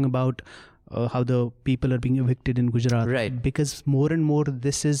we were talking about, how the people are being evicted in Gujarat. Right. Because more and more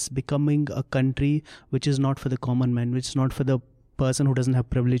this is becoming a country which is not for the common man, which is not for the person who doesn't have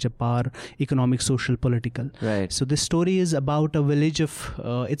privilege of power, economic, social, political. Right. So this story is about a village of,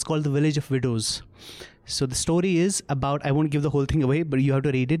 it's called the Village of Widows. So the story is about, I won't give the whole thing away, but you have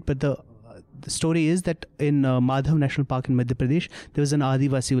to read it. But the story is that in Madhav National Park in Madhya Pradesh, there was an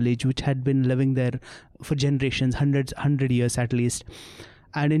Adivasi village which had been living there for generations, 100 years at least.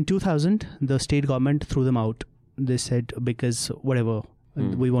 And in 2000, the state government threw them out. They said, because whatever,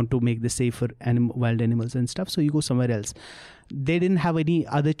 we want to make this safe for wild animals and stuff, so you go somewhere else. They didn't have any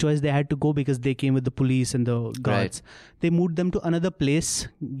other choice. They had to go because they came with the police and the guards. Right. They moved them to another place,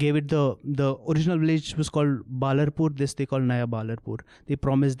 gave it the original village was called Balarpur. This they call Naya Balarpur. They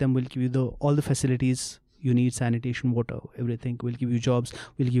promised them, we'll give you all the facilities you need, sanitation, water, everything. We'll give you jobs,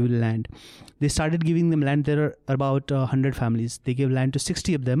 we'll give you land. They started giving them land. There are about 100 families. They gave land to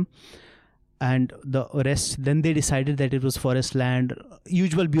 60 of them. And the rest, then they decided that it was forest land,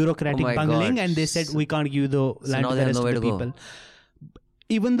 usual bureaucratic bungling, and they said, we can't give you the land to the rest of the people.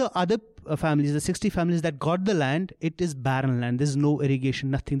 Even the other families, the 60 families that got the land, it is barren land. There's no irrigation,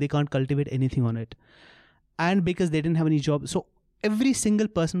 nothing. They can't cultivate anything on it. And because they didn't have any job. So every single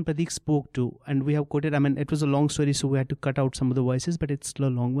person Pratik spoke to, and we have quoted, it was a long story, so we had to cut out some of the voices, but it's still a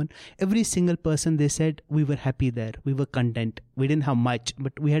long one. Every single person, they said, we were happy there. We were content. We didn't have much,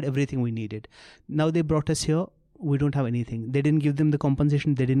 but we had everything we needed. Now they brought us here. We don't have anything. They didn't give them the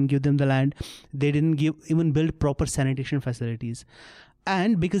compensation. They didn't give them the land. They didn't even build proper sanitation facilities.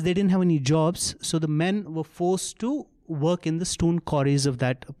 And because they didn't have any jobs, so the men were forced to work in the stone quarries of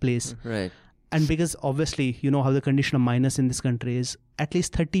that place. Right. And because obviously, you know how the condition of miners in this country is, at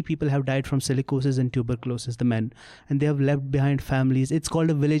least 30 people have died from silicosis and tuberculosis, the men. And they have left behind families. It's called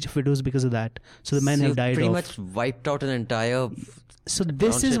a village of widows because of that. So the men have died pretty much wiped out an entire... So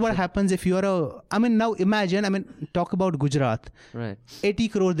this is what happens if you're now imagine, talk about Gujarat. Right. 80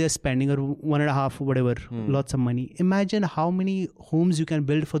 crore they're spending, or 1.5, whatever, lots of money. Imagine how many homes you can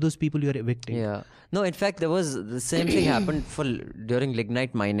build for those people you're evicting. Yeah. No, in fact, there was the same thing happened during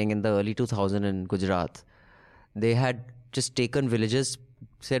lignite mining in the early 2000s in Gujarat. They had just taken villages,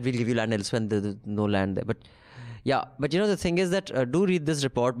 said we'll give you land elsewhere, and there's no land there. But the thing is that do read this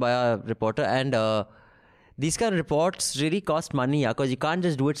report by a reporter, and these kind of reports really cost money, because you can't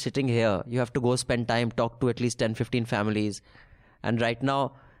just do it sitting here. You have to go spend time, talk to at least 10-15 families. And right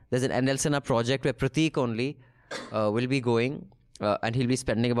now, there's an NL Sena project where Pratik only will be going, and he'll be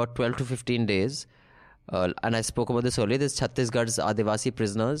spending about 12 to 15 days and I spoke about this earlier, this Chhattisgarh's Adivasi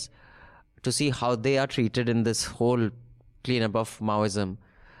prisoners, to see how they are treated in this whole cleanup of Maoism.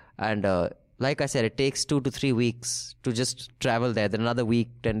 And like I said, it takes 2 to 3 weeks to just travel there, then another week,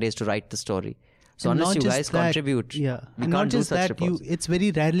 10 days to write the story. So and unless you guys contribute, we and can't not do just that, reports. it's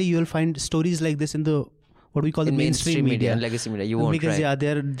very rarely you'll find stories like this in the what we call the In mainstream media and legacy media. You won't, because right?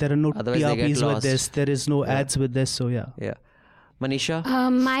 there are no Otherwise they get TRPs with lost. this, there is no ads with this, so yeah. Manisha?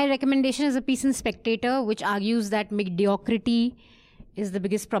 My recommendation is a piece in Spectator which argues that mediocrity is the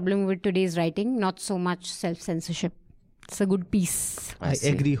biggest problem with today's writing, not so much self-censorship. It's a good piece. I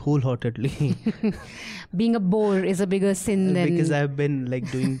agree wholeheartedly. Being a bore is a bigger sin than... Because I've been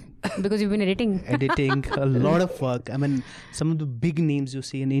doing... because you've been editing a lot of work. I mean, some of the big names you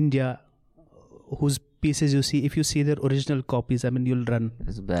see in India, whose pieces you see, if you see their original copies, I mean, you'll run.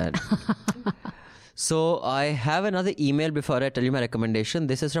 It's bad. So I have another email before I tell you my recommendation.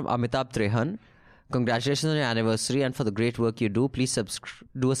 This is from Amitabh Trehan. Congratulations on your anniversary and for the great work you do. Please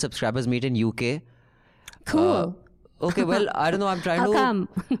do a subscribers meet in UK. Cool. Okay, well, I don't know. I'm trying How to... come?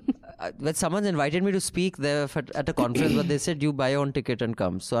 When someone invited me to speak there at a conference, but they said, you buy your own ticket and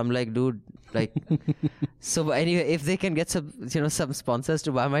come. So I'm like, dude, so anyway, if they can get some sponsors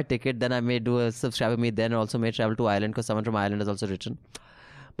to buy my ticket, then I may do a subscriber meet then, also may travel to Ireland because someone from Ireland has also written.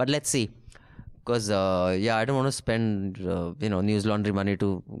 But let's see. Because, I don't want to spend, news laundry money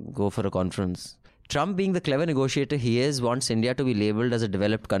to go for a conference. Trump, being the clever negotiator he is, wants India to be labelled as a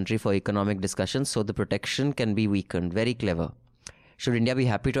developed country for economic discussions so the protection can be weakened. Very clever. Should India be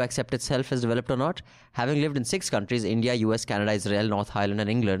happy to accept itself as developed or not? Having lived in 6 countries, India, US, Canada, Israel, North Ireland and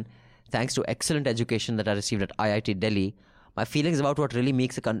England, thanks to excellent education that I received at IIT Delhi, my feelings about what really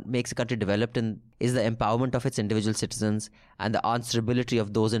makes a country developed is the empowerment of its individual citizens and the answerability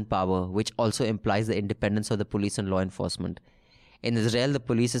of those in power, which also implies the independence of the police and law enforcement. In Israel, the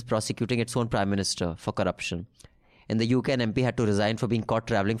police is prosecuting its own prime minister for corruption. In the UK, an MP had to resign for being caught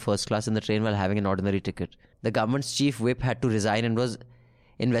travelling first class in the train while having an ordinary ticket. The government's chief whip had to resign and was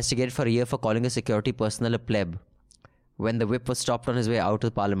investigated for a year for calling a security personnel a pleb when the whip was stopped on his way out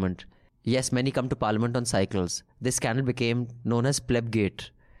of Parliament. Yes, many come to Parliament on cycles. This scandal became known as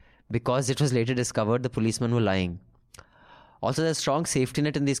Plebgate because it was later discovered the policemen were lying. Also, there's strong safety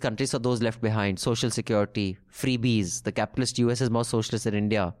net in these countries for those left behind. Social security, freebies. The capitalist US is more socialist than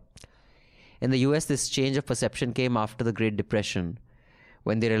India. In the US, this change of perception came after the Great Depression,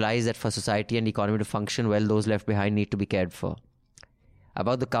 when they realized that for society and economy to function well, those left behind need to be cared for.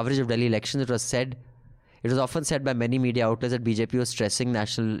 About the coverage of Delhi elections, it was often said by many media outlets that BJP was stressing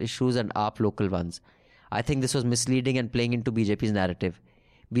national issues and AAP local ones. I think this was misleading and playing into BJP's narrative.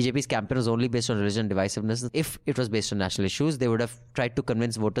 BJP's campaign was only based on religion and divisiveness. If it was based on national issues, they would have tried to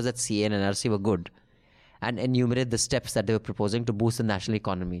convince voters that CA and NRC were good and enumerate the steps that they were proposing to boost the national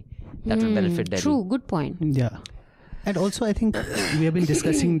economy that will benefit Delhi. True, good point. Yeah. And also, I think we have been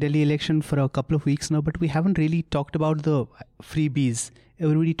discussing Delhi election for a couple of weeks now, but we haven't really talked about the freebies.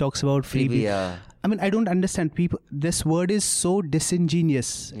 Everybody talks about freebies. Yeah. I mean, I don't understand people. This word is so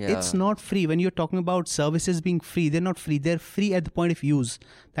disingenuous. Yeah. It's not free. When you're talking about services being free, they're not free. They're free at the point of use.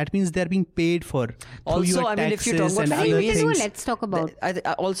 That means they're being paid for. Also, your I mean, if you taxes talk about and other freebies, things. Let's talk about.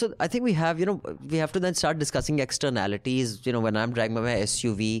 I think we have to then start discussing externalities. When I'm driving my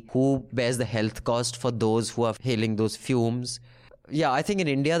SUV, who bears the health cost for those who are hailing those fumes? Yeah, I think in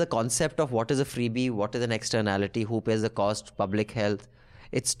India, the concept of what is a freebie, what is an externality, who pays the cost, public health,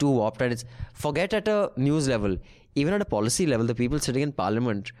 it's too warped. And forget at a news level, even at a policy level, the people sitting in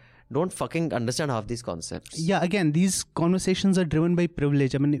parliament don't fucking understand half these concepts. Yeah, again, these conversations are driven by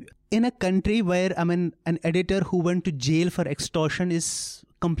privilege. I mean, in a country where, an editor who went to jail for extortion is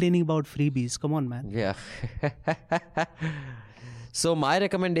complaining about freebies. Come on, man. Yeah. So my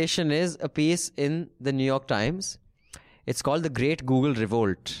recommendation is a piece in the New York Times. It's called The Great Google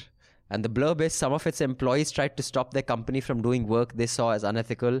Revolt. And the blurb is, some of its employees tried to stop their company from doing work they saw as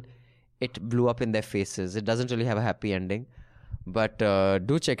unethical. It blew up in their faces. It doesn't really have a happy ending. But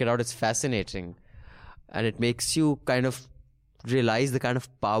do check it out. It's fascinating. And it makes you kind of realize the kind of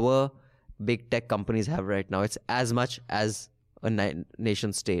power big tech companies have right now. It's as much as a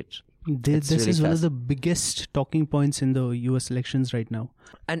nation state. This is one of the biggest talking points in the US elections right now.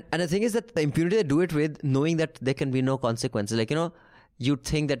 And the thing is that the impunity they do it with, knowing that there can be no consequences. You'd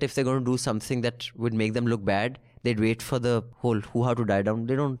think that if they're going to do something that would make them look bad, they'd wait for the whole hoo-ha to die down.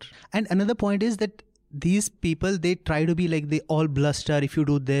 They don't. And another point is that these people, they try to be like, they all bluster. If you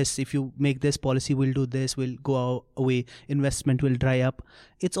do this, if you make this policy, we'll do this, we'll go away, investment will dry up.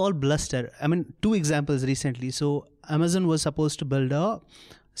 It's all bluster. I mean, 2 examples recently. So Amazon was supposed to build a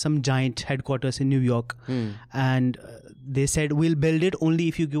some giant headquarters in New York, and they said we'll build it only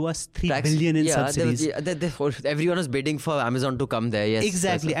if you give us $3 billion in subsidies. Everyone was bidding for Amazon to come there. Yes,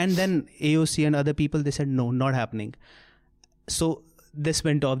 exactly. And then AOC and other people, they said no, not happening. So this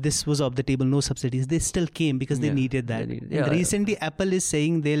went off. This was off the table. No subsidies. They still came because they needed that. And recently, Apple is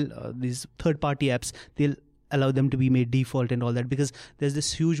saying they'll these third-party apps, they'll allow them to be made default and all that, because there's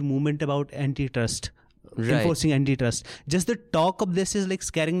this huge movement about antitrust. Enforcing antitrust. Just the talk of this is like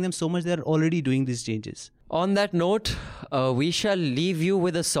scaring them so much, they're already doing these changes. On that note, we shall leave you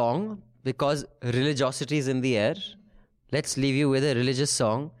with a song, because religiosity is in the air. Let's leave you with a religious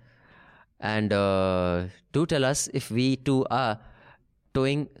song. And do tell us if we too are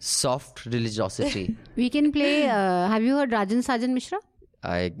towing soft religiosity. We can play, have you heard Rajan Sajan Mishra?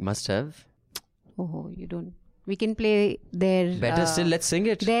 I must have. Oh, you don't. We can play their... Better still, let's sing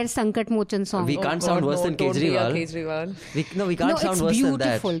it. Their Sankat Mochan song. We can't sound worse than Kejriwal. We can't sound worse than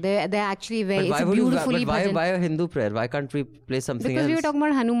that. No, it's beautiful. They're actually very... It's beautifully bhajan. Why a Hindu prayer? Why can't we play something else? Because we were talking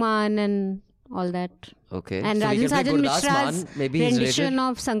about Hanuman and all that. Okay. And so Rajan Sajan Mishra's maybe rendition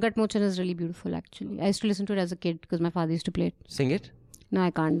of Sankat Mochan is really beautiful, actually. I used to listen to it as a kid because my father used to play it. Sing it? No,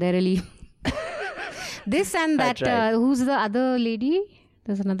 I can't. They're really... This and that... who's the other lady?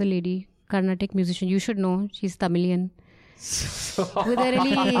 There's another lady. Carnatic musician, you should know. She's Tamilian. With a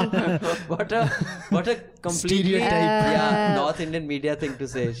really what a completely North Indian media thing to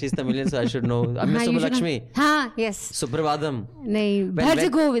say. She's Tamilian, so I should know. Miss Subbalakshmi. Yes. Suprabhadam. Nahi, Bharja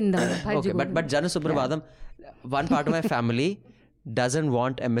Govindam. Okay, but Jana Suprabhadam, one part of my family doesn't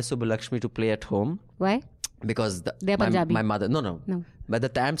want MS Subbalakshmi to play at home. Why? Because they're Punjabi. My mother, no. But the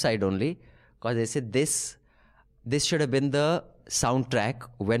Tam side only, because they said this should have been the soundtrack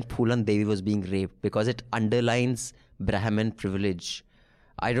when Phulan Devi was being raped, because it underlines Brahmin privilege.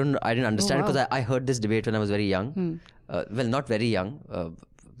 I didn't understand, because I heard this debate when I was very young. Well, not very young.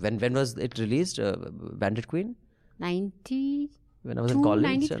 When was it released? Bandit Queen? 90. When I was in college.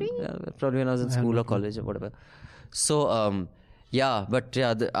 93? Probably when I was in school or college or whatever. So but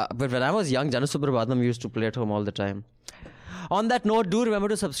when I was young, Jana Suprabhadam used to play at home all the time. On that note, do remember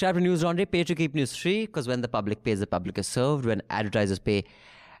to subscribe to News Laundry. Pay to keep news free, because when the public pays, the public is served. When advertisers pay,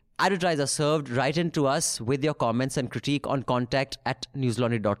 advertisers are served. Write in to us with your comments and critique on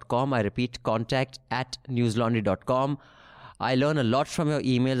contact@newslaundry.com. I repeat, contact@newslaundry.com. I learn a lot from your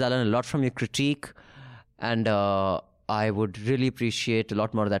emails. I learn a lot from your critique. And I would really appreciate a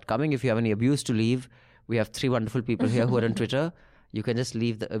lot more of that coming. If you have any abuse to leave, we have 3 wonderful people here who are on Twitter. You can just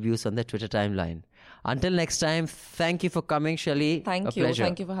leave the abuse on their Twitter timeline. Until next time, thank you for coming, Shelly. Thank you. Pleasure.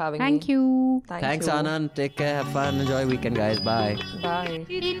 Thank you for having me. Thank you. Thanks, Anand. Take care. Have fun. Enjoy weekend, guys. Bye. Bye.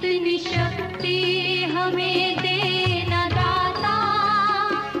 इतनी शक्ति हमें देना दाता,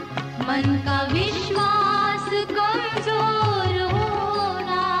 मन का विश्वास कमजोर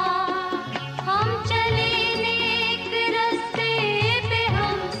होना, हम चले नेक रास्ते पे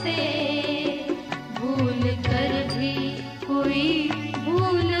हमसे भूल कर भी कोई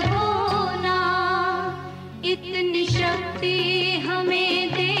भूल होना, इतनी शक्ति हमें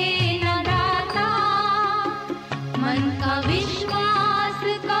देना दाता, मन का विश्वास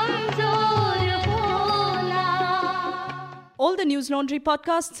कमजोर होना. All the News Laundry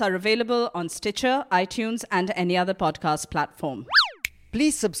podcasts are available on Stitcher, iTunes, and any other podcast platform.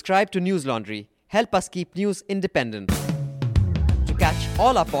 Please subscribe to News Laundry. Help us keep news independent. To catch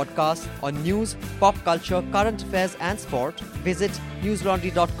all our podcasts on news, pop culture, current affairs, and sport, visit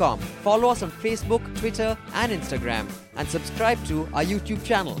newslaundry.com. Follow us on Facebook, Twitter, and Instagram, and subscribe to our YouTube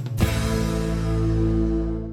channel.